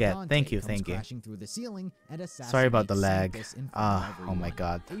 Lazy Cat, thank you. Through the ceiling and Sorry about the lag. Sanctus in front of Oh my everyone.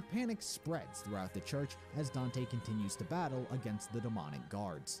 god. A panic spreads throughout the church as Dante continues to battle against the demonic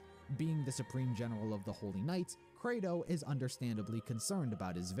guards. Being the supreme general of the Holy Knights, Credo is understandably concerned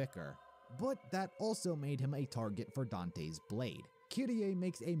about his vicar, but that also made him a target for Dante's blade. Kyrie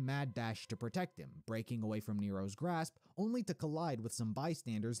makes a mad dash to protect him, breaking away from Nero's grasp, only to collide with some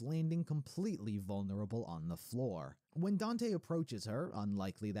bystanders, landing completely vulnerable on the floor. When Dante approaches her,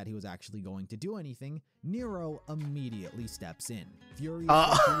 unlikely that he was actually going to do anything, Nero immediately steps in. Furious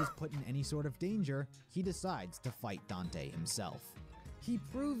that he was put in any sort of danger, he decides to fight Dante himself. He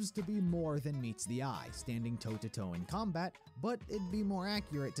proves to be more than meets the eye, standing toe-to-toe in combat, but it'd be more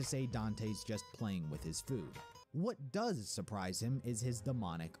accurate to say Dante's just playing with his food. What does surprise him is his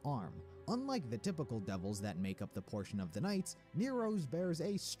demonic arm. Unlike the typical devils that make up the portion of the knights, Nero's bears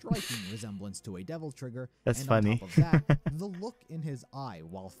a striking resemblance to a devil trigger. That's and funny. On top of that, the look in his eye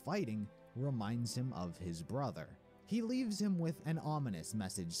while fighting reminds him of his brother. He leaves him with an ominous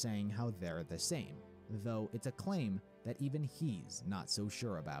message saying how they're the same, though it's a claim that even he's not so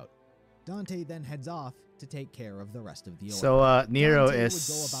sure about. Dante then heads off to take care of the rest of the order. So Nero Dante is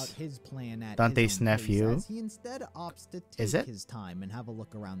would go about his plan at Dante's his own pace, nephew. as he instead opts to Is take it? his time and have a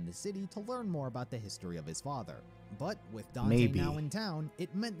look around the city to learn more about the history of his father. But with Dante Maybe. now in town,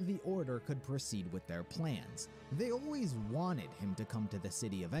 it meant the order could proceed with their plans. They always wanted him to come to the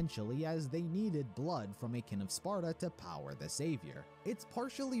city eventually, as they needed blood from a kin of Sparta to power the savior. It's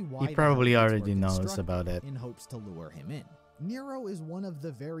partially why He probably the Helvetes already were knows constructed about it. in hopes to lure him in. Nero is one of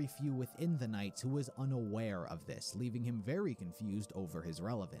the very few within the Knights who is unaware of this, leaving him very confused over his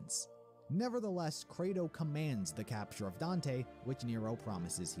relevance. Nevertheless, Credo commands the capture of Dante, which Nero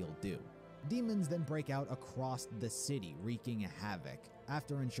promises he'll do. Demons then break out across the city, wreaking havoc.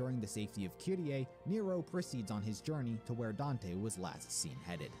 After ensuring the safety of Kyrie, Nero proceeds on his journey to where Dante was last seen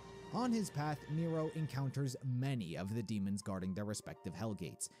headed. On his path, Nero encounters many of the demons guarding their respective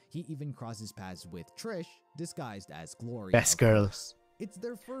hellgates. He even crosses paths with Trish, disguised as Gloria. Best of girl. course. It's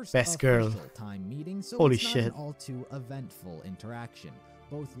their first Best official girl. time meeting, so Holy it's not shit. an all too eventful interaction,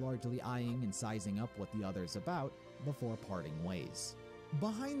 both largely eyeing and sizing up what the other's about before parting ways.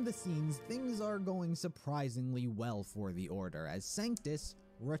 Behind the scenes, things are going surprisingly well for the Order as Sanctus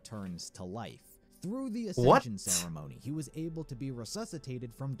returns to life. Through the Ascension ceremony, he was able to be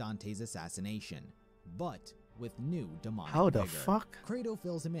resuscitated from Dante's assassination, but with new demonic How the vigor. fuck? Credo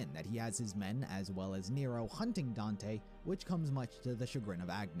fills him in that he has his men as well as Nero hunting Dante, which comes much to the chagrin of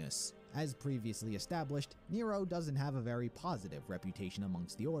Agnus. As previously established, Nero doesn't have a very positive reputation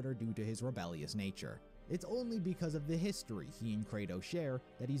amongst the Order due to his rebellious nature. It's only because of the history he and Credo share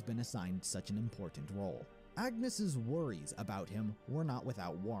that he's been assigned such an important role. Agnes's worries about him were not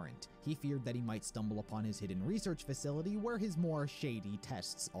without warrant. He feared that he might stumble upon his hidden research facility where his more shady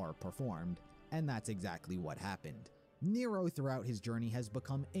tests are performed, and that's exactly what happened. Nero throughout his journey has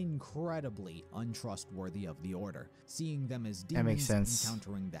become incredibly untrustworthy of the Order, seeing them as That makes demons, sense.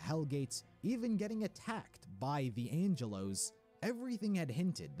 encountering the Hellgates, even getting attacked by the Angelos. Everything had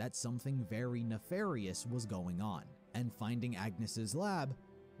hinted that something very nefarious was going on, and finding Agnes's lab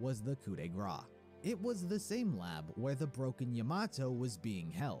was the coup de grace. It was the same lab where the broken Yamato was being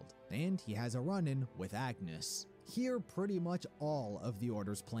held, and he has a run-in with Agnes. Here, pretty much all of the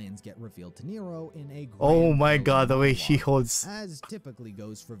Order's plans get revealed to Nero in a Oh grand my villain god, the way she monologue. holds. As typically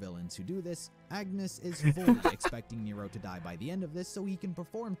goes for villains who do this, Agnes is fully expecting Nero to die by the end of this so he can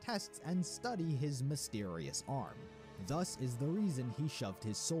perform tests and study his mysterious arm. Thus is the reason he shoved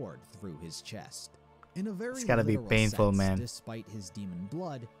his sword through his chest. In a very It's gotta be literal painful, sense, man. Despite his demon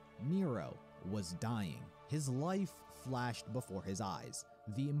blood, Nero was dying. His life flashed before his eyes,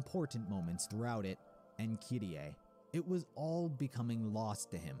 the important moments throughout it, and Kyrie. It was all becoming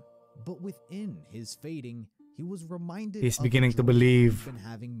lost to him. But within his fading, he was reminded He's of beginning a to dream believe. he'd been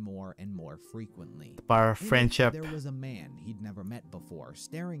having more and more frequently. Power of In it, friendship. there was a man he'd never met before,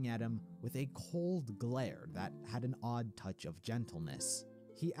 staring at him with a cold glare that had an odd touch of gentleness.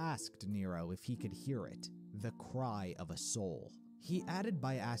 He asked Nero if he could hear it, the cry of a soul. He added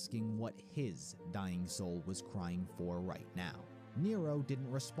by asking what his dying soul was crying for right now. Nero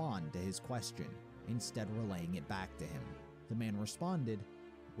didn't respond to his question, instead relaying it back to him. The man responded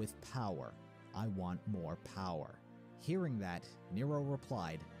with power. I want more power. Hearing that, Nero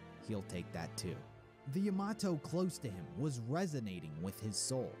replied, he'll take that too. The Yamato close to him was resonating with his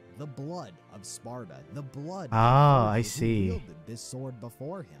soul, the blood of Sparta, the blood Ah, of I those who see. wielded this sword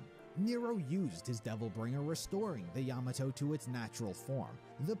before him. Nero used his Devilbringer, restoring the Yamato to its natural form.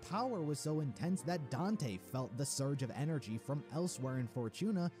 The power was so intense that Dante felt the surge of energy from elsewhere in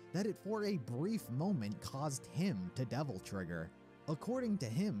Fortuna that it for a brief moment caused him to Devil Trigger. According to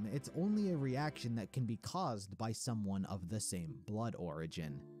him, it's only a reaction that can be caused by someone of the same blood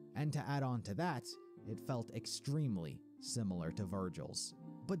origin. And to add on to that, it felt extremely similar to Virgil's.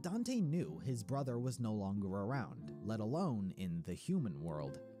 But Dante knew his brother was no longer around, let alone in the human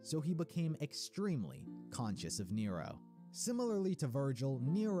world, so he became extremely conscious of Nero. Similarly to Virgil,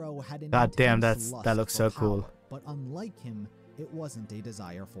 Nero had an God damn, intense lust that looks for so cool. power, but unlike him, it wasn't a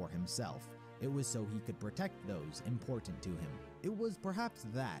desire for himself. It was so he could protect those important to him. It was perhaps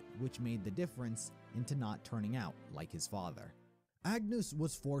that which made the difference into not turning out like his father. Agnus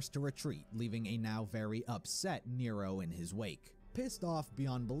was forced to retreat, leaving a now very upset Nero in his wake. Pissed off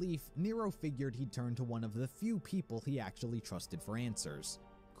beyond belief, Nero figured he'd turn to one of the few people he actually trusted for answers,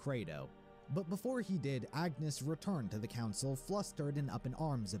 Credo. But before he did, Agnus returned to the council, flustered and up in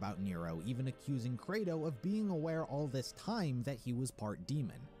arms about Nero, even accusing Credo of being aware all this time that he was part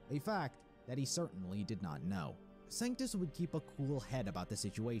demon, a fact that he certainly did not know. Sanctus would keep a cool head about the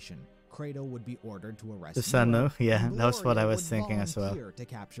situation. Credo would be ordered to arrest Nero, Susano, yeah, and that was what I Gloria was would thinking as well. volunteer to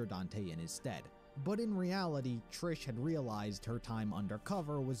capture Dante in his stead. But in reality, Trish had realized her time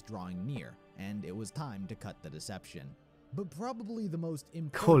undercover was drawing near, and it was time to cut the deception. But probably the most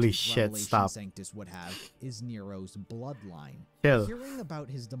important Holy shit, revelation stop. Sanctus would have is Nero's bloodline. Chill. Hearing about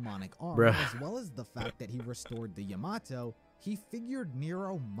his demonic arm, Bruh. as well as the fact that he restored the Yamato, he figured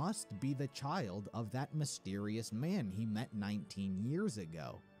Nero must be the child of that mysterious man he met 19 years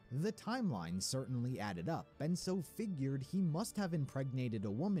ago. The timeline certainly added up, and so figured he must have impregnated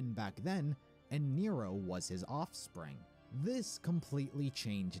a woman back then, and Nero was his offspring. This completely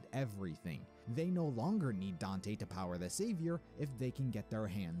changed everything. They no longer need Dante to power the Savior if they can get their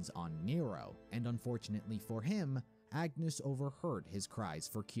hands on Nero, and unfortunately for him, Agnus overheard his cries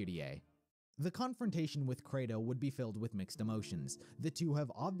for Kyrie. The confrontation with Credo would be filled with mixed emotions. The two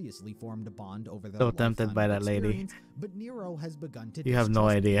have obviously formed a bond over their So tempted by that lady. experience, but Nero has begun to You have no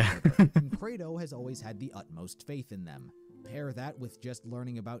distrust idea. each other, and Credo has always had the utmost faith in them. Pair that with just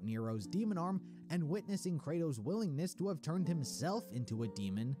learning about Nero's demon arm and witnessing Credo's willingness to have turned himself into a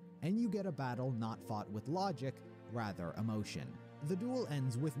demon, and you get a battle not fought with logic, rather emotion. The duel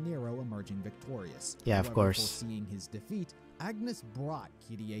ends with Nero emerging victorious. Yeah, of However, course. foreseeing his defeat, Agnus brought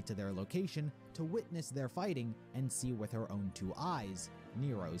Kyrie to their location to witness their fighting and see with her own two eyes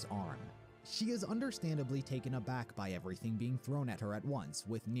Nero's arm. She is understandably taken aback by everything being thrown at her at once,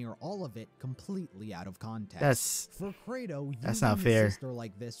 with near all of it completely out of context. For Credo, that's using not his fair. sister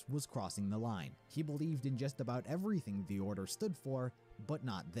like this was crossing the line. He believed in just about everything the Order stood for, but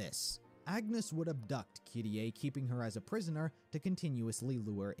not this. Agnus would abduct Kyrie, keeping her as a prisoner to continuously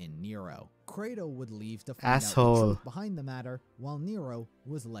lure in Nero. Credo would leave to find out the Asshole. truth behind the matter, while Nero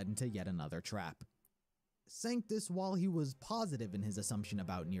was led into yet another trap. Sanctus, while he was positive in his assumption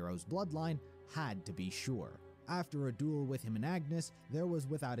about Nero's bloodline, had to be sure. After a duel with him and Agnus, there was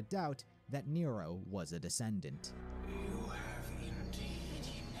without a doubt that Nero was a descendant. You have indeed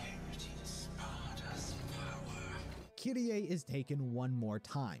inherited Sparta's power. Kyrie is taken one more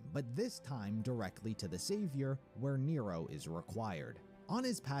time, but this time directly to the Savior, where Nero is required. On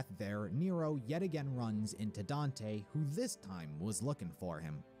his path there, Nero yet again runs into Dante, who this time was looking for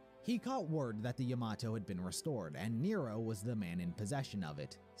him. He caught word that the Yamato had been restored, and Nero was the man in possession of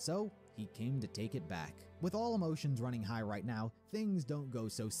it, so he came to take it back. With all emotions running high right now, things don't go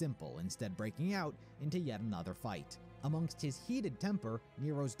so simple, instead breaking out into yet another fight. Amongst his heated temper,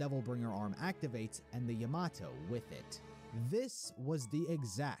 Nero's Devilbringer arm activates, and the Yamato with it. This was the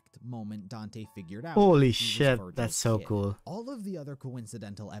exact moment Dante figured out Holy he was shit, Virgil's that's so kid. cool. All of the other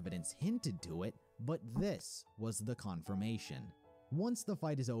coincidental evidence hinted to it, but this was the confirmation. Once the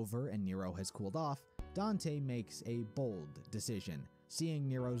fight is over and Nero has cooled off, Dante makes a bold decision. Seeing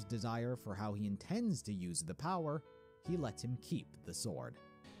Nero's desire for how he intends to use the power, he lets him keep the sword.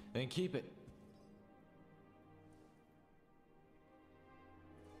 Then keep it.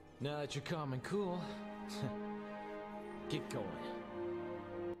 Now that you're calm and cool, get going.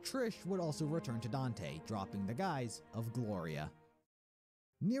 Trish would also return to Dante, dropping the guise of Gloria.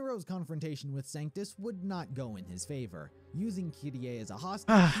 Nero's confrontation with Sanctus would not go in his favor. Using Kyrie as a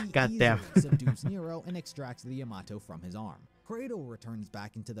hostage, he goddamn. easily subdues Nero and extracts the Yamato from his arm. Credo returns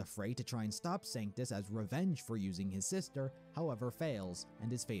back into the fray to try and stop Sanctus as revenge for using his sister, however fails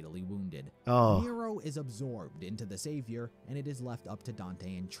and is fatally wounded. Oh. Nero is absorbed into the Savior, and it is left up to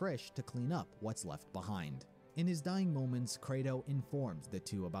Dante and Trish to clean up what's left behind. In his dying moments, Credo informs the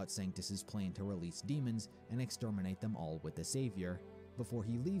two about Sanctus's plan to release demons and exterminate them all with the Savior, before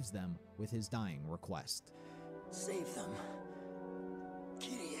he leaves them with his dying request. Save them.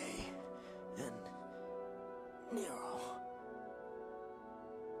 Kyrie and Nero.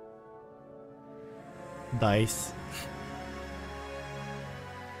 Dice.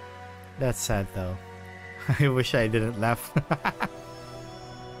 That's sad though. I wish I didn't laugh.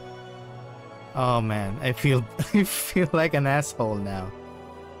 Oh man, I feel like an asshole now.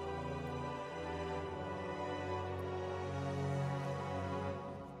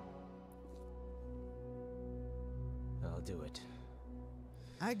 I'll do it.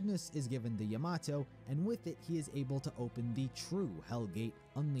 Agnes is given the Yamato, and with it he is able to open the true Hellgate,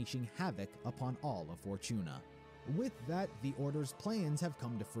 unleashing havoc upon all of Fortuna. With that, the Order's plans have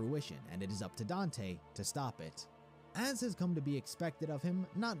come to fruition, and it is up to Dante to stop it. As has come to be expected of him,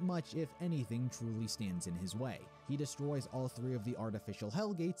 not much if anything truly stands in his way. He destroys all 3 of the artificial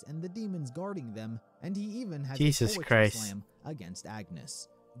Hellgates and the demons guarding them, and he even has Jesus a poetry Christ. slam against Agnes.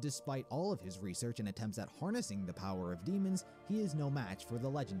 Despite all of his research and attempts at harnessing the power of demons, he is no match for the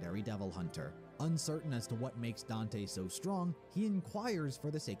legendary Devil Hunter. Uncertain as to what makes Dante so strong, he inquires for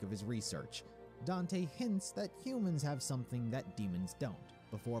the sake of his research. Dante hints that humans have something that demons don't,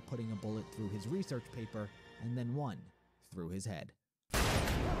 before putting a bullet through his research paper, and then one through his head.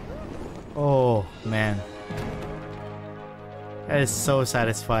 Oh man. That is so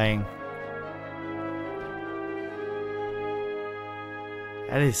satisfying.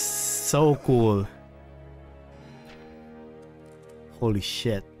 That is so cool. Holy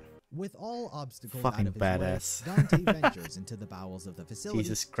shit. With all obstacles Fucking out of his badass. way, Dante ventures into the bowels of the facility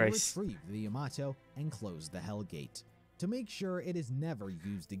Jesus to Christ. retrieve the Yamato and close the Hellgate. To make sure it is never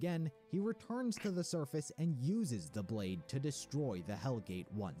used again, he returns to the surface and uses the blade to destroy the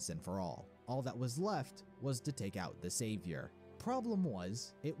Hellgate once and for all. All that was left was to take out the Savior. Problem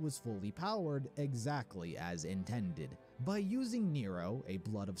was, it was fully powered exactly as intended. By using Nero, a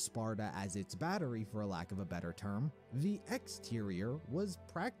blood of Sparta, as its battery for lack of a better term, the exterior was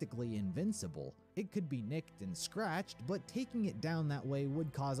practically invincible. It could be nicked and scratched, but taking it down that way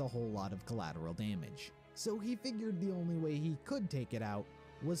would cause a whole lot of collateral damage. So he figured the only way he could take it out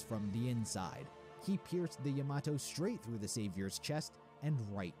was from the inside. He pierced the Yamato straight through the Savior's chest and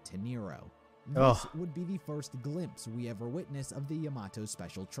right to Nero. This would be the first glimpse we ever witness of the Yamato's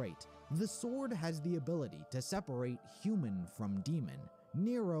special trait. The sword has the ability to separate human from demon.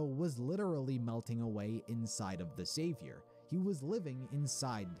 Nero was literally melting away inside of the Savior. He was living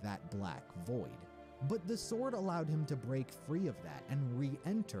inside that black void. But the sword allowed him to break free of that and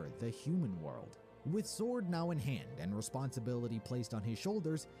re-enter the human world. With sword now in hand and responsibility placed on his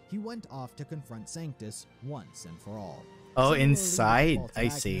shoulders, he went off to confront Sanctus once and for all. Oh, Similarly, inside, with I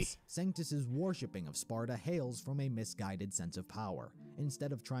see. Agnes, Sanctus's worshipping of Sparta hails from a misguided sense of power.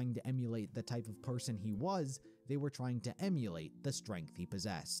 Instead of trying to emulate the type of person he was, they were trying to emulate the strength he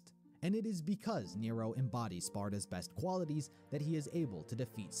possessed. And it is because Nero embodies Sparta's best qualities that he is able to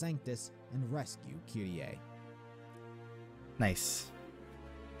defeat Sanctus and rescue Kyrie. Nice.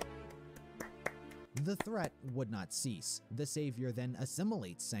 The threat would not cease. The Savior then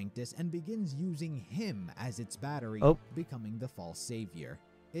assimilates Sanctus and begins using him as its battery, becoming the false Savior.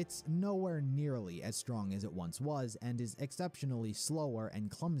 It's nowhere nearly as strong as it once was and is exceptionally slower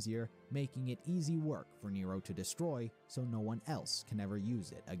and clumsier, making it easy work for Nero to destroy so no one else can ever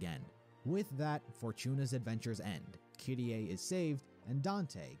use it again. With that, Fortuna's adventures end. Kyrie is saved, and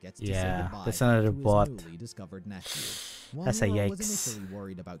Dante gets to say goodbye that's another to bot. his newly discovered nephew. While That's a Nero was yikes. initially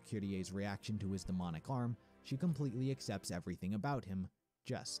worried about Kyrie's reaction to his demonic arm, she completely accepts everything about him,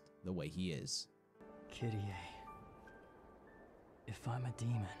 just the way he is. Kyrie, if I'm a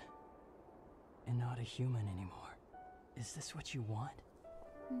demon and not a human anymore, is this what you want?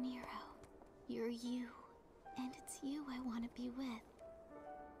 Nero, you're you, and it's you I want to be with.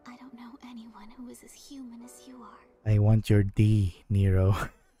 I don't know anyone who is as human as you are. I want your D, Nero.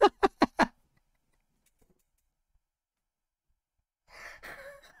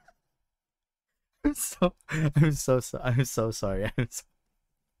 I'm so sorry. Is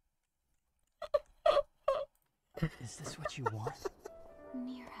this what you want?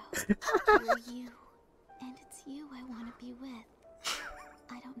 Nero, you're you, and it's you I want to be with.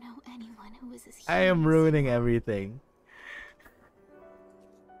 I don't know anyone who is as human I am as ruining you are. everything.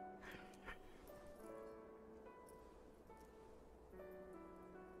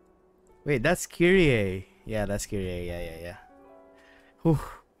 Wait, that's Kyrie. Yeah, that's Kyrie. Yeah. Whew.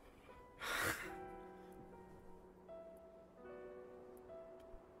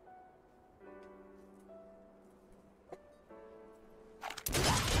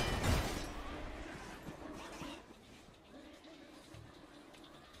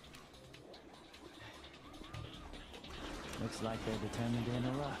 Looks like they're determined to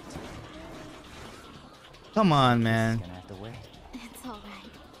interrupt. Come on, man. Gonna have to wait. It's alright.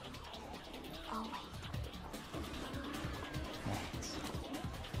 Always.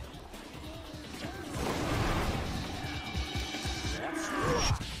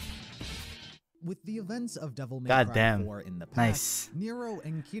 Thanks. With the events of Devil May God Cry damn. 4 in the past, Nice. Nero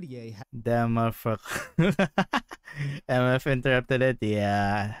and Kyrie had Damn, motherfucker. MF interrupted it.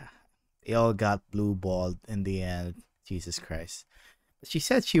 Yeah. They all got blue balled in the end. Jesus Christ. She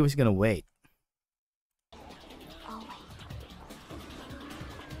said she was gonna wait. Always.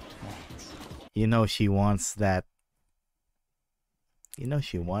 Thanks. You know she wants that. You know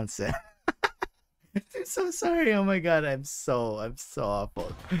she wants it. I'm so sorry. Oh my god, I'm so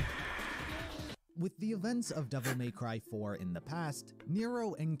awful. With the events of Devil May Cry 4 in the past,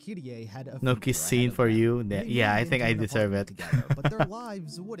 Nero and Kyrie had a No future kiss ahead scene of for them. you. They Yeah, I moved think into I an deserve apartment it. together, but their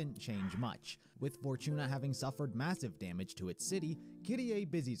lives wouldn't change much. With Fortuna having suffered massive damage to its city, Kyrie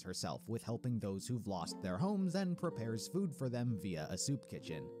busies herself with helping those who've lost their homes and prepares food for them via a soup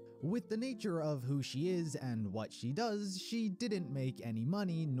kitchen. With the nature of who she is and what she does, she didn't make any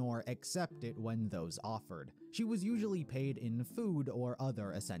money nor accept it when those offered. She was usually paid in food or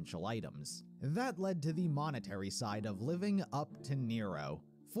other essential items. That led to the monetary side of living up to Nero.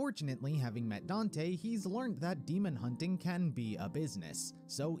 Fortunately, having met Dante, he's learned that demon hunting can be a business,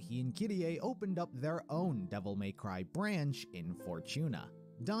 so he and Kyrie opened up their own Devil May Cry branch in Fortuna.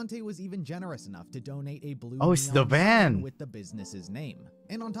 Dante was even generous enough to donate a blue Oh, it's the neon sign van. with the business's name.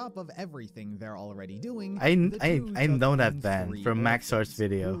 And on top of everything they're already doing, I the two know took that in van 3 from Max Source orphans,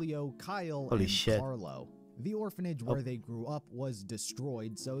 video. Julio, Kyle, Holy and shit. Carlo. The orphanage where they grew up was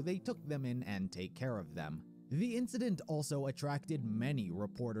destroyed, so they took them in and take care of them. The incident also attracted many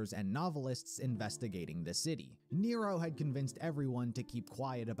reporters and novelists investigating the city. Nero had convinced everyone to keep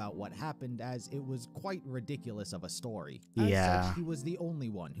quiet about what happened as it was quite ridiculous of a story. As Yeah. such, he was the only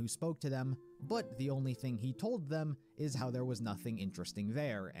one who spoke to them, but the only thing he told them is how there was nothing interesting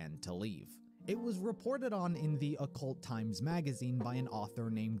there and to leave. It was reported on in the Occult Times magazine by an author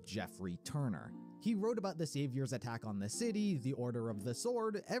named Jeffrey Turner. He wrote about the Savior's attack on the city, the Order of the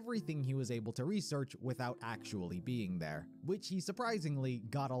Sword, everything he was able to research without actually being there, which he surprisingly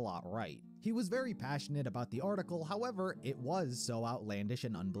got a lot right. He was very passionate about the article, however, it was so outlandish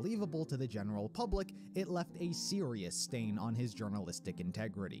and unbelievable to the general public, it left a serious stain on his journalistic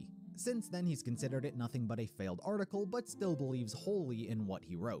integrity. Since then, he's considered it nothing but a failed article, but still believes wholly in what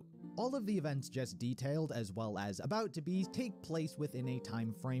he wrote. All of the events just detailed, as well as about to be, take place within a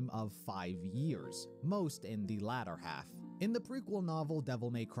time frame of 5 years, most in the latter half. In the prequel novel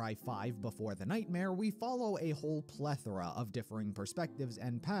Devil May Cry 5 Before the Nightmare, we follow a whole plethora of differing perspectives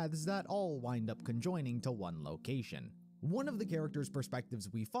and paths that all wind up conjoining to one location. One of the characters' perspectives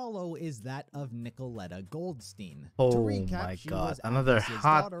we follow is that of Nicoletta Goldstein. Oh To recap, my she god, was another Agnes's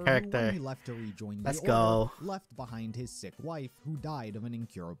hot daughter who, character. when he left to rejoin the Let's Order, go. left behind his sick wife who died of an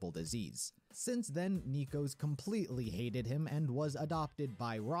incurable disease. Since then, Nikos completely hated him and was adopted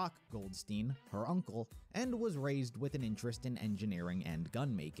by Rock Goldstein, her uncle, and was raised with an interest in engineering and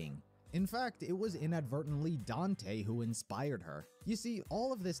gun making. In fact, it was inadvertently Dante who inspired her. You see,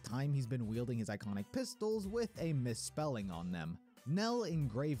 all of this time he's been wielding his iconic pistols with a misspelling on them. Nell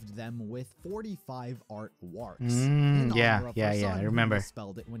engraved them with 45 art warts. in yeah, honor of yeah, her yeah, son I who remember.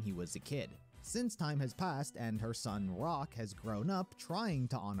 misspelled it when he was a kid. Since time has passed and her son Rock has grown up trying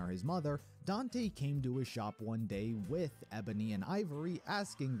to honor his mother, Dante came to his shop one day with Ebony and Ivory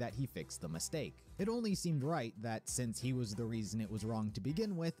asking that he fix the mistake. It only seemed right that since he was the reason it was wrong to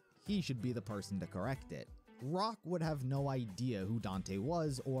begin with, he should be the person to correct it. Rock would have no idea who Dante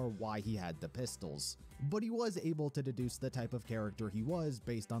was or why he had the pistols, but he was able to deduce the type of character he was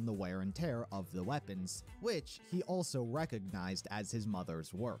based on the wear and tear of the weapons, which he also recognized as his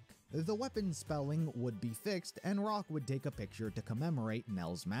mother's work. The weapon spelling would be fixed and Rock would take a picture to commemorate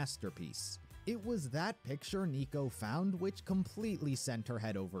Nell's masterpiece. It was that picture Nico found which completely sent her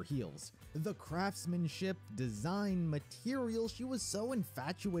head over heels. The craftsmanship, design, material, she was so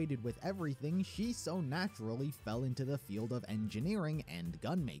infatuated with everything, she so naturally fell into the field of engineering and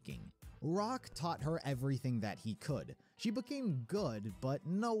gun making. Rock taught her everything that he could. She became good, but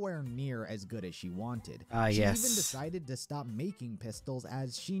nowhere near as good as she wanted. She yes. even decided to stop making pistols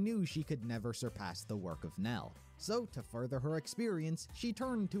as she knew she could never surpass the work of Nell. So, to further her experience, she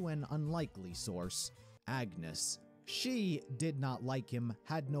turned to an unlikely source, Agnes. She did not like him,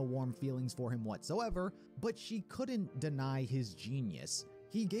 had no warm feelings for him whatsoever, but she couldn't deny his genius.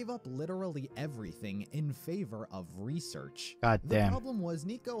 He gave up literally everything in favor of research. God The damn. problem was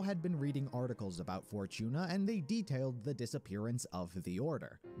Nico had been reading articles about Fortuna and they detailed the disappearance of the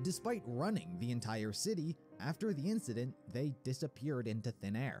Order. Despite running the entire city, after the incident, they disappeared into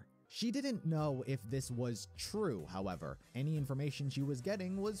thin air. She didn't know if this was true, however. Any information she was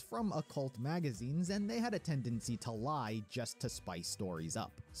getting was from occult magazines, and they had a tendency to lie just to spice stories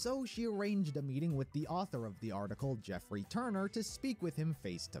up. So she arranged a meeting with the author of the article, Jeffrey Turner, to speak with him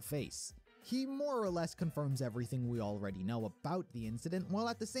face to face. He more or less confirms everything we already know about the incident, while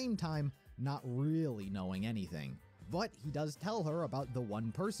at the same time not really knowing anything. But he does tell her about the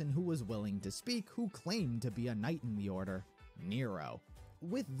one person who was willing to speak who claimed to be a knight in the Order, Nero.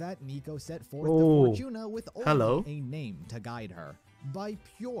 With that, Nico set forth to Fortuna with only a name to guide her. By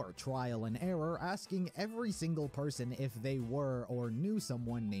pure trial and error, asking every single person if they were or knew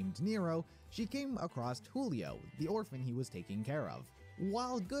someone named Nero, she came across Julio, the orphan he was taking care of.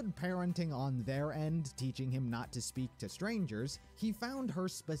 While good parenting on their end, teaching him not to speak to strangers, he found her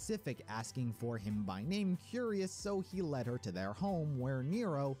specific asking for him by name curious, so he led her to their home where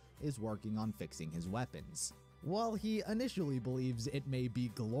Nero is working on fixing his weapons. While he initially believes it may be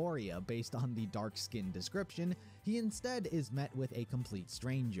Gloria based on the dark skin description, he instead is met with a complete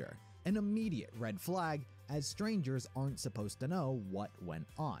stranger. An immediate red flag, as strangers aren't supposed to know what went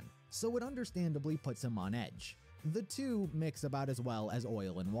on, so it understandably puts him on edge. The two mix about as well as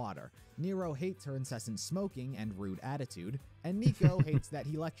oil and water. Nero hates her incessant smoking and rude attitude, and Nico hates that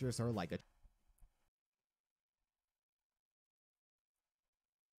he lectures her like a...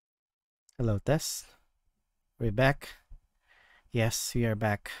 Hello, Tess. Are we back? Yes, we are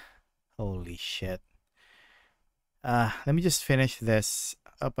back. Holy shit. Let me just finish this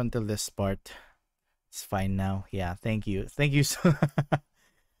up until this part. It's fine now. Yeah, thank you. Thank you so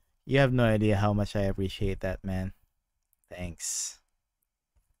You have no idea how much I appreciate that, man. Thanks.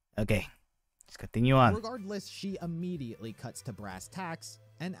 Okay, let's continue on. Regardless, she immediately cuts to brass tacks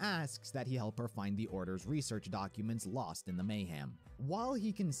and asks that he help her find the Order's research documents lost in the mayhem. While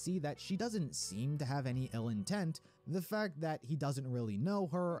he can see that she doesn't seem to have any ill intent, the fact that he doesn't really know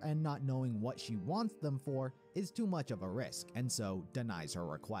her and not knowing what she wants them for is too much of a risk, and so denies her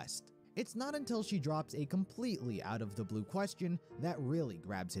request. It's not until she drops a completely out of the blue question that really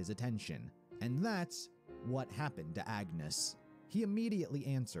grabs his attention, and that's what happened to Agnes. He immediately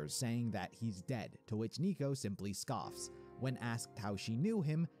answers, saying that he's dead, to which Nico simply scoffs. When asked how she knew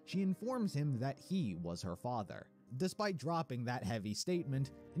him, she informs him that he was her father. Despite dropping that heavy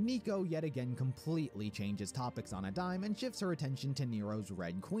statement, Nico yet again completely changes topics on a dime and shifts her attention to Nero's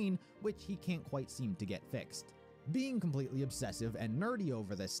Red Queen, which he can't quite seem to get fixed. Being completely obsessive and nerdy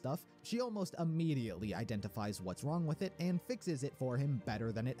over this stuff, she almost immediately identifies what's wrong with it and fixes it for him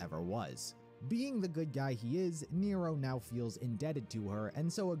better than it ever was. Being the good guy he is, Nero now feels indebted to her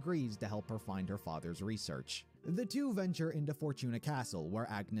and so agrees to help her find her father's research. The two venture into Fortuna Castle, where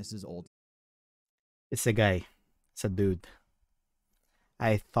Agnes's old... It's a guy. It's a dude.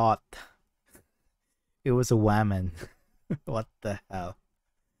 I thought it was a woman. What the hell?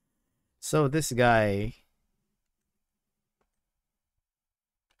 So this guy...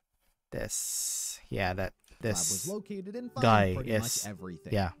 This was located and found guy pretty is much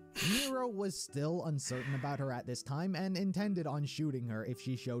everything. Yeah. Nero was still uncertain about her at this time and intended on shooting her if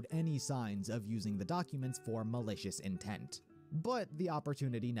she showed any signs of using the documents for malicious intent. But the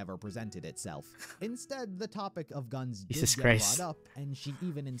opportunity never presented itself. Instead, the topic of guns did get brought up, and she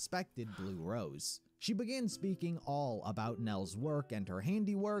even inspected Blue Rose. She began speaking all about Nell's work and her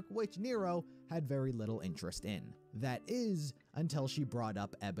handiwork, which Nero had very little interest in. That is, until she brought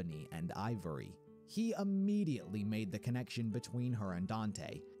up Ebony and Ivory. He immediately made the connection between her and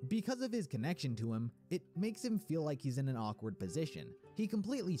Dante. Because of his connection to him, it makes him feel like he's in an awkward position. He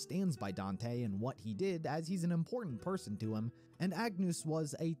completely stands by Dante and what he did, as he's an important person to him, and Agnes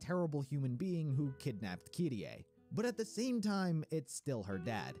was a terrible human being who kidnapped Kyrie. But at the same time, it's still her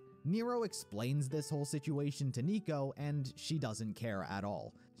dad. Nero explains this whole situation to Nico, and she doesn't care at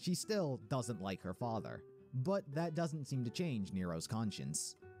all. She still doesn't like her father. But that doesn't seem to change Nero's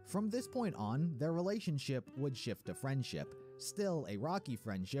conscience. From this point on, their relationship would shift to friendship. Still a rocky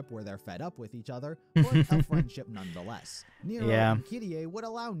friendship where they're fed up with each other, but a friendship nonetheless. Nero and Kyrie would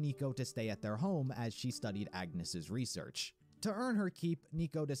allow Nico to stay at their home as she studied Agnes's research. To earn her keep,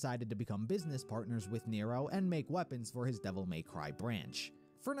 Nico decided to become business partners with Nero and make weapons for his Devil May Cry branch.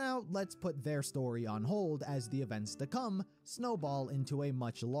 For now, let's put their story on hold as the events to come snowball into a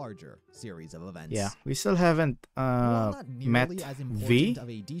much larger series of events. Yeah, we still haven't met V of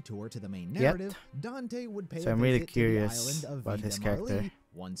a detour to the main narrative, yet. Dante would pay So a I'm really visit curious to the island of about his Vida character. Marley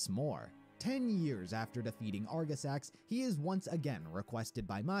once more. 10 years after defeating Argisax, he is once again requested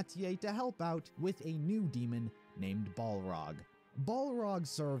by Mathieu to help out with a new demon named Balrog. Balrog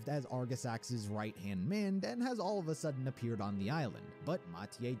served as Argisax's right-hand man and has all of a sudden appeared on the island, but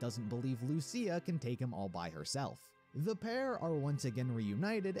Mathieu doesn't believe Lucia can take him all by herself. The pair are once again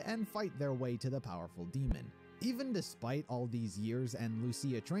reunited and fight their way to the powerful demon. Even despite all these years and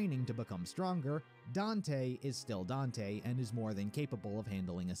Lucia training to become stronger, Dante is still Dante and is more than capable of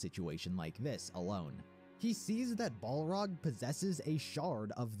handling a situation like this alone. He sees that Balrog possesses a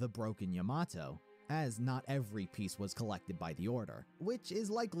shard of the broken Yamato, as not every piece was collected by the Order, which is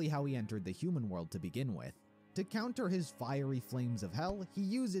likely how he entered the human world to begin with. To counter his fiery flames of hell, he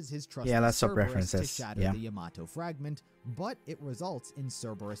uses his trusty Cerberus to shatter the Yamato fragment, but it results in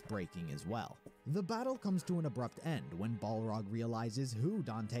Cerberus breaking as well. The battle comes to an abrupt end when Balrog realizes who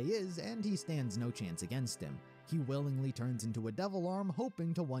Dante is and he stands no chance against him. He willingly turns into a devil arm,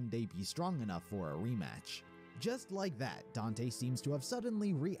 hoping to one day be strong enough for a rematch. Just like that, Dante seems to have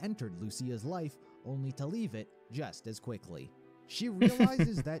suddenly re-entered Lucia's life, only to leave it just as quickly. She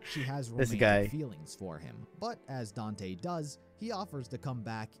realizes that she has romantic feelings for him, but as Dante does, he offers to come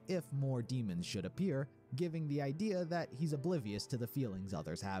back if more demons should appear, giving the idea that he's oblivious to the feelings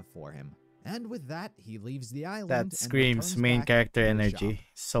others have for him. And with that, he leaves the island. That screams main character energy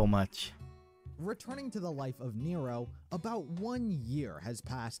so much. Returning to the life of Nero, about 1 year has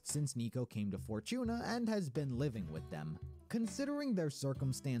passed since Nico came to Fortuna and has been living with them. Considering their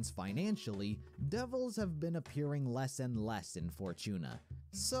circumstance financially, devils have been appearing less and less in Fortuna,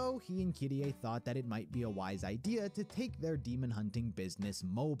 so he and Kyrie thought that it might be a wise idea to take their demon hunting business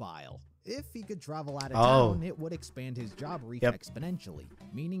mobile. If he could travel out of town, it would expand his job reach exponentially,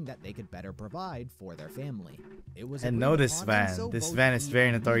 meaning that they could better provide for their family. It was this van. So this van is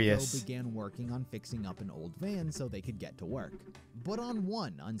very notorious. Nico began working on fixing up an old van so they could get to work. But on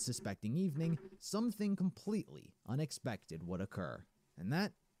one unsuspecting evening, something completely unexpected would occur, and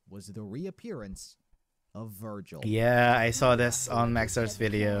that was the reappearance of Virgil. Yeah, I saw this on Maxar's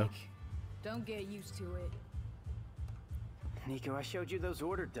video. Don't get used to it. Nico, I showed you those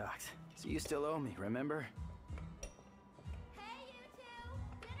order docs, so you still owe me, remember? Hey,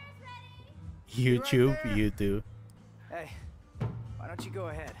 you two! Dinner's ready! YouTube. Hey, why don't you go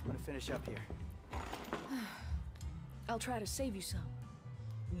ahead? I'm gonna finish up here. I'll try to save you some.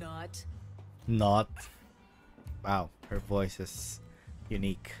 Not. Wow, her voice is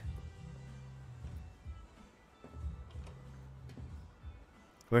unique.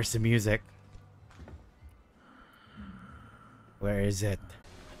 Where's the music? Where is it?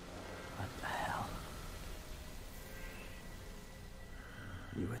 What the hell?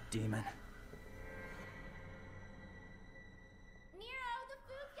 You a demon? Nero, the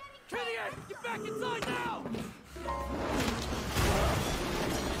food's getting Idiot! Get back inside now!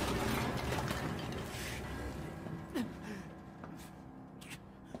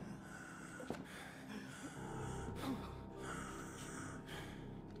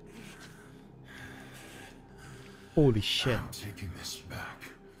 Holy shit. I'm taking this back.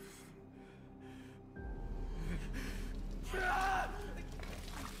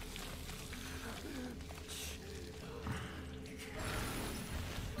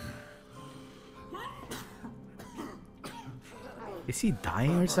 Is he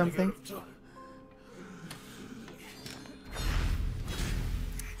dying or something?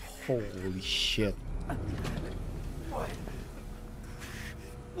 Holy shit.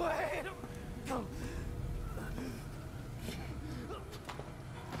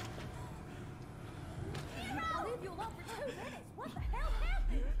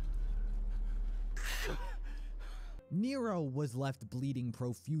 Nero was left bleeding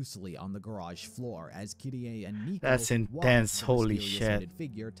profusely on the garage floor as Kyrie and Nico That's intense, holy shit.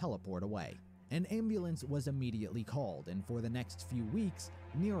 Figure teleport away. An ambulance was immediately called, and for the next few weeks,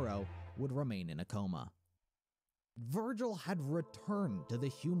 Nero would remain in a coma. Virgil had returned to the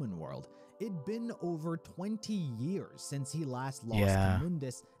human world. It'd been over 20 years since he last lost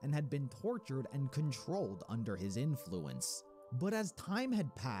Mundus and had been tortured and controlled under his influence. But as time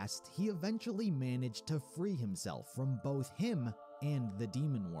had passed, he eventually managed to free himself from both him and the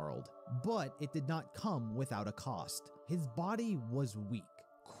demon world. But it did not come without a cost. His body was weak,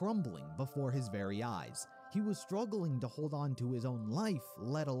 crumbling before his very eyes. He was struggling to hold on to his own life,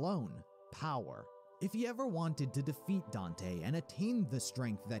 let alone power. If he ever wanted to defeat Dante and attain the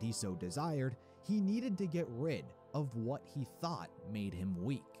strength that he so desired, he needed to get rid of what he thought made him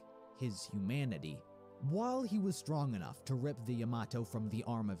weak, his humanity. While he was strong enough to rip the Yamato from the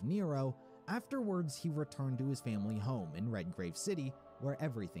arm of Nero, afterwards he returned to his family home in Redgrave City, where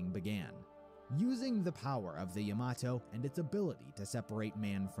everything began. Using the power of the Yamato and its ability to separate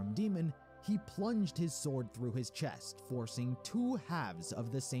man from demon, He plunged his sword through his chest, forcing two halves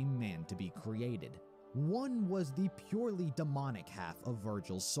of the same man to be created. One was the purely demonic half of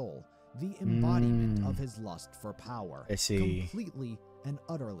Virgil's soul, the embodiment of his lust for power, I see. completely and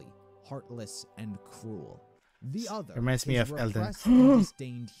utterly heartless and cruel. The other Reminds me his of Elden. repressed and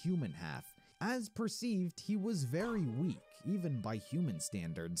disdained human half. As perceived, he was very weak, even by human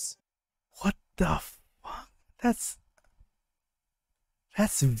standards. What the fuck? That's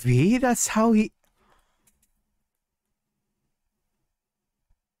V? That's how he...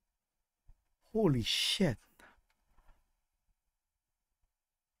 Holy shit.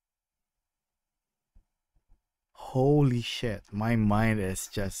 Holy shit. My mind is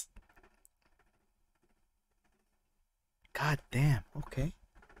just... God damn. Okay.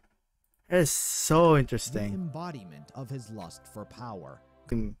 That is so The interesting. embodiment of his lust for power.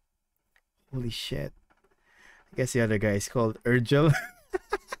 Holy shit. I guess the other guy is called Urgel.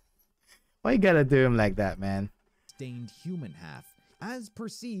 Why you gotta do him like that, man? Stained human half. As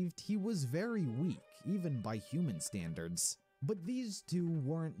perceived, he was very weak, even by human standards. But these two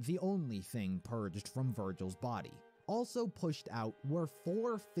weren't the only thing purged from Virgil's body. Also pushed out were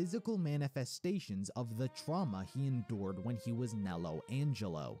 4 physical manifestations of the trauma he endured when he was Nello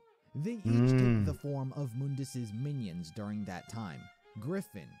Angelo. They each took the form of Mundus's minions during that time: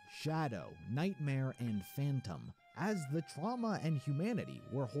 Griffin, Shadow, Nightmare, and Phantom. As the trauma and humanity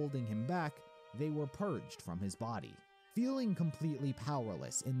were holding him back, they were purged from his body. Feeling completely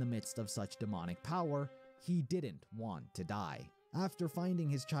powerless in the midst of such demonic power, he didn't want to die. After finding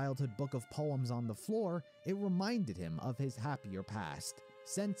his childhood book of poems on the floor, it reminded him of his happier past.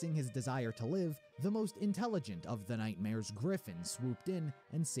 Sensing his desire to live, the most intelligent of the Nightmare's Griffin swooped in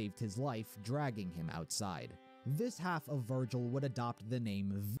and saved his life, dragging him outside. This half of Virgil would adopt the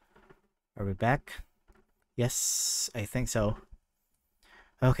name V. Are we back? Yes, I think so.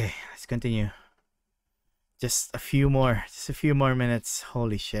 Okay, let's continue. Just a few more minutes.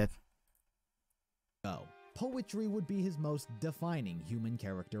 Holy shit. Poetry would be his most defining human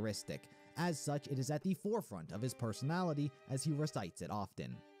characteristic. As such, it is at the forefront of his personality as he recites it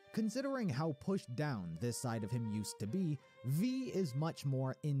often. Considering how pushed down this side of him used to be, V is much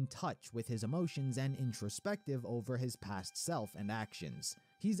more in touch with his emotions and introspective over his past self and actions.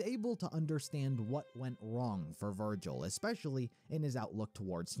 He's able to understand what went wrong for Virgil, especially in his outlook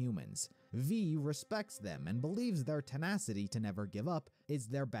towards humans. V respects them and believes their tenacity to never give up is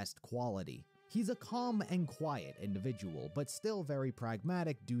their best quality. He's a calm and quiet individual, but still very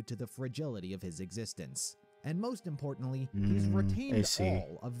pragmatic due to the fragility of his existence. And most importantly, he's retained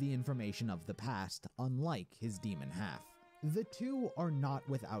all of the information of the past, unlike his demon half. The two are not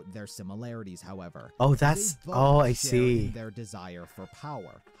without their similarities, however. Oh, that's... They both Oh, I share see. in their desire for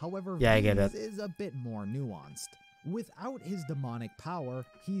power. However, Yeah, I get V's it. is a bit more nuanced. Without his demonic power,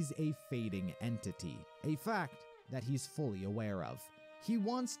 he's a fading entity, a fact that he's fully aware of. He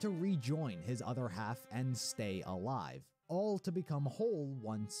wants to rejoin his other half and stay alive, all to become whole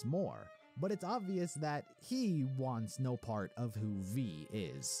once more. But it's obvious that he wants no part of who V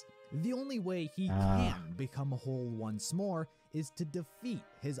is. The only way he can become whole once more is to defeat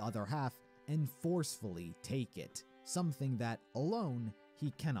his other half and forcefully take it, something that alone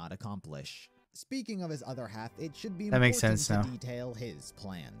he cannot accomplish. Speaking of his other half, it should be That makes important sense to now. detail his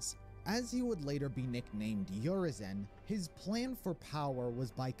plans. As he would later be nicknamed Urizen, his plan for power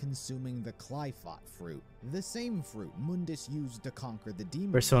was by consuming the Clyphot fruit, the same fruit Mundus used to conquer the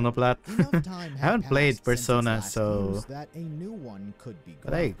demon. Persona plot. Enough time I had haven't played passed since its Persona, last so... use that a new one could be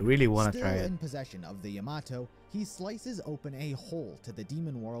But I grown. really want to try Still it. in possession of the Yamato, he slices open a hole to the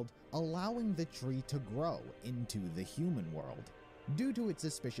demon world, allowing the tree to grow into the human world. Due to its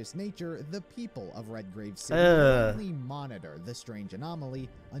suspicious nature, the people of Redgrave City could only monitor the strange anomaly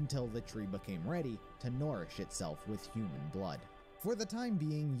until the tree became ready to nourish itself with human blood. For the time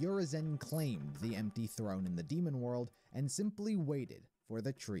being, Urizen claimed the empty throne in the demon world and simply waited for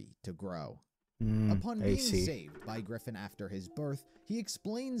the tree to grow. Upon being saved by Griffin after his birth, he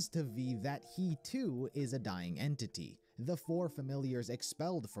explains to V that he too is a dying entity. The 4 familiars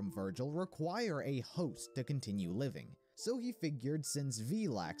expelled from Virgil require a host to continue living. So he figured since V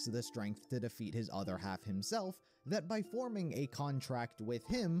lacks the strength to defeat his other half himself, that by forming a contract with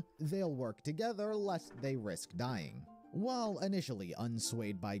him, they'll work together lest they risk dying. While initially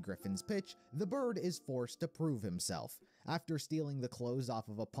unswayed by Griffin's pitch, the bird is forced to prove himself. After stealing the clothes off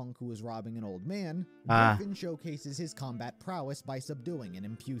of a punk who was robbing an old man, Griffin showcases his combat prowess by subduing an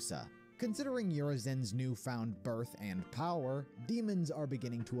Impusa. Considering Urizen's newfound birth and power, demons are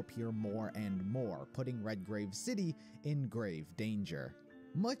beginning to appear more and more, putting Redgrave City in grave danger.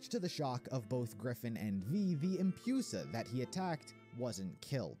 Much to the shock of both Griffin and V, the Impusa that he attacked wasn't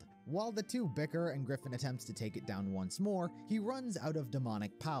killed. While the two bicker and Griffin attempts to take it down once more, he runs out of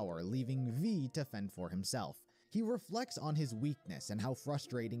demonic power, leaving V to fend for himself. He reflects on his weakness and how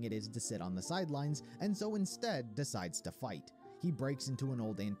frustrating it is to sit on the sidelines, and so instead decides to fight. He breaks into an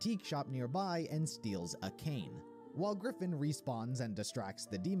old antique shop nearby and steals a cane. While Griffin respawns and distracts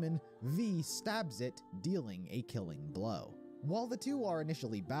the demon, V stabs it, dealing a killing blow. While the two are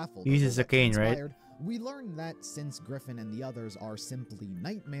initially baffled, uses a cane, right? We learn that since Griffin and the others are simply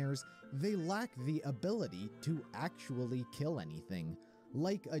nightmares, they lack the ability to actually kill anything.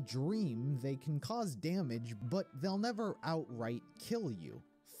 Like a dream, they can cause damage, but they'll never outright kill you.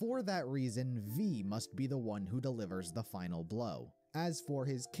 For that reason, V must be the one who delivers the final blow. As for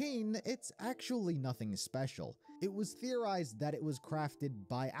his cane, it's actually nothing special. It was theorized that it was crafted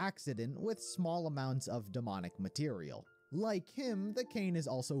by accident with small amounts of demonic material. Like him, the cane is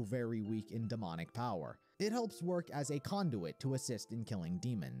also very weak in demonic power. It helps work as a conduit to assist in killing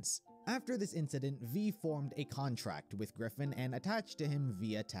demons. After this incident, V formed a contract with Griffin and attached to him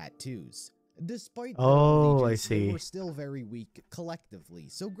via tattoos. Despite their allegiance, they were still very weak collectively,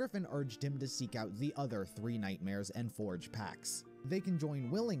 so Griffin urged him to seek out the other three nightmares and forge pacts. They can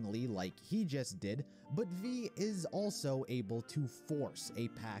join willingly like he just did, but V is also able to force a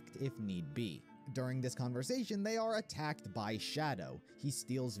pact if need be. During this conversation, they are attacked by Shadow. He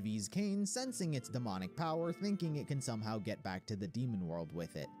steals V's cane, sensing its demonic power, thinking it can somehow get back to the demon world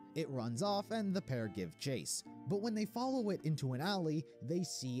with it. It runs off and the pair give chase, but when they follow it into an alley, they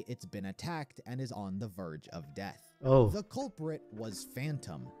see it's been attacked and is on the verge of death. The culprit was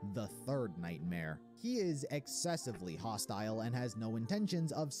Phantom, the third nightmare. He is excessively hostile and has no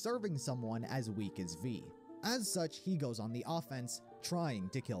intentions of serving someone as weak as V. As such, he goes on the offense, trying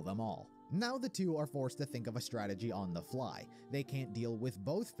to kill them all. Now the two are forced to think of a strategy on the fly. They can't deal with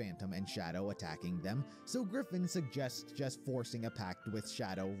both Phantom and Shadow attacking them, so Griffin suggests just forcing a pact with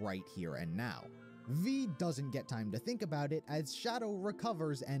Shadow right here and now. V doesn't get time to think about it as Shadow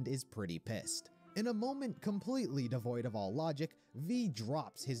recovers and is pretty pissed. In a moment completely devoid of all logic, V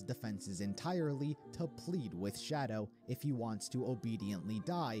drops his defenses entirely to plead with Shadow if he wants to obediently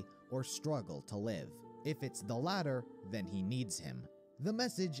die or struggle to live. If it's the latter, then he needs him. The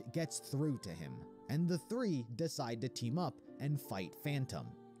message gets through to him, and the three decide to team up and fight Phantom.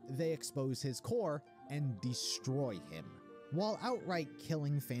 They expose his core and destroy him. While outright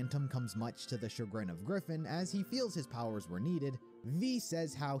killing Phantom comes much to the chagrin of Griffin as he feels his powers were needed, V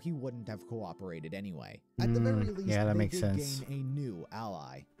says how he wouldn't have cooperated anyway. At the very least, they did gain a new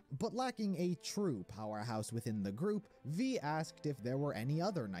ally. But lacking a true powerhouse within the group, V asked if there were any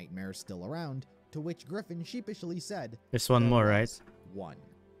other nightmares still around, to which Griffin sheepishly said, "There's one more, right?" One,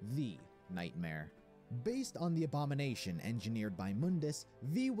 the nightmare. Based on the abomination engineered by Mundus,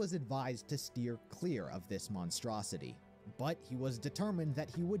 V was advised to steer clear of this monstrosity. But he was determined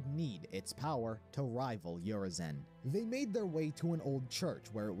that he would need its power to rival Urizen. They made their way to an old church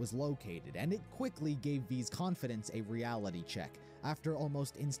where it was located, and it quickly gave V's confidence a reality check. After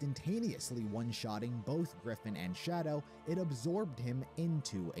almost instantaneously one-shotting both Griffin and Shadow, it absorbed him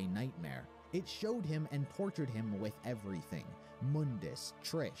into a nightmare. It showed him and tortured him with everything. Mundus,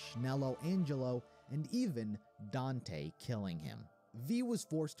 Trish, Nello, Angelo, and even Dante killing him. V was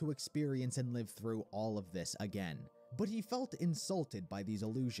forced to experience and live through all of this again. But he felt insulted by these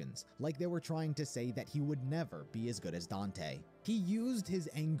illusions, like they were trying to say that he would never be as good as Dante. He used his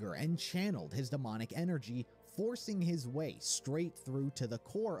anger and channeled his demonic energy, forcing his way straight through to the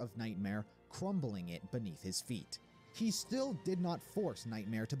core of Nightmare, crumbling it beneath his feet. He still did not force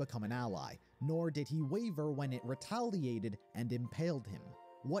Nightmare to become an ally, nor did he waver when it retaliated and impaled him.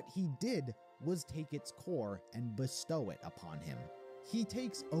 What he did was take its core and bestow it upon him. He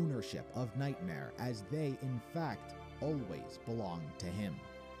takes ownership of Nightmare as they, in fact, always belonged to him.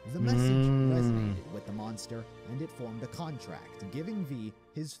 The message resonated with the monster, and it formed a contract, giving V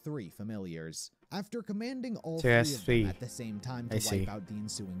his 3 familiars. After commanding all 3 of them at the same time to wipe out the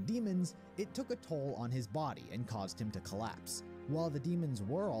ensuing demons, it took a toll on his body and caused him to collapse. While the demons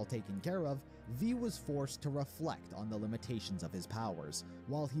were all taken care of, V was forced to reflect on the limitations of his powers.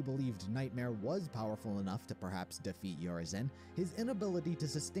 While he believed Nightmare was powerful enough to perhaps defeat Urizen, his inability to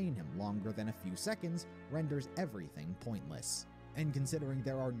sustain him longer than a few seconds renders everything pointless. And considering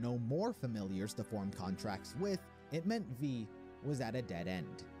there are no more familiars to form contracts with, it meant V was at a dead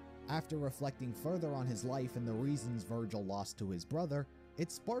end. After reflecting further on his life and the reasons Virgil lost to his brother,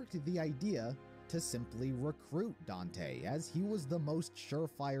 it sparked the idea to simply recruit Dante, as he was the most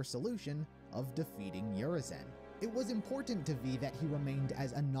surefire solution of defeating Urizen. It was important to V that he remained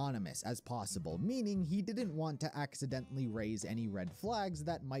as anonymous as possible, meaning he didn't want to accidentally raise any red flags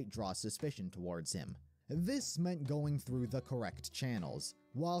that might draw suspicion towards him. This meant going through the correct channels.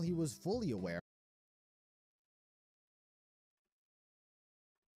 While he was fully aware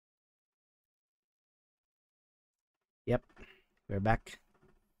Yep, we're back.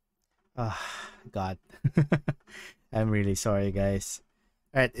 Ah, God. I'm really sorry, guys.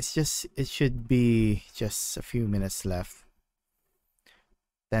 Alright, it should be just a few minutes left.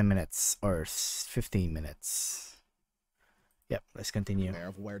 10 minutes or 15 minutes. Yep, let's continue. aware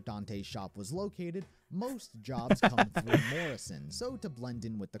of where Dante's shop was located, most jobs come through Morrison, so to blend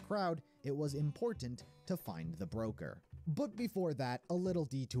in with the crowd, it was important to find the broker. But before that, a little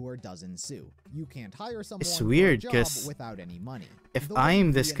detour does ensue. You can't hire someone It's for a weird, job 'cause whathout any money. if The way I'm he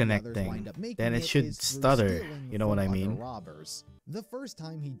and the others disconnecting, wind up making then it should is through stutter, stealing you know what from I other mean? robbers. The first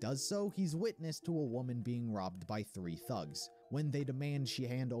time he does so, he's witness to a woman being robbed by 3 thugs. When they demand she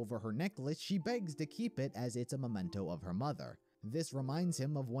hand over her necklace, she begs to keep it as it's a memento of her mother. This reminds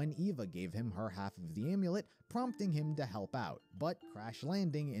him of when Eva gave him her half of the amulet, prompting him to help out, but crash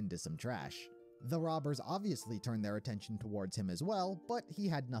landing into some trash. The robbers obviously turn their attention towards him as well, but he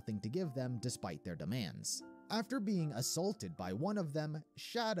had nothing to give them despite their demands. After being assaulted by one of them,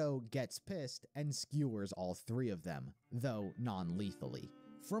 Shadow gets pissed and skewers all 3 of them, though non-lethally.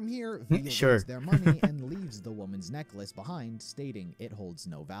 From here, V Sure. takes their money and leaves the woman's necklace behind, stating it holds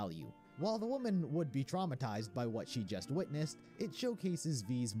no value. While the woman would be traumatized by what she just witnessed, it showcases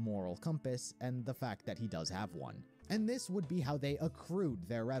V's moral compass and the fact that he does have one. And this would be how they accrued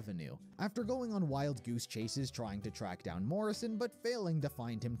their revenue. After going on wild goose chases trying to track down Morrison but failing to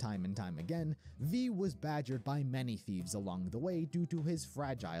find him time and time again, V was badgered by many thieves along the way due to his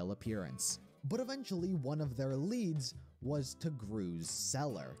fragile appearance. But eventually one of their leads was to Gru's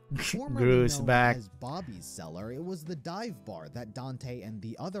cellar. Formerly Gru's known back. as Bobby's cellar, it was the dive bar that Dante and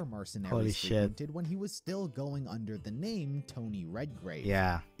the other Holy mercenaries shit. frequented when he was still going under the name Tony Redgrave.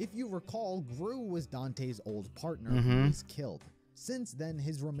 Yeah. If you recall, Gru was Dante's old partner Mhm. who was killed. Since then,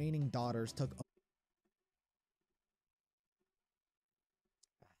 his remaining daughters took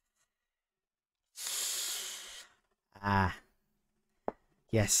Ah.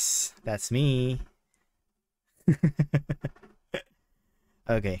 Yes, that's me.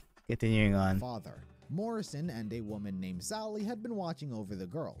 Okay, continuing on. father. Morrison and a woman named Sally had been watching over the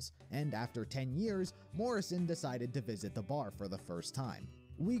girls, and after 10 years, Morrison decided to visit the bar for the first time.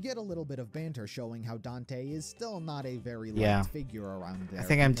 We get a little bit of banter showing how Dante is still not a very Yeah. liked figure around there. I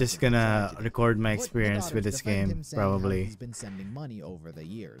think I'm because just of the gonna tragedy. record my But the experience with daughters this defend game, him, saying how probably. he's been sending money over the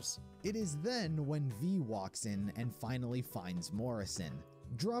years. It is then when V walks in and finally finds Morrison.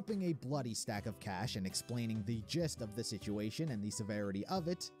 Dropping a bloody stack of cash and explaining the gist of the situation and the severity of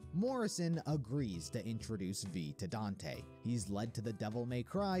it, Morrison agrees to introduce V to Dante. He's led to the Devil May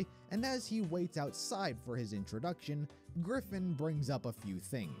Cry, and as he waits outside for his introduction, Griffin brings up a few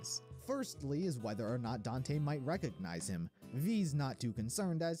things. Firstly is whether or not Dante might recognize him. V's not too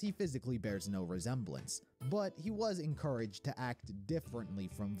concerned as he physically bears no resemblance, but he was encouraged to act differently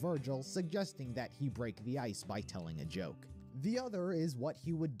from Virgil, suggesting that he break the ice by telling a joke. The other is what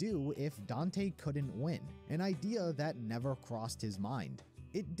he would do if Dante couldn't win, an idea that never crossed his mind.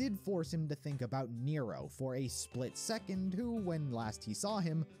 It did force him to think about Nero for a split second, who, when last he saw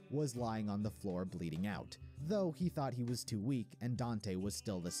him, was lying on the floor bleeding out, though he thought he was too weak and Dante was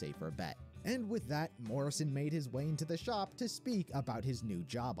still the safer bet. And with that, Morrison made his way into the shop to speak about his new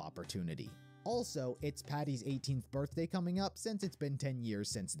job opportunity. Also, it's Patty's 18th birthday coming up since it's been 10 years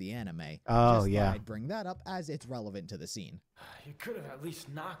since the anime. Oh, Just yeah. thought I'd bring that up as it's relevant to the scene. You could have at least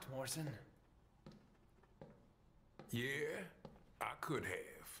knocked, Morrison. Yeah, I could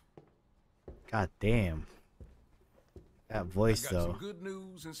have. God damn. That voice, I got though. some good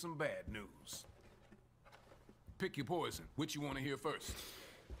news and some bad news. Pick your poison. Which you want to hear first?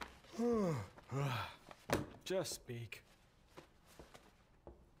 Just speak.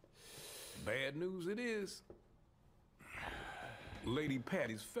 Bad news it is. Lady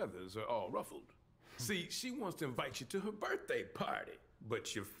Patty's feathers are all ruffled. See, she wants to invite you to her birthday party,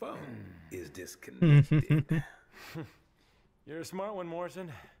 but your phone is disconnected. You're a smart one,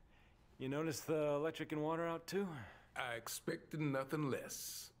 Morrison. You noticed the electric and water out too? I expected nothing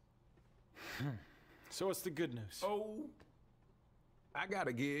less. So what's the good news? Oh, I got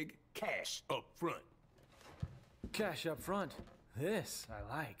a gig. Cash up front. Cash up front. This I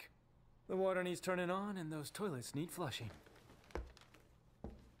like. The water needs turning on and those toilets need flushing.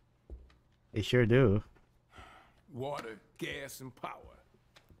 They sure do. Water, gas, and power.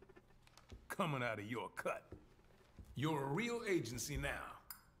 Coming out of your cut. You're a real agency now.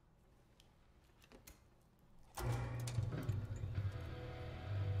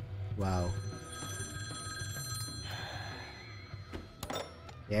 Wow.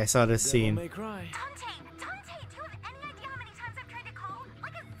 Yeah, I saw the Devil scene. may cry. Dante, do you have any idea how many times I've tried to call?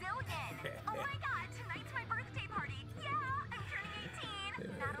 Like a zillion. Oh my god, tonight's my birthday party. Yeah, I'm turning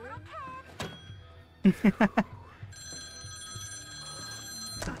 18. Not a little kid.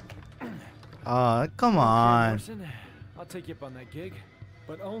 Oh, come Okay, on. Morrison, I'll take you up on that gig,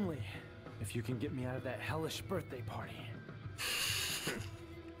 but only if you can get me out of that hellish birthday party.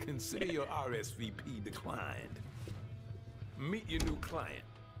 Consider your RSVP declined. Meet your new client.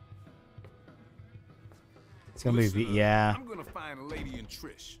 It's gonna be, Listen, yeah. I'm gonna find Lady and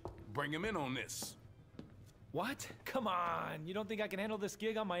Trish. Bring him in on this. What? Come on, you don't think I can handle this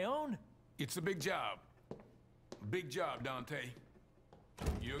gig on my own? It's a big job. Big job, Dante.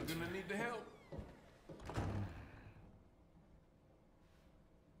 You're gonna need the help.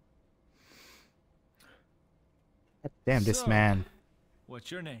 Damn, this So, man.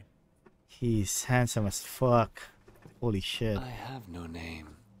 What's your name? He's handsome as fuck. Holy shit. I have no name.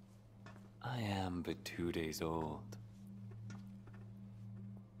 I am but 2 days old.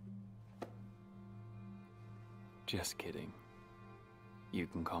 Just kidding. You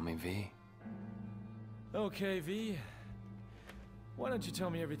can call me V. Okay, V. Why don't you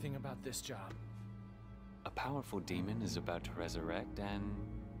tell me everything about this job? A powerful demon is about to resurrect, and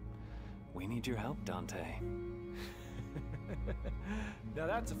we need your help, Dante. Now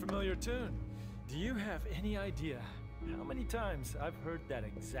that's a familiar tune. Do you have any idea how many times I've heard that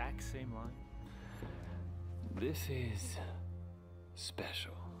exact same line? This is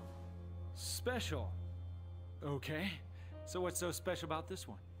special. Special. Okay. So what's so special about this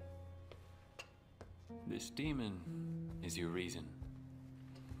one? This demon is your reason.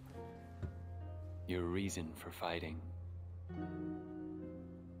 Your reason for fighting.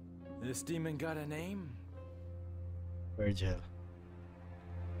 This demon got a name? Virgil.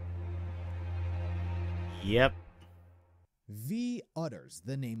 Yep. V utters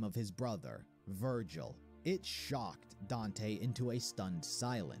the name of his brother, Virgil. It shocked Dante into a stunned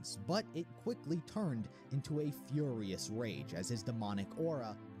silence, but it quickly turned into a furious rage as his demonic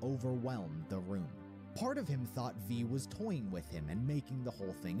aura overwhelmed the room. Part of him thought V was toying with him and making the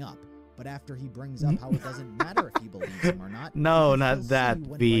whole thing up, but after he brings up how it doesn't matter if he believes him or not, No, because not he'll that see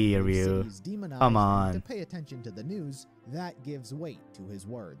when V, Redgrave Ryu. City is demonized Come and on. to pay attention to the news, that gives weight to his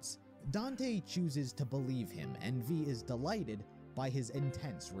words. Dante chooses to believe him, and V is delighted by his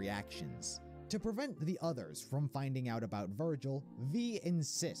intense reactions. To prevent the others from finding out about Virgil, V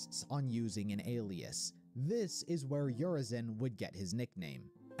insists on using an alias. This is where Urizen would get his nickname.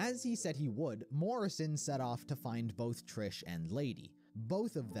 As he said he would, Morrison set off to find both Trish and Lady.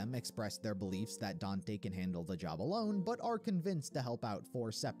 Both of them expressed their beliefs that Dante can handle the job alone, but are convinced to help out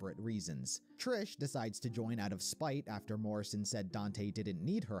for separate reasons. Trish decides to join out of spite after Morrison said Dante didn't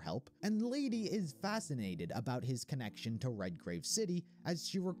need her help, and Lady is fascinated about his connection to Redgrave City as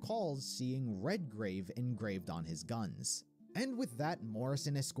she recalls seeing Redgrave engraved on his guns. And with that,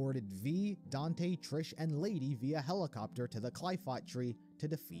 Morrison escorted V, Dante, Trish, and Lady via helicopter to the Clyphot tree to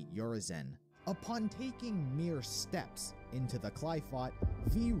defeat Urizen. Upon taking mere steps into the Clyphot,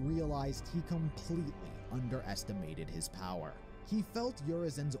 V realized he completely underestimated his power. He felt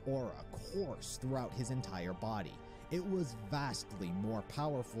Urizen's aura course throughout his entire body. It was vastly more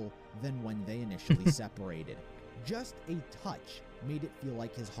powerful than when they initially separated. Just a touch made it feel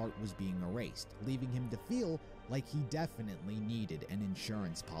like his heart was being erased, leaving him to feel like he definitely needed an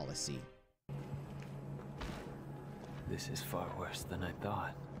insurance policy. This is far worse than I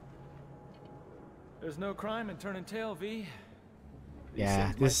thought. There's no crime in turning tail, V.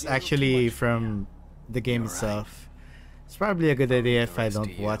 Yeah, this is actually from the game itself. It's probably a good idea if I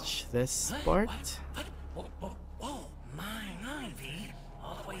don't watch this part. Whoa, my, V.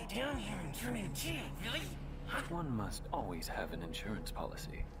 All the way down here and turning tail, really? One must always have an insurance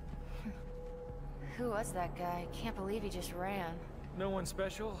policy. Who was that guy? Can't believe he just ran. No one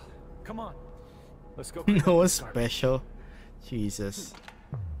special? Come on. Let's go. No one special. Jesus.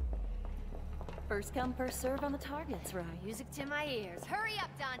 First come, first serve on the targets, right? Music to my ears. Hurry up,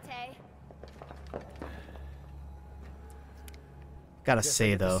 Dante. Gotta Guess I say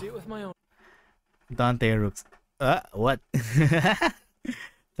get to though, see it with my own. Dante looks. What?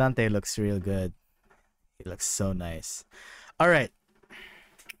 Dante looks real good. He looks so nice. All right.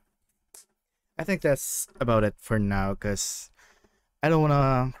 I think that's about it for now, because I don't want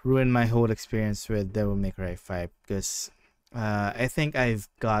to ruin my whole experience with Devil May Cry 5, because I think I've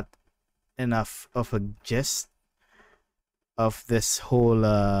got enough of a gist of this whole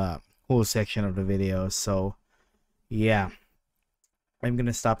section of the video. So yeah, I'm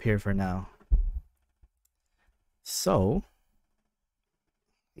gonna stop here for now. So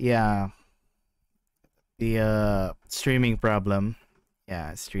yeah, the streaming problem.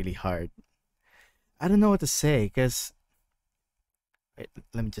 Yeah, it's really hard. I don't know what to say, because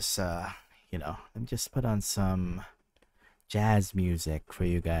let me just you know, let me just put on some jazz music for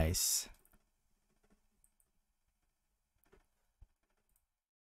you guys.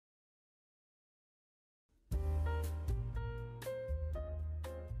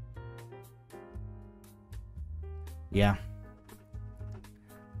 Yeah.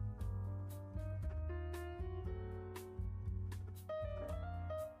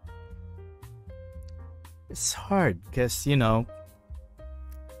 It's hard because, you know,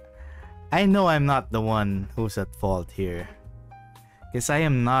 I know I'm not the one who's at fault here. Because I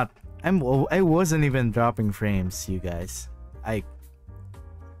wasn't even dropping frames, you guys.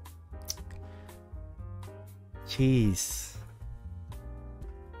 Jeez.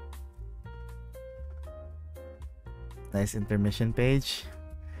 Nice intermission page.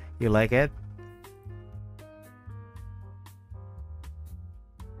 You like it?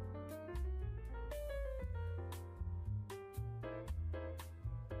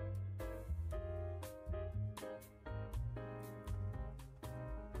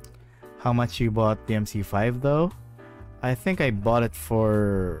 How much you bought DMC5 though? I think I bought it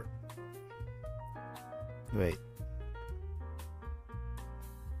for... Wait.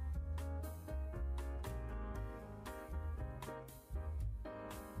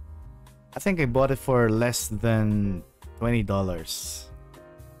 I think I bought it for less than $20.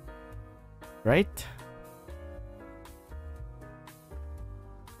 Right?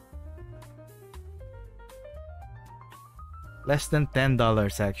 Less than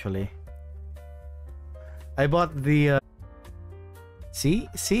 $10 actually. I bought the see,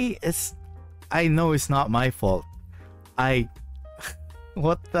 it's, I know it's not my fault.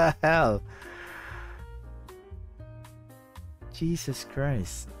 What the hell? Jesus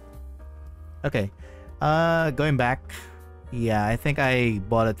Christ. Okay. Going back. Yeah, I think I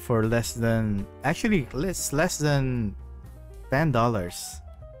bought it for less than, actually less than $10.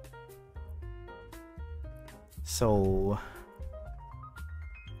 So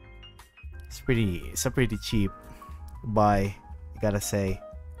it's a pretty cheap buy, I gotta say.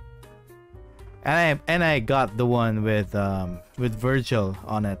 And I got the one with Virgil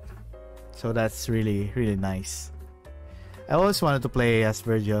on it, so that's really nice. I always wanted to play as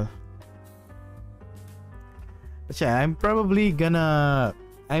Virgil, but yeah, I'm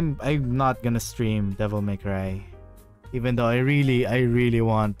not gonna stream Devil May Cry, even though I really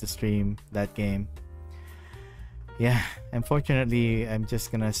want to stream that game. Yeah, unfortunately, I'm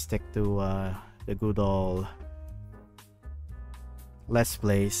just gonna stick to the good old Let's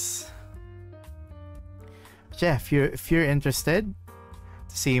Plays. But yeah, if you're interested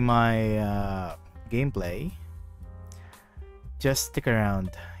to see my gameplay, just stick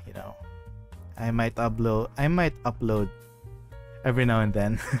around. You know, I might upload every now and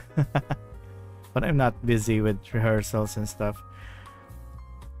then, but I'm not busy with rehearsals and stuff.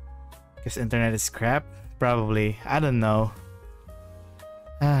 Because internet is crap. Probably, I don't know.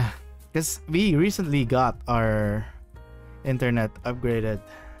 Because we recently got our internet upgraded,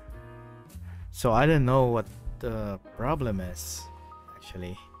 so I don't know what the problem is.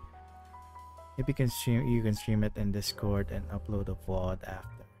 Actually, if you can stream it in Discord and upload a VOD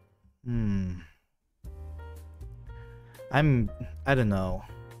after. I don't know.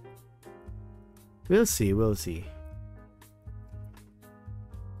 We'll see.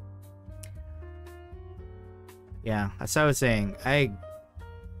 Yeah, as I was saying, I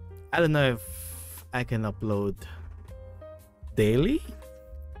don't know if I can upload daily.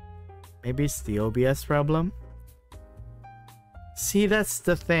 Maybe it's the OBS problem. See, that's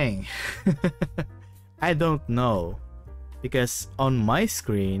the thing. I don't know, because on my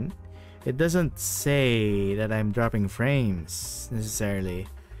screen it doesn't say that I'm dropping frames necessarily.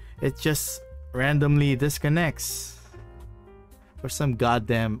 It just randomly disconnects for some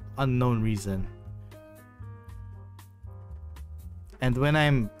goddamn unknown reason. And when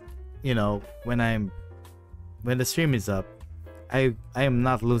I'm, you know, when the stream is up, I am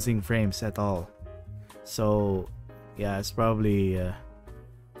not losing frames at all. So yeah, it's probably OBS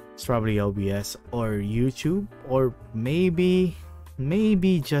or YouTube, or maybe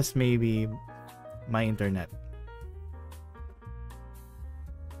just maybe my internet.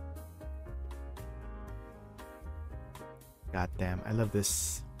 God damn, I love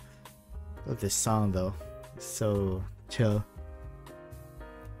this song though. It's so chill.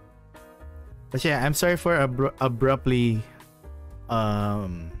 But yeah, I'm sorry for abruptly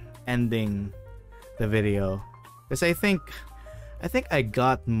ending the video, because I think I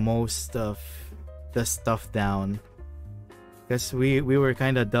got most of the stuff down, because we were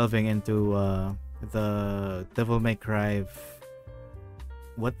kind of delving into the Devil May Cry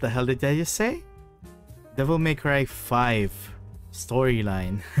What the hell did I just say? Devil May Cry 5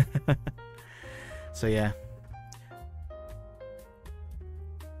 storyline. So yeah.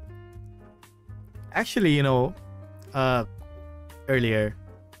 Actually, you know, earlier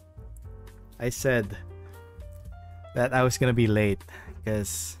I said that I was gonna be late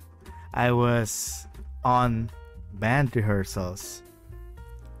because I was on band rehearsals.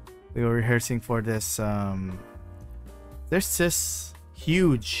 We were rehearsing for this there's this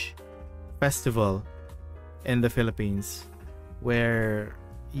huge festival in the Philippines where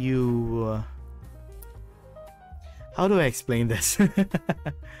you how do I explain this?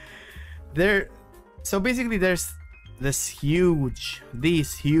 So basically there's these huge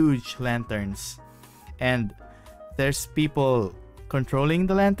lanterns, and there's people controlling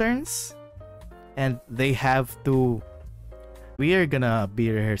the lanterns, and we are gonna be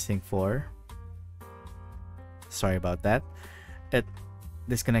rehearsing for, sorry about that, it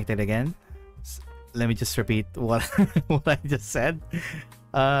disconnected again. Let me just repeat what what I just said.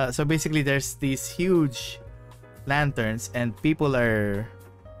 So basically there's these huge lanterns, and people are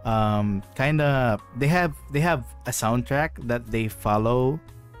they have a soundtrack that they follow,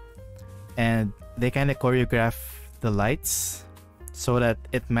 and they kind of choreograph the lights so that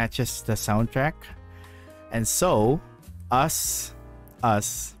it matches the soundtrack. And so us,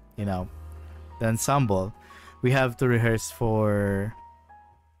 you know, the ensemble, we have to rehearse for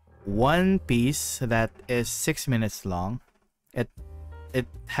one piece that is 6 minutes long. It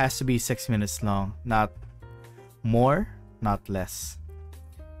has to be 6 minutes long, not more, not less.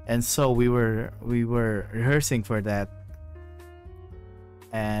 And so we were rehearsing for that,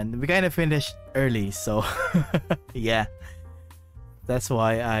 and we kind of finished early, so yeah, that's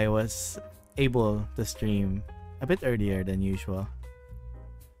why I was able to stream a bit earlier than usual.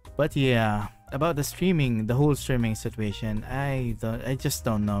 But yeah, about the streaming, the whole streaming situation, I just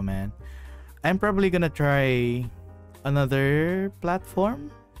don't know, man. I'm probably gonna try another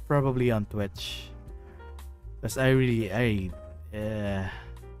platform, probably on Twitch, because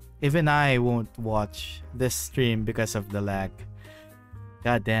even I won't watch this stream because of the lag.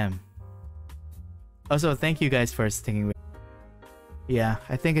 God damn. Also, thank you guys for sticking with. Yeah,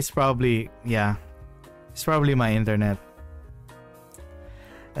 I think it's probably my internet.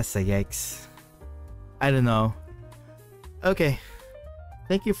 That's a yikes. I don't know. Okay.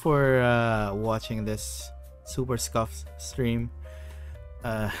 Thank you for watching this super scuffed stream.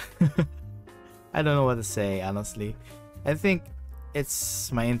 I don't know what to say, honestly. I think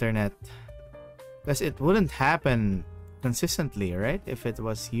it's my internet, because it wouldn't happen consistently, right? If it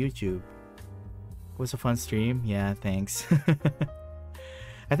was YouTube. It was a fun stream. Yeah, thanks.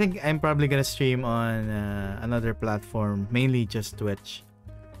 I think I'm probably gonna stream on another platform, mainly just Twitch,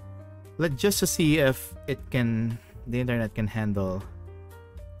 just to see if the internet can handle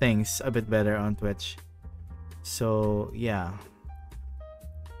things a bit better on Twitch. So yeah,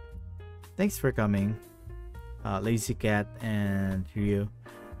 thanks for coming, Lazy Cat and Ryu.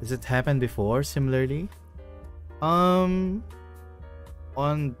 Does it happen before similarly? On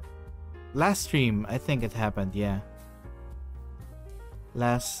last stream, I think it happened. Yeah,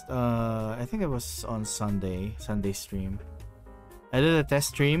 I think it was on Sunday stream. I did a test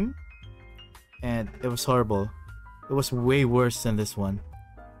stream, and it was horrible. It was way worse than this one,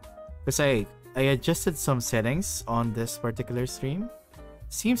 because I adjusted some settings on this particular stream.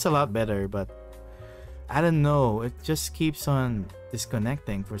 Seems a lot better, but I don't know, it just keeps on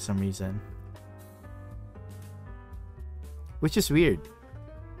disconnecting for some reason, which is weird.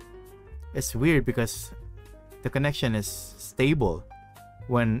 It's weird because the connection is stable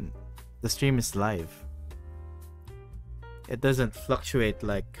when the stream is live. It doesn't fluctuate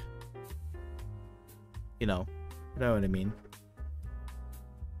like, you know what I mean.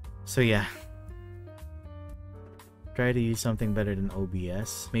 So yeah, try to use something better than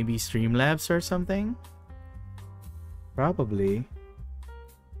OBS, maybe Streamlabs or something. Probably.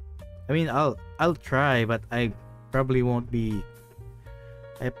 I mean, I'll try, but I probably won't be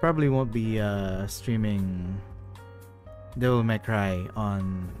streaming Devil May Cry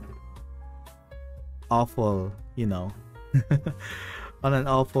on awful, on an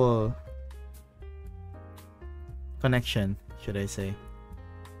awful connection, should I say.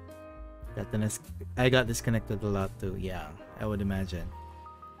 I got disconnected a lot too. Yeah, I would imagine.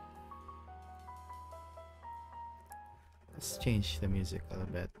 Let's change the music a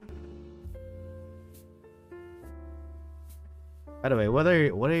little bit. By the way, what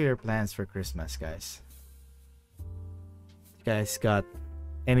are your plans for Christmas, guys? You guys got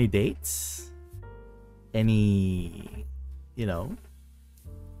any dates? Any,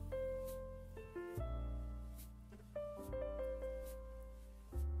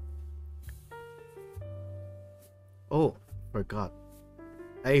 Forgot.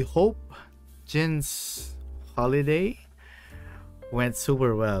 I hope Jin's holiday went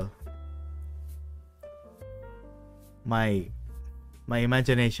super well. My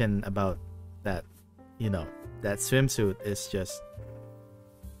imagination about that, that swimsuit is just...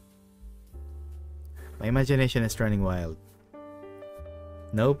 My imagination is running wild.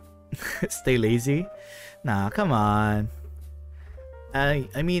 Nope. Stay lazy? Nah, come on.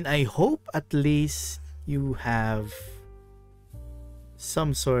 I mean, I hope at least you have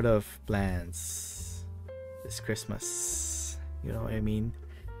some sort of plans this Christmas. You know what I mean?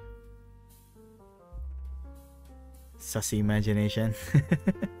 Sussy imagination.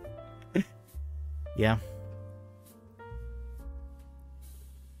 Yeah.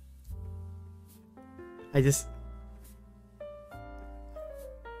 I just...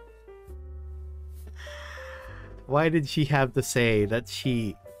 Why did she have to say that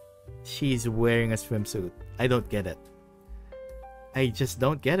she's wearing a swimsuit? I don't get it. I just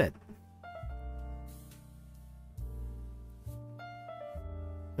don't get it.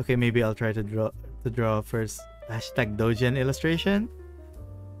 Okay, maybe I'll try to draw first hashtag Doujin illustration.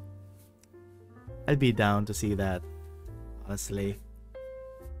 I'd be down to see that, honestly.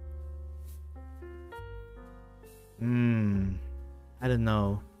 I don't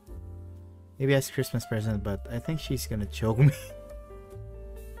know. Maybe as Christmas present, but I think she's gonna choke me.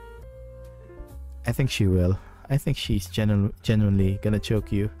 I think she will. I think she's genuinely gonna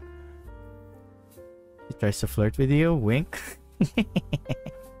choke you. She tries to flirt with you. Wink.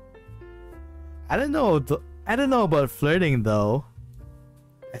 I don't know. I don't know about flirting though.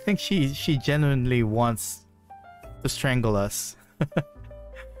 I think she genuinely wants to strangle us.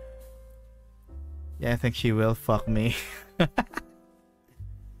 Yeah, I think she will fuck me.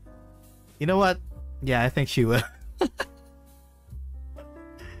 You know what? Yeah, I think she will.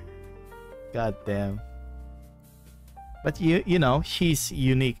 God damn. But you know, she's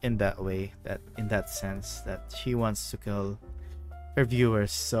unique in that way, that in that sense, that she wants to kill her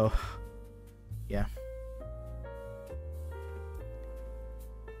viewers, so yeah.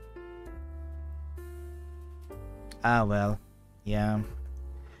 Ah well, yeah.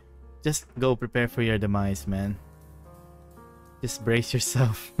 Just go prepare for your demise, man. Just brace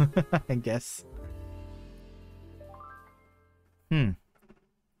yourself, I guess.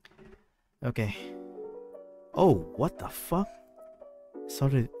 Okay. Oh, what the fuck?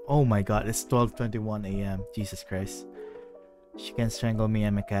 Sorry. Oh my god, it's 12:21 a.m. Jesus Christ. She can strangle me.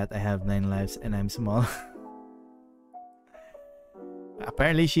 I'm a cat. I have 9 lives and I'm small.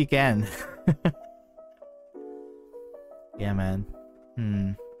 Apparently she can. Yeah, man.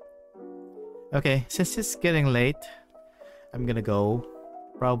 Okay, since it's getting late, I'm gonna go.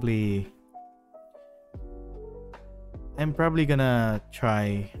 I'm probably gonna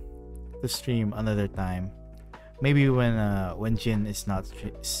try to stream another time. Maybe when Jin is not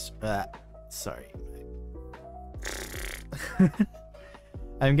sorry.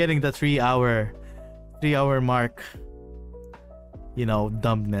 I'm getting the 3-hour mark, you know,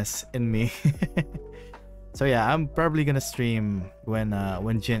 dumbness in me. So yeah, I'm probably gonna stream when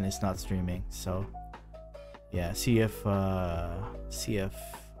Jin is not streaming. So yeah, see if I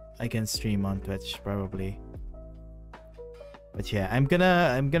can stream on Twitch probably. But yeah, I'm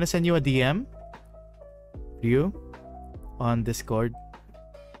gonna send you a DM for you on Discord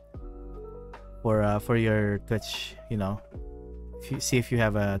for your Twitch, you know. See if you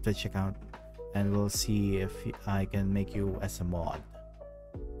have a Twitch account, and we'll see if I can make you as a mod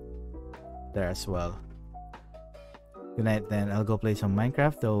there as well. Good night then. I'll go play some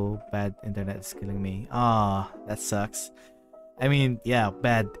Minecraft, though bad internet is killing me. Ah, that sucks. I mean, yeah,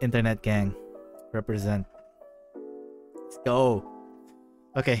 bad internet gang. Represent. Let's go.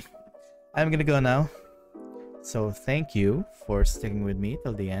 Okay, I'm gonna go now. So thank you for sticking with me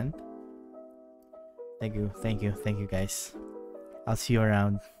till the end. Thank you guys. I'll see you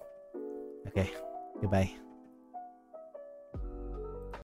around. Okay, goodbye.